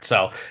apart.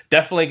 So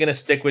definitely going to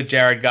stick with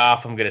Jared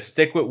Goff. I'm going to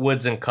stick with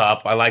Woods and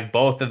Kupp. I like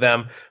both of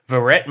them.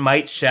 Verrett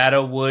might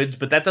shadow Woods,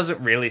 but that doesn't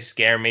really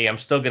scare me. I'm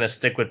still going to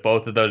stick with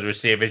both of those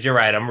receivers. You're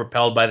right. I'm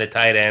repelled by the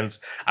tight ends.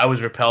 I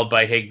was repelled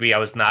by Higbee. I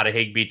was not a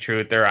Higbee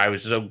truther. I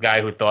was a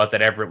guy who thought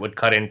that Everett would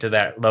cut into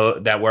that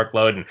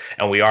workload,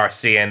 and we are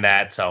seeing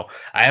that. So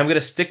I am going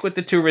to stick with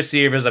the two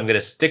receivers. I'm going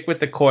to stick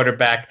with the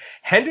quarterback.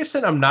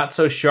 Henderson, I'm not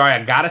so sure.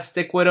 I got to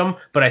stick with him,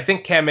 but I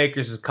think Cam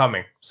Akers is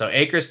coming. So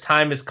Akers'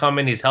 time is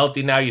coming. He's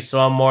healthy now. You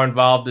saw him more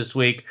involved this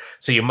week.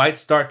 So you might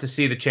start to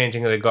see the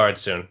changing of the guard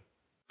soon.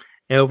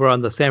 Over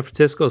on the San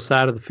Francisco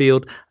side of the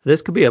field,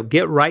 this could be a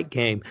get-right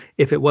game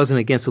if it wasn't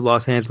against the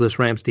Los Angeles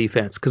Rams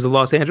defense, because the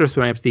Los Angeles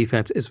Rams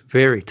defense is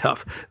very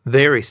tough,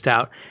 very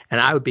stout,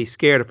 and I would be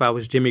scared if I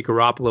was Jimmy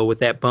Garoppolo with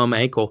that bum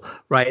ankle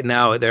right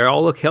now. They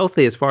all look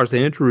healthy as far as the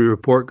injury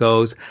report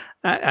goes.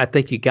 I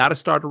think you got to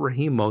start a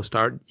Raheem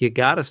Mostert. You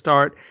got to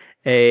start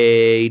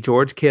a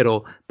George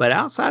Kittle, but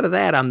outside of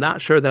that, I'm not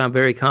sure that I'm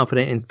very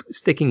confident in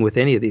sticking with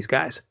any of these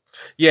guys.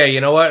 Yeah, you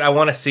know what? I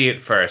want to see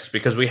it first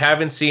because we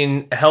haven't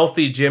seen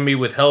healthy Jimmy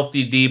with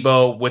healthy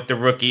Debo with the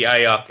rookie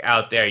Ayuk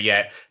out there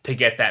yet to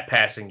get that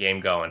passing game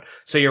going.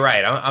 So you're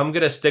right. I'm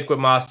going to stick with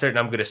Mostert and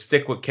I'm going to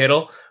stick with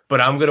Kittle, but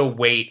I'm going to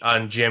wait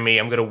on Jimmy.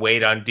 I'm going to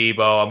wait on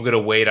Debo. I'm going to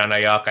wait on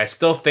Ayuk. I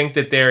still think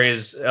that there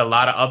is a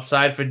lot of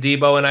upside for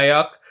Debo and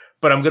Ayuk,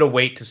 but I'm going to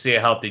wait to see a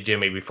healthy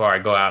Jimmy before I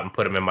go out and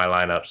put him in my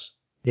lineups.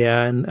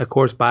 Yeah, and of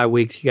course, bye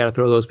weeks, you got to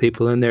throw those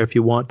people in there if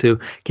you want to.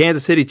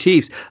 Kansas City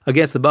Chiefs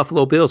against the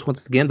Buffalo Bills.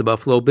 Once again, the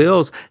Buffalo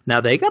Bills. Now,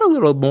 they got a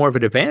little more of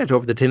an advantage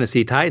over the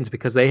Tennessee Titans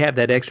because they have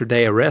that extra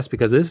day of rest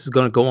because this is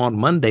going to go on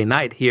Monday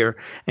night here.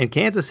 And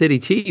Kansas City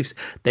Chiefs,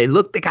 they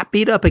got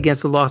beat up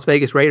against the Las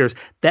Vegas Raiders.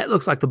 That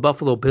looks like the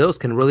Buffalo Bills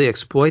can really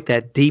exploit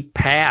that deep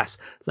pass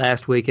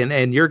last week.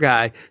 And your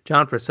guy,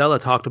 John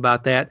Frisella, talked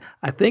about that.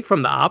 I think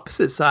from the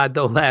opposite side,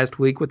 though, last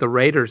week with the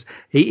Raiders.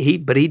 He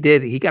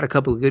got a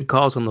couple of good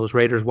calls on those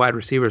Raiders wide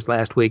receivers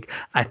last week.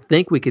 I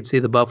think we could see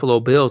the Buffalo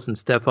Bills and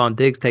Stephon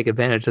Diggs take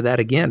advantage of that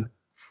again.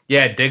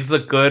 Yeah, Diggs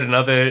looked good.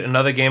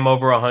 Another game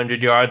over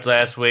 100 yards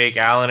last week.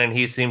 Allen and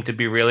he seemed to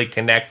be really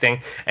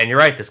connecting. And you're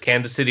right, this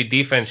Kansas City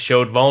defense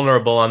showed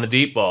vulnerable on the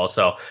deep ball.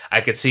 So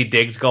I could see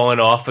Diggs going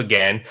off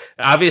again.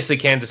 Obviously,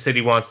 Kansas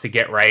City wants to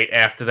get right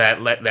after that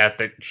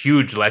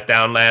huge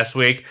letdown last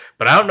week.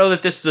 But I don't know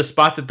that this is a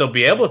spot that they'll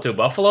be able to.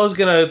 Buffalo's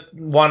gonna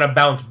want to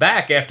bounce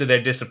back after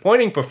their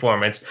disappointing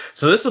performance.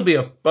 So this will be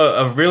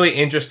a really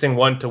interesting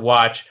one to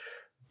watch.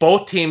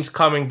 Both teams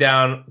coming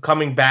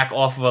back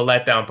off of a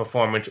letdown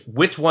performance.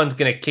 Which one's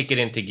going to kick it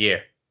into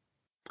gear?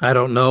 I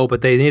don't know,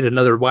 but they need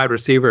another wide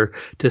receiver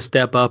to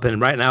step up.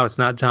 And right now, it's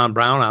not John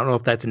Brown. I don't know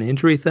if that's an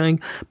injury thing,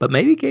 but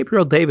maybe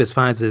Gabriel Davis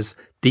finds his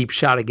deep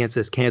shot against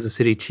this Kansas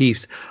City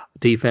Chiefs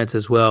defense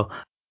as well.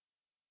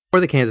 For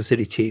the Kansas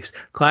City Chiefs,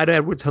 Clyde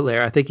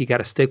Edwards-Helaire, I think you got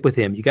to stick with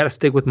him. You got to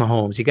stick with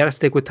Mahomes. You got to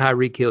stick with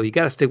Tyreek Hill. You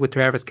got to stick with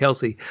Travis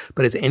Kelce.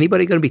 But is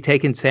anybody going to be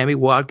taking Sammy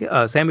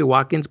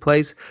Watkins'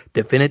 place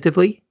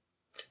definitively?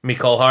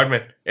 Mecole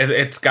Hardman.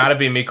 It's got to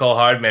be Mecole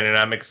Hardman, and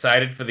I'm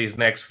excited for these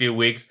next few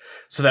weeks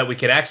so that we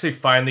can actually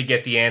finally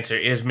get the answer: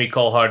 is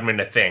Mecole Hardman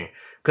a thing?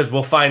 Because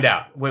we'll find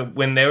out.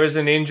 When there was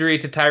an injury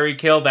to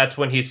Tyreek Hill, that's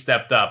when he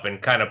stepped up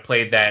and kind of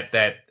played that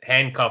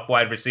handcuff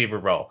wide receiver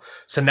role.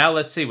 So now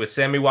let's see, with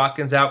Sammy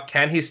Watkins out,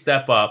 can he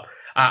step up?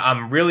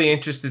 I'm really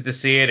interested to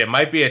see it. It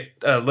might be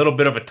a little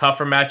bit of a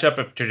tougher matchup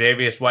if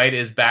Tre'Davious White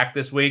is back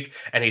this week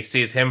and he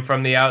sees him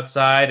from the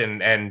outside.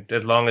 And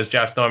as long as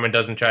Josh Norman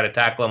doesn't try to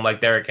tackle him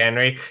like Derrick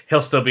Henry,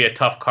 he'll still be a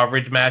tough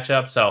coverage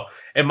matchup. So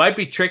it might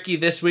be tricky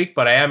this week,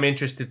 but I am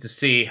interested to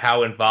see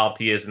how involved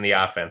he is in the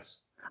offense.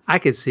 I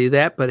could see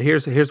that, but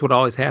here's what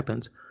always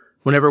happens.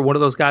 Whenever one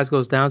of those guys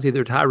goes down, it's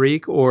either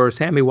Tyreek or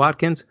Sammy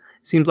Watkins.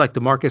 Seems like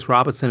Demarcus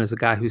Robinson is the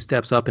guy who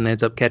steps up and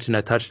ends up catching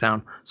a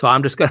touchdown. So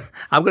I'm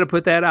gonna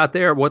put that out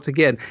there once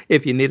again.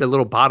 If you need a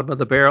little bottom of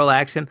the barrel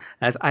action,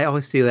 as I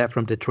always see that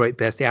from Detroit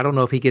Bestie. I don't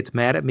know if he gets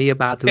mad at me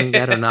about doing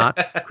that or not,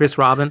 Chris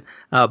Robin.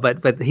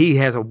 But he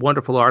has a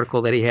wonderful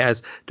article that he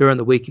has during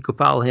the week. You can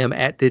follow him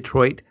at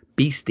Detroit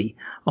Beastie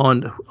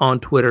on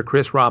Twitter,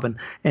 Chris Robin,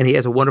 and he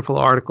has a wonderful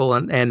article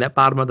and that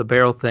bottom of the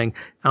barrel thing.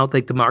 I don't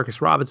think Demarcus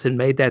Robinson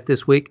made that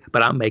this week,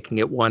 but I'm making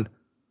it one.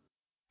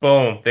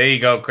 Boom. There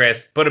you go, Chris.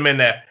 Put him in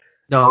there.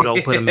 No,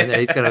 don't put him in there.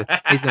 He's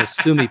gonna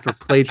sue me for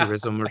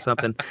plagiarism or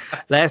something.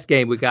 Last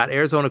game we got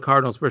Arizona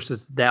Cardinals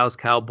versus the Dallas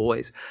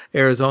Cowboys.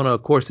 Arizona,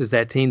 of course, is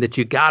that team that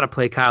you gotta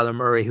play Kyler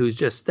Murray, who's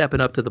just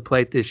stepping up to the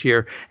plate this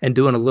year and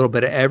doing a little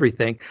bit of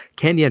everything.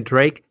 Kenyon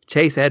Drake,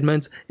 Chase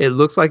Edmonds. It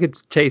looks like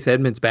it's Chase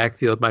Edmonds'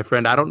 backfield, my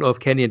friend. I don't know if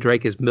Kenyon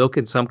Drake is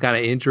milking some kind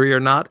of injury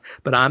or not,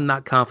 but I'm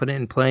not confident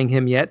in playing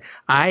him yet.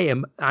 I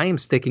am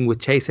sticking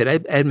with Chase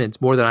Edmonds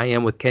more than I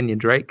am with Kenyon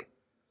Drake.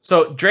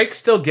 So Drake's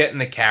still getting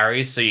the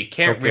carries, so you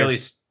can't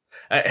really.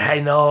 I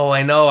know.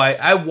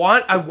 I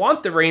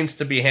want the reins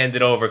to be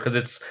handed over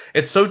because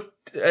it's so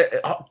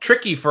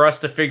tricky for us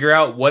to figure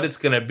out what it's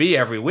going to be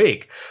every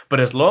week. But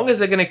as long as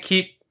they're going to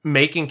keep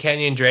making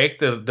Kenyon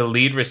Drake the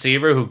lead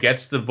receiver who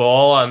gets the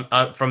ball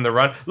from the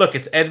run, look,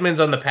 it's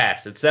Edmonds on the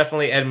pass. It's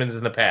definitely Edmonds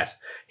in the pass.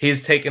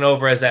 He's taken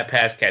over as that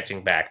pass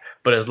catching back.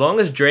 But as long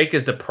as Drake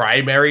is the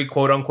primary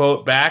quote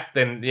unquote back,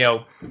 then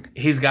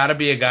he's got to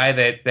be a guy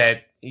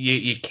that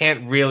you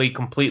can't really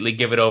completely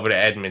give it over to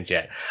Edmonds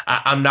yet.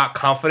 I'm not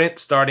confident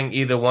starting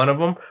either one of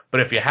them, but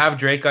if you have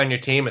Drake on your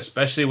team,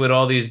 especially with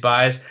all these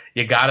buys,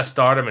 you got to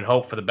start him and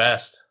hope for the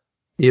best.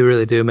 You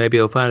really do. Maybe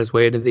he'll find his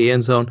way into the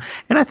end zone.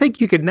 And I think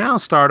you could now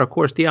start, of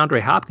course,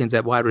 DeAndre Hopkins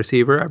at wide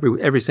receiver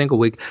every single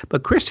week.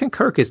 But Christian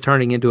Kirk is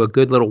turning into a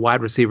good little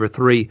wide receiver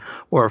 3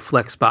 or a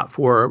flex spot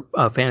for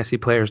fantasy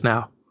players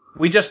now.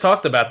 We just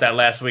talked about that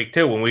last week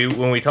too. When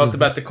we talked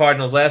about the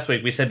Cardinals last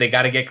week, we said they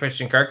got to get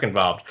Christian Kirk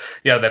involved.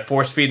 They're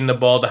force feeding the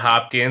ball to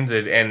Hopkins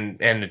and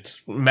it's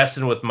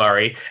messing with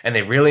Murray, and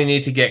they really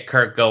need to get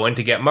Kirk going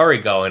to get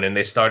Murray going, and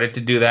they started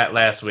to do that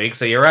last week.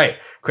 So you're right.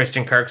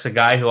 Christian Kirk's a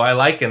guy who I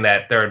like in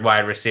that third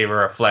wide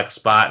receiver or flex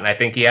spot, and I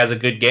think he has a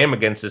good game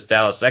against this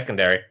Dallas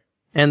secondary.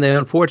 And the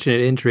unfortunate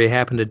injury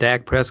happened to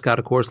Dak Prescott,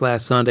 of course,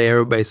 last Sunday.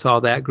 Everybody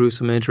saw that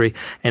gruesome injury.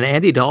 And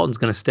Andy Dalton's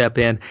going to step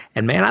in.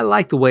 And, man, I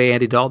like the way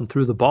Andy Dalton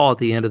threw the ball at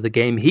the end of the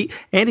game.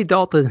 Andy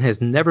Dalton has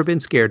never been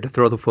scared to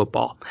throw the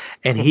football.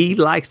 And he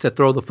likes to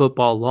throw the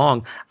football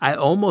long. I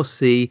almost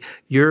see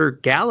your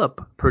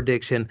Gallup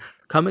prediction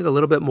coming a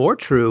little bit more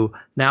true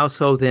now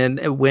so than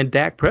when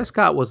Dak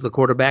Prescott was the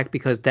quarterback,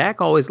 because Dak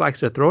always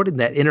likes to throw it in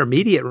that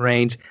intermediate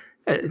range.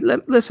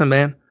 Listen,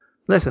 man.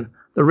 Listen.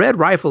 The Red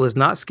Rifle is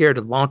not scared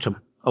to launch them,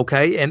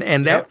 okay?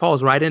 And that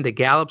falls right into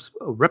Gallup's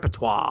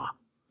repertoire.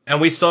 And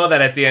we saw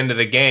that at the end of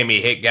the game.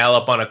 He hit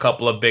Gallup on a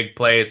couple of big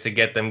plays to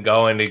get them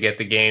going, to get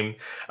the game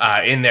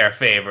in their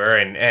favor.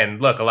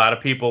 And look, a lot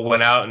of people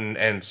went out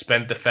and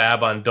spent the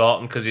fab on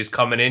Dalton because he's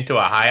coming into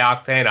a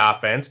high-octane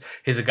offense.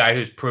 He's a guy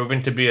who's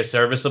proven to be a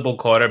serviceable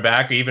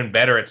quarterback, even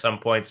better at some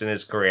points in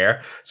his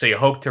career. So you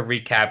hope to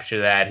recapture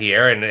that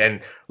here.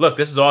 And look,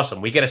 this is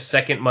awesome. We get a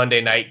second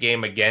Monday night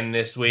game again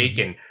this week,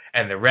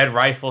 and the Red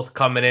Rifles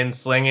coming in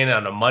slinging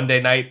on a Monday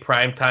night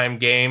primetime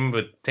game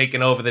with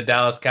taking over the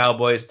Dallas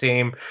Cowboys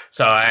team.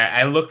 So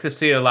I look to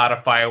see a lot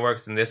of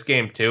fireworks in this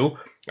game too.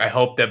 I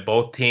hope that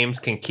both teams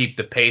can keep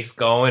the pace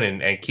going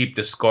and keep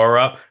the score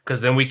up,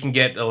 because then we can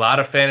get a lot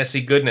of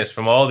fantasy goodness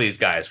from all these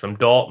guys, from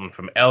Dalton,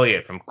 from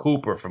Elliott, from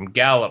Cooper, from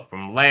Gallup,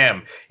 from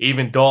Lamb,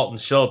 even Dalton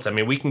Schultz. I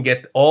mean, we can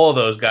get all of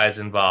those guys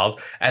involved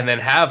and then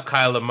have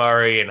Kyler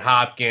Murray and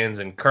Hopkins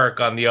and Kirk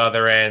on the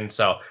other end.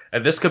 So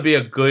this could be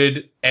a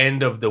good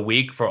end of the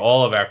week for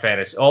all of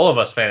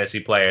us fantasy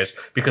players,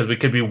 because we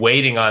could be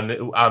waiting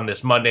on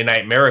this Monday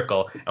night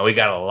miracle, and we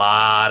got a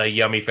lot of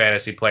yummy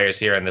fantasy players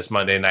here in this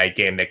Monday night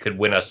game that could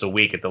win us a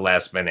week at the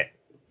last minute.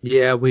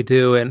 Yeah, we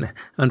do, and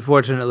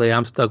unfortunately,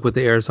 I'm stuck with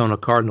the Arizona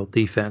Cardinal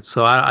defense.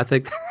 So I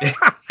think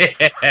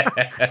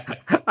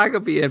I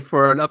could be in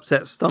for an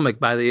upset stomach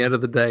by the end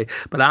of the day.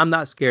 But I'm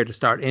not scared to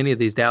start any of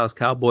these Dallas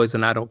Cowboys,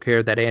 and I don't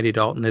care that Andy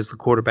Dalton is the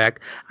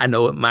quarterback. I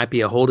know it might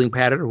be a holding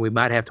pattern, or we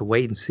might have to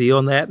wait and see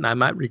on that, and I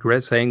might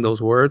regret saying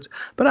those words,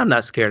 but I'm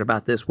not scared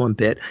about this one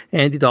bit.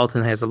 Andy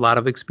Dalton has a lot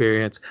of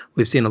experience.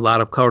 We've seen a lot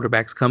of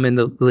quarterbacks come in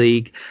the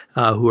league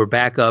who are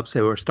backups,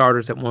 who were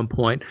starters at one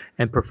point,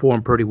 and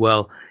perform pretty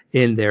well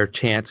in their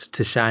chance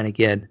to shine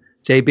again.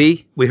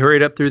 JB, we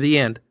hurried up through the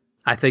end.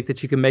 I think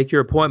that you can make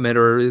your appointment,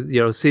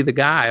 or see the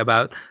guy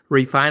about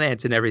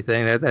refinancing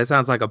everything. That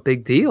sounds like a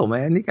big deal,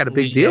 man. You got a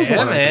big deal going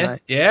on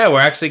tonight. Yeah, we're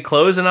actually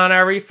closing on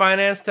our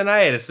refinance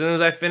tonight. As soon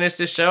as I finish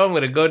this show, I'm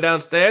going to go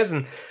downstairs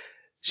and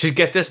should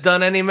get this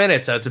done any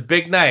minute. So it's a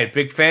big night,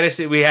 big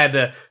fantasy. We had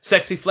the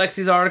Sexy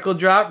Flexies article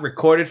drop,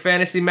 recorded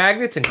fantasy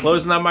magnets, and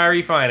closing on my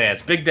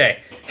refinance. Big day.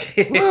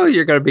 Well,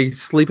 you're going to be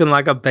sleeping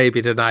like a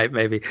baby tonight,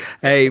 maybe.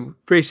 Hey,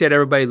 appreciate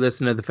everybody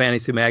listening to the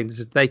Fantasy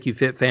Magnets. Thank you,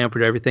 Fit Fam,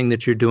 for everything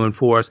that you're doing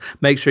for us.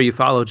 Make sure you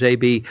follow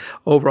JB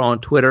over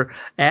on Twitter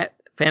at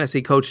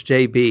Fantasy Coach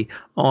JB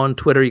on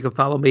Twitter. You can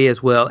follow me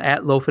as well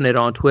at Lofinit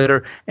on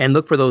Twitter, and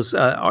look for those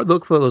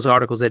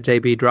articles that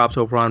JB drops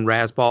over on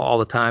Razzball all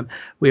the time.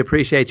 We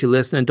appreciate you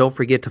listening. Don't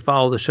forget to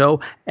follow the show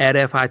at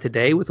FI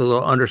Today with a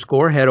little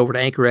underscore. Head over to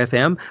Anchor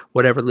FM,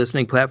 whatever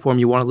listening platform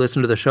you want to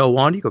listen to the show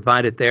on. You can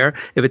find it there.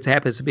 If it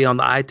happens to be on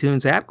the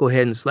iTunes app, go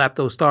ahead and slap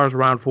those stars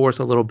around for us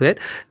a little bit.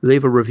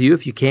 Leave a review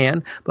if you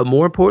can. But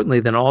more importantly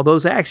than all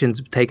those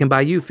actions taken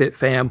by you, Fit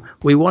Fam,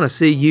 we want to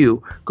see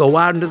you go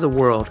out into the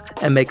world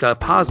and make a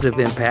positive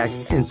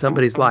impact in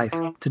somebody's life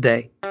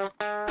today.